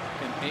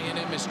 And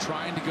A&M is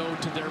trying to go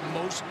to their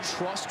most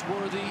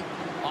trustworthy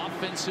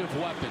offensive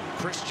weapon,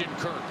 Christian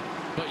Kirk.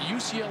 But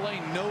UCLA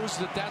knows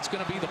that that's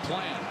going to be the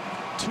plan.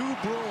 2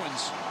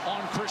 Bruins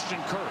on Christian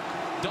Kirk,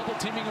 double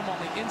teaming him on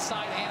the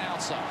inside and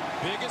outside.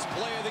 Biggest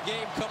play of the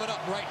game coming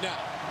up right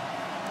now.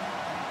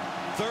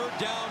 3rd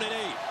down and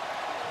 8.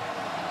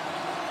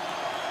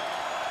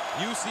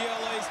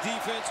 UCLA's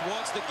defense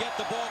wants to get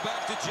the ball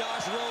back to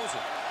Josh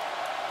Rosen.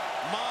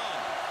 Mond,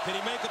 can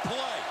he make a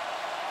play?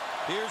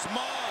 Here's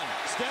Mond,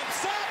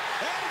 steps up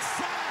and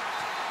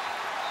sacked.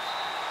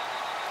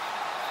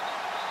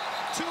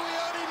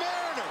 Tuioti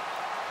Mariner.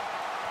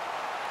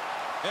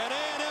 And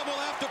A&M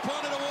will have to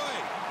punt it away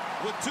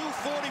with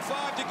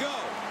 2:45 to go.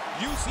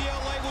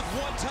 UCLA with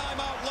 1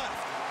 timeout left.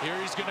 Here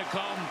he's going to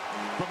come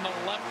from the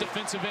left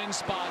defensive end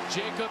spot.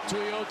 Jacob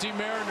Tuioti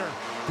Mariner.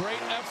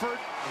 Great effort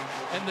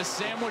and the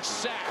sandwich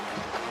sack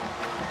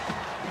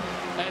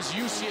as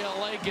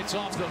UCLA gets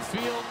off the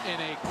field in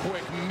a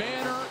quick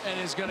manner and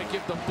is going to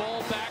give the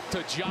ball back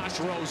to Josh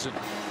Rosen.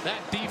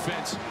 That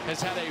defense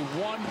has had a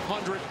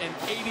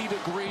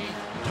 180-degree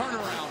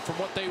turnaround from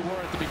what they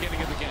were at the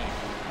beginning of the game.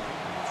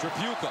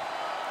 Tripucka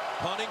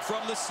punting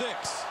from the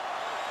 6.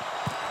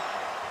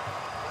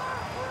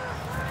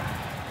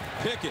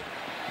 Pickett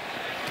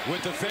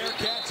with the fair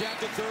catch at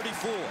the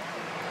 34.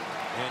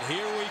 And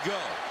here we go.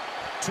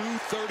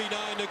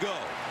 2:39 to go.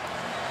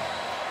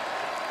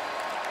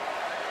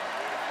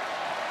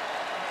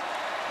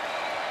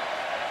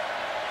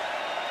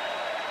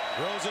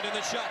 Rosen in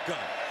the shotgun.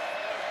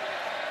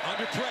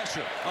 Under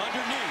pressure,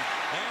 underneath,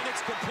 and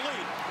it's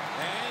complete.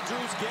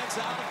 Andrews gets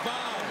out of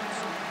bounds.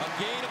 A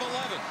gain of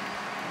 11.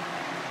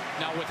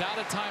 Now, without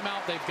a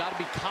timeout, they've got to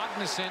be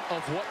cognizant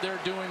of what they're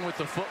doing with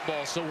the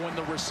football. So when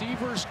the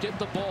receivers get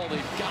the ball,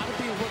 they've got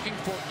to be looking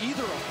for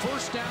either a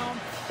first down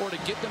or to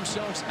get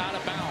themselves out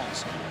of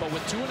bounds. But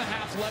with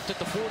 2.5 left at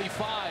the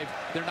 45,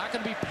 they're not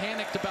going to be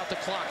panicked about the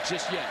clock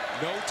just yet.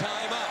 No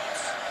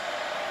timeouts.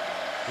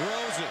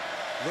 Rosen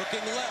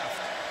looking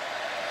left.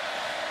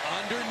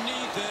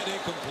 Underneath and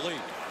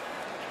incomplete.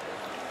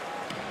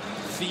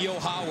 Theo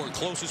Howard,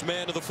 closest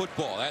man to the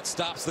football. That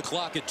stops the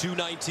clock at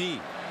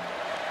 2:19.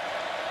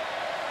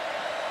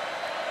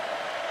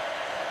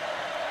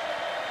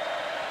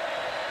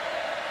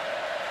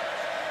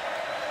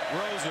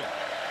 Rosen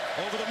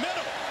over the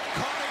middle.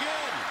 Caught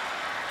again.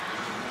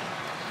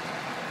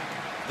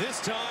 This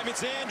time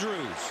it's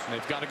Andrews.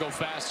 They've got to go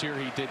fast here.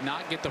 He did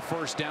not get the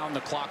first down.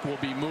 The clock will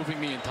be moving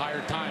the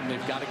entire time.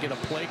 They've got to get a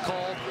play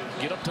call,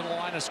 get up to the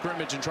line of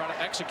scrimmage, and try to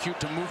execute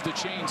to move the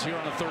chains here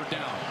on a 3rd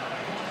down.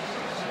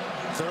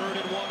 3rd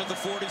and 1 at the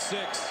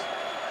 46.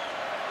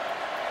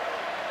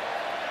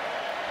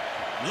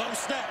 Low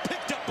snap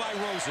picked up by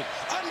Rosen.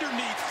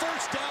 Underneath,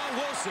 first down,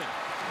 Wilson.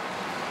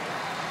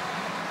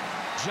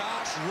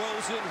 Josh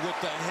Rosen with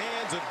the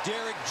hands of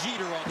Derek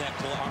Jeter on that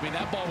play. I mean,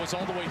 that ball was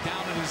all the way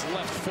down in his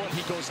left foot.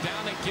 He goes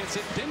down and gets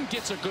it, then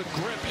gets a good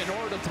grip in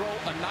order to throw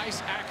a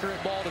nice, accurate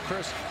ball to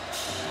Chris.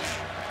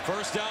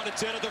 First down at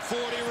 10 at the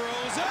 40,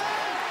 Rosen.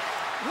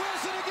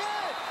 Wilson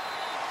again.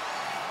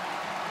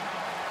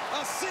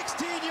 A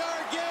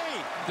 16-yard gain.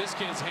 This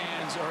kid's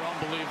hands are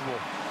unbelievable.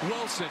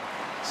 Wilson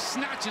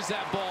snatches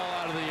that ball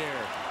out of the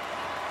air.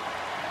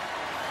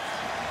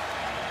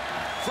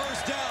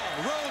 First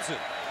down,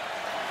 Rosen.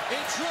 In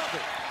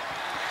trouble.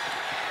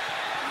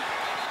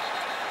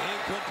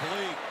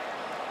 Incomplete.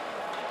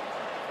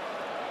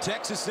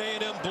 Texas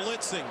A&M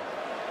blitzing.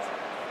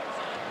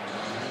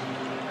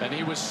 And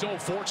he was so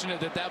fortunate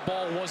that that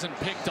ball wasn't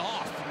picked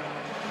off.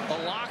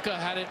 Alaka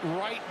had it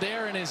right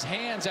there in his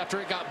hands after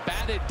it got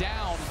batted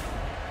down.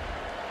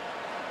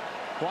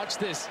 Watch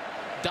this.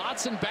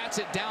 Dotson bats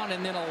it down,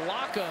 and then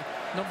Alaka,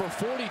 number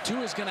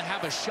 42, is going to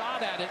have a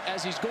shot at it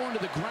as he's going to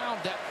the ground.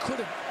 That could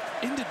have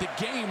ended the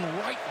game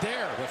right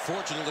there. But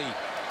fortunately,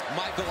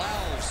 Michael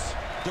Alves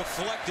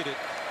deflected it.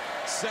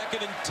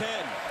 2nd and 10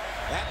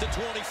 at the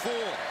 24.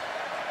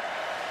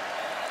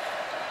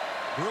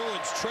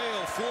 Bruins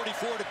trail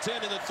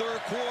 44-10 in the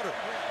 3rd quarter.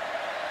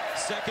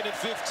 2nd and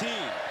 15.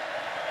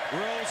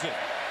 Rosen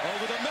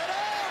over the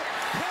middle.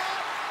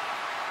 Caught.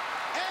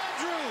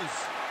 Andrews.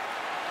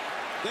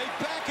 They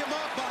back him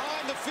up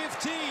behind the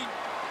 15.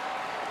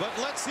 But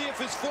let's see if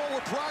his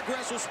forward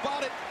progress will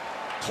spot it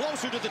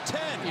closer to the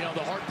 10. You know,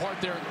 the hard part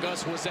there,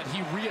 Gus, was that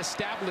he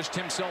reestablished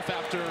himself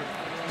after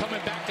coming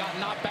back, got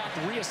knocked back,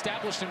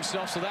 reestablished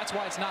himself, so that's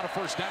why it's not a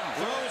first down.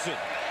 Rosen,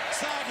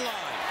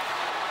 sideline.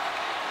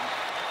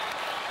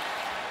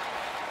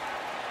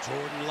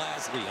 Jordan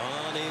Lasley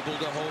unable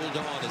to hold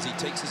on as he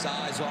takes his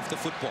eyes off the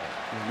football.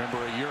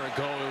 Remember a year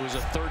ago, it was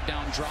a third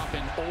down drop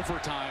in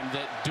overtime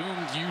that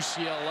doomed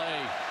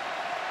UCLA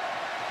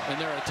in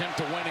their attempt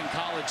to win in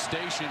College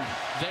Station.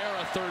 There,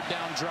 a third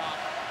down drop,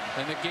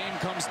 and the game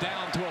comes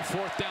down to a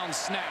fourth down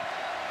snap.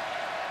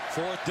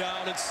 4th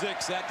down and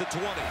 6 at the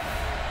 20.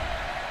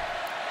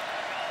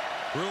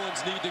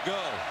 Bruins need to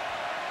go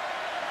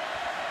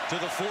to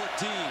the 14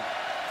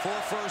 for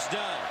first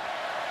down.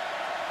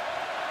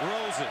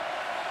 Rosen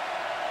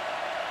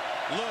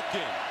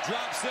looking,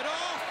 drops it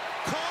off,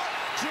 caught,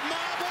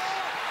 Jamaba.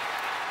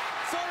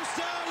 First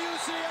down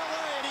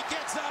UCLA, and he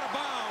gets out of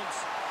bounds.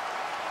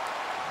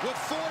 With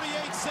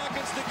 48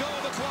 seconds to go,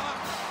 the clock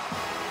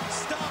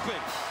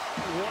stopping.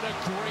 What a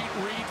great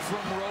read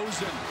from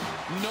Rosen.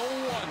 No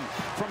one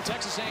from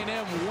Texas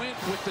A&M went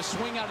with the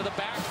swing out of the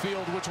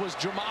backfield, which was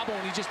Jamaba,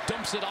 and he just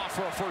dumps it off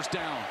for a first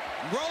down.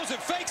 Rosen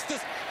fakes the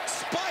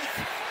spike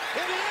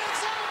in the end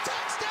zone,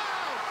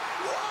 touchdown!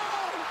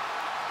 Whoa!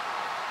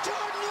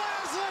 Jordan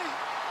Lasley!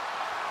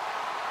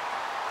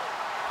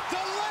 The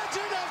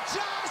legend of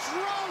Josh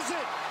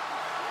Rosen!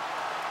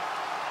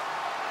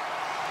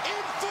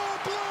 In full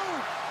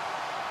blue!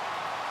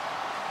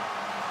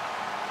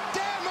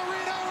 Dan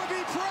Marino would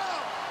be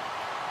proud!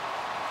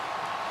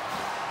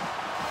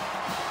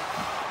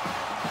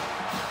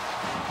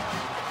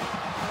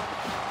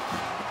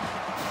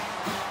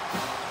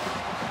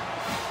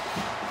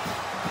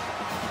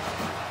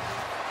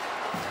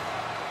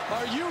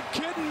 Are you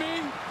kidding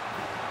me?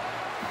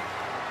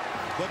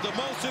 But the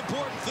most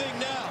important thing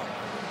now,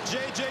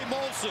 J.J.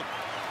 Molson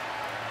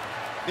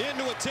in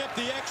to attempt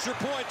the extra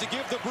point to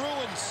give the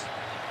Bruins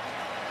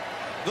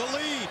the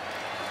lead.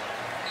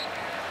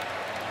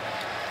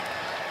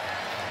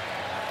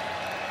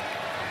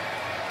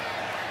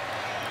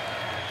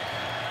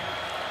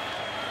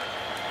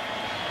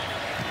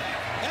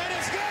 And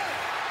it's good!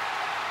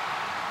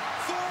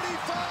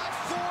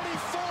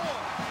 45-44.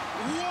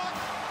 What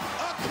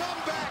a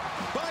comeback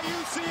by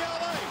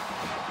UCLA!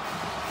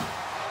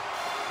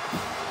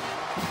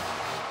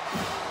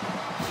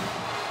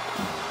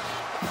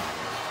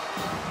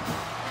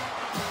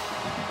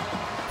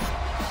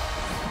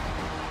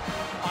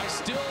 I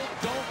still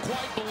don't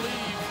quite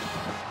believe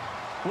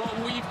what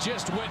we've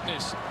just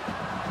witnessed.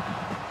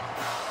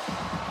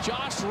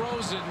 Josh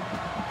Rosen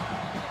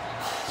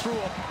threw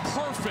a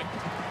perfect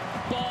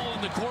ball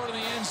in the corner of the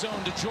end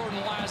zone to Jordan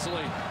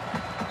Lasley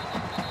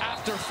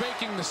after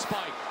faking the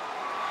spike.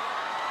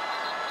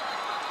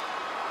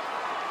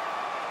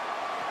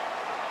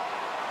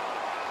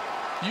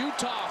 You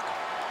talk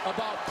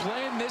about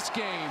playing this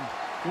game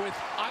with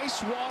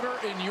ice water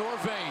in your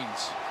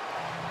veins.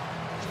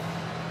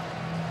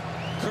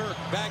 Kirk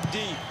back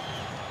deep.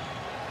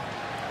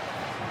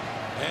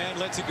 And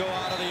lets it go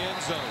out of the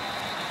end zone.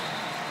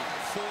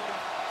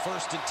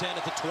 1st and 10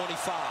 at the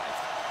 25.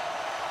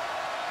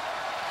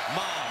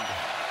 Mond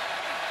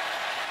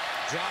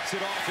drops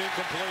it off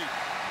incomplete.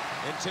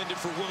 Intended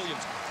for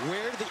Williams.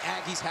 Where do the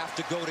Aggies have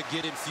to go to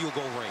get in field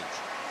goal range?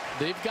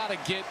 They've got to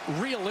get,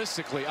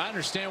 realistically, I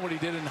understand what he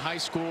did in high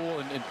school,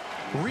 and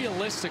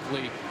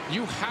realistically,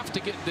 you have to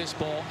get this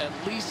ball at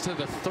least to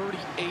the 38,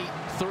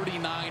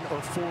 39, or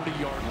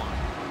 40-yard line.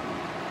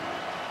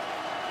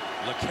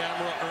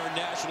 LaCamera earned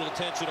national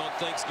attention on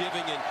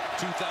Thanksgiving in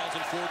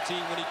 2014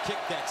 when he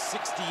kicked that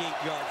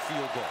 68-yard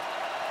field goal.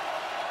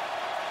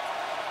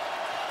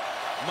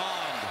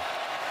 Mond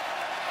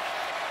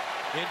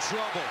in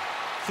trouble,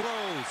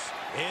 throws,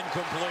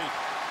 incomplete.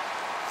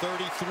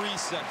 33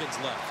 seconds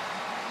left.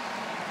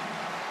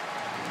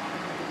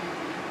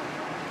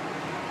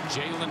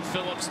 Jalen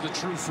Phillips, the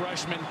true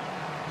freshman,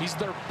 he's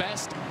their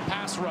best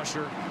pass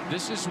rusher.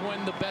 This is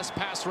when the best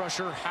pass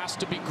rusher has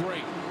to be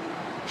great.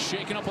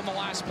 Shaken up on the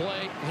last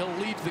play, he'll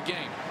leave the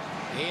game.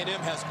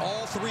 A&M has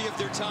all 3 of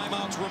their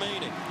timeouts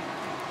remaining.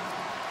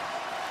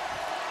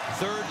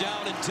 3rd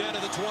down and 10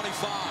 of the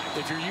 25.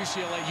 If you're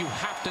UCLA, you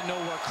have to know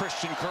where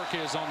Christian Kirk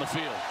is on the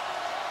field.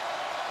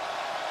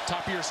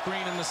 Top of your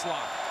screen in the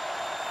slot.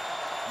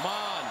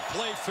 Mond,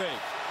 play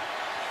fake.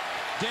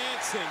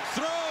 Dancing,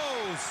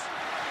 throws.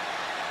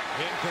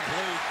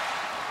 Incomplete.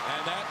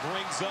 And that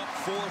brings up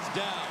 4th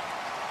down.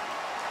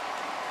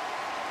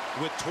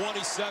 With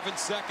 27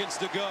 seconds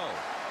to go.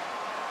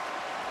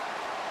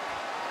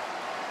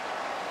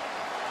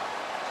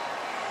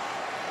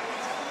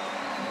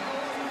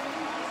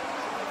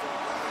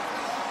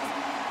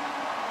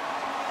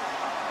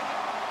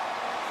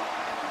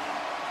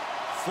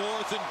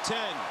 Fourth and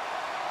 10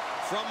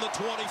 from the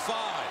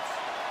 25.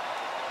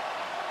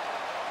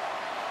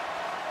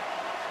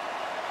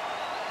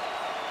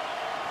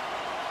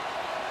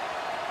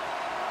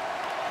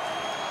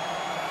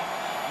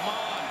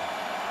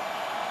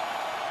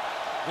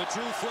 The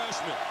true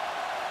freshman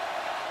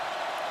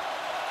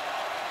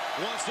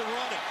wants to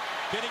run it.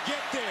 Can he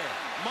get there?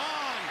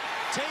 Mon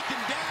taken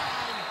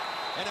down,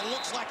 and it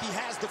looks like he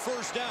has the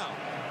first down.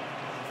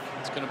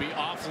 It's going to be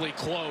awfully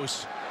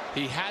close.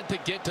 He had to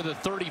get to the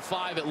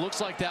 35. It looks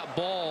like that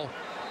ball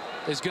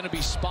is going to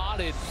be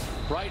spotted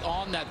right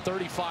on that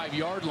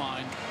 35-yard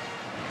line.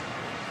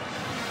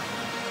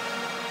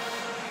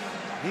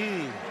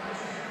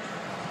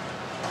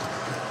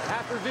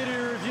 After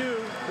video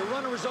review, the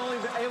runner was only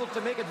able to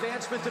make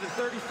advancement to the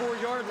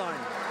 34-yard line.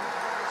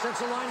 Since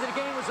the line of the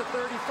game was at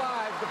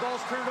 35, the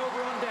ball's turned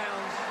over on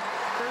downs.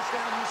 First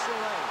down,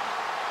 UCLA.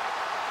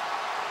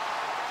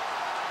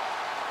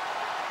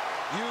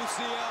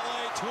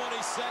 UCLA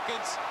 20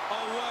 seconds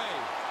away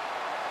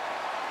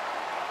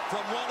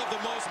from one of the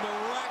most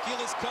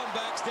miraculous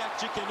comebacks that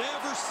you can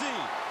ever see.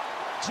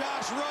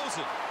 Josh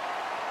Rosen,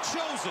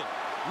 chosen,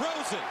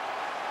 Rosen.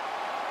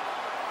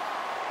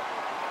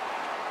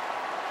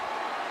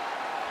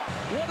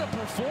 What a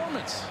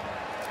performance.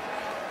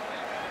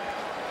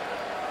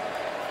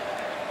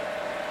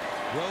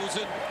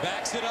 Rosen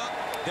backs it up.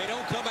 They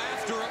don't come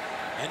after him,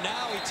 and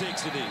now he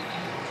takes a knee.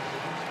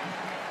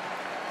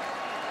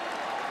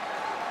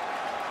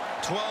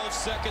 12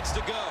 seconds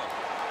to go.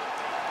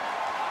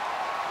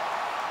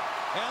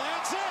 And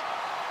that's it.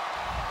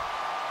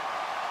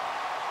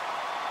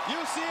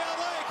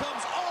 UCLA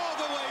comes all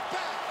the way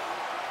back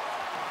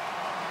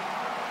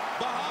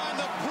behind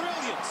the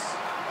brilliance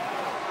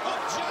of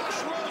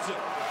Josh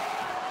Rosen.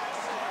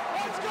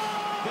 Let's go!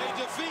 They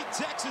defeat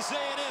Texas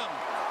A&M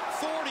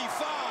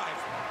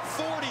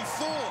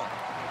 45-44.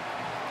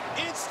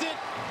 Instant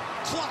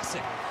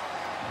classic.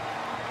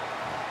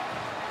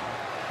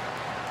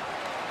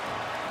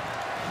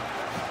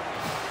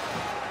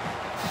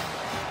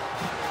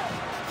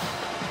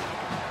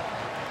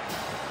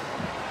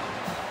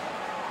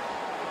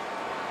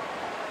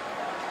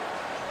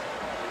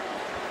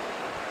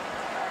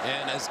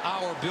 And as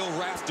our Bill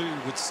Rafter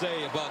would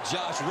say about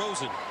Josh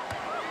Rosen,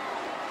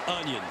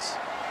 onions.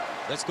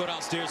 Let's go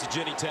downstairs to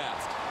Jenny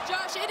Taft.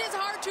 Josh, it is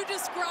hard to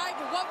describe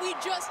what we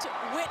just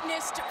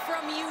witnessed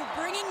from you,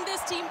 bringing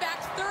this team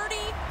back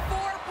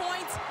 34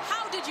 points.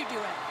 How did you do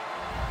it?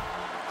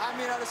 I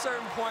mean, at a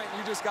certain point,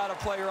 you just got to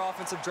play your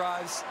offensive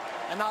drives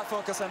and not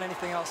focus on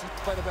anything else.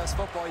 Play the best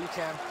football you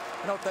can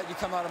and hope that you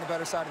come out on the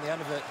better side at the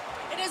end of it.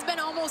 It has been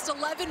almost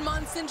 11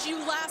 months since you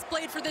last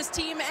played for this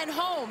team, and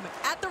home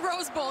at the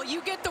Rose Bowl, you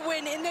get the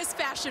win in this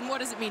fashion. What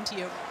does it mean to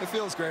you? It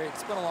feels great.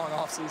 It's been a long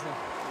offseason.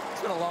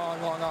 It's been a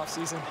long, long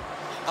offseason.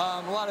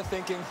 A lot of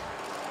thinking,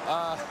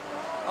 a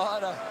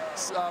lot of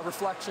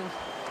reflection,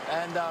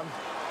 and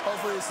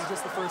hopefully this is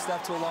just the first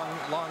step to a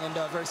long and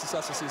very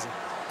successful season.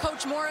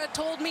 Coach Mora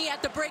told me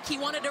at the break he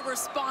wanted a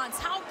response.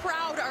 How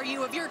proud are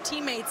you of your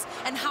teammates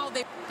and how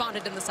they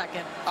responded in the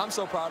second? I'm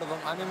so proud of them.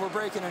 I mean, we're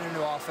breaking in a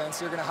new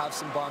offense. You're going to have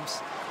some bumps.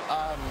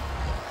 And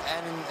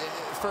in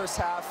the first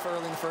half,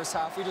 early in the first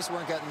half, we just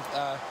weren't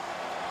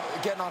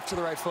getting off to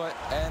the right foot.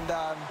 And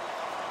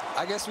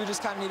I guess we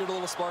just kind of needed a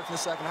little spark in the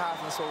second half,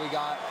 and that's what we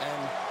got.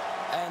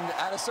 And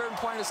at a certain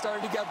point, it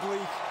started to get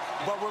bleak.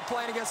 But we're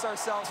playing against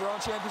ourselves, our own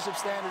championship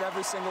standard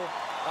every single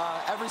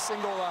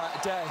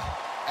day.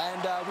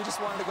 And we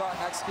just wanted to go out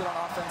and execute on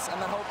offense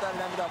and then hope that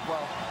it ended up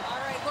well. All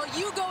right, well,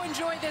 you go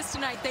enjoy this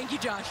tonight. Thank you,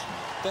 Josh.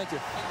 Thank you.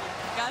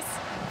 Gus?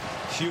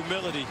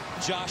 Humility,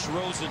 Josh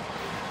Rosen.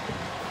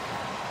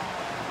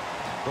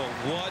 But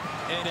what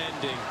an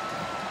ending.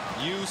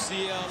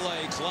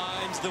 UCLA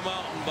climbs the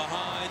mountain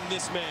behind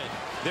this man,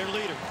 their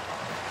leader,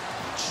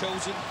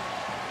 chosen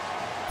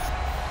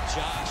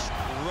Josh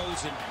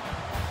Rosen.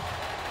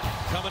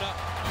 Coming up,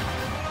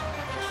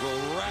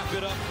 we'll wrap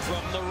it up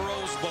from the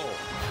Rose Bowl.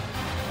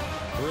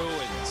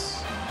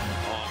 Bruins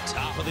on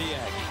top of the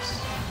Aggies.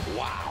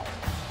 Wow.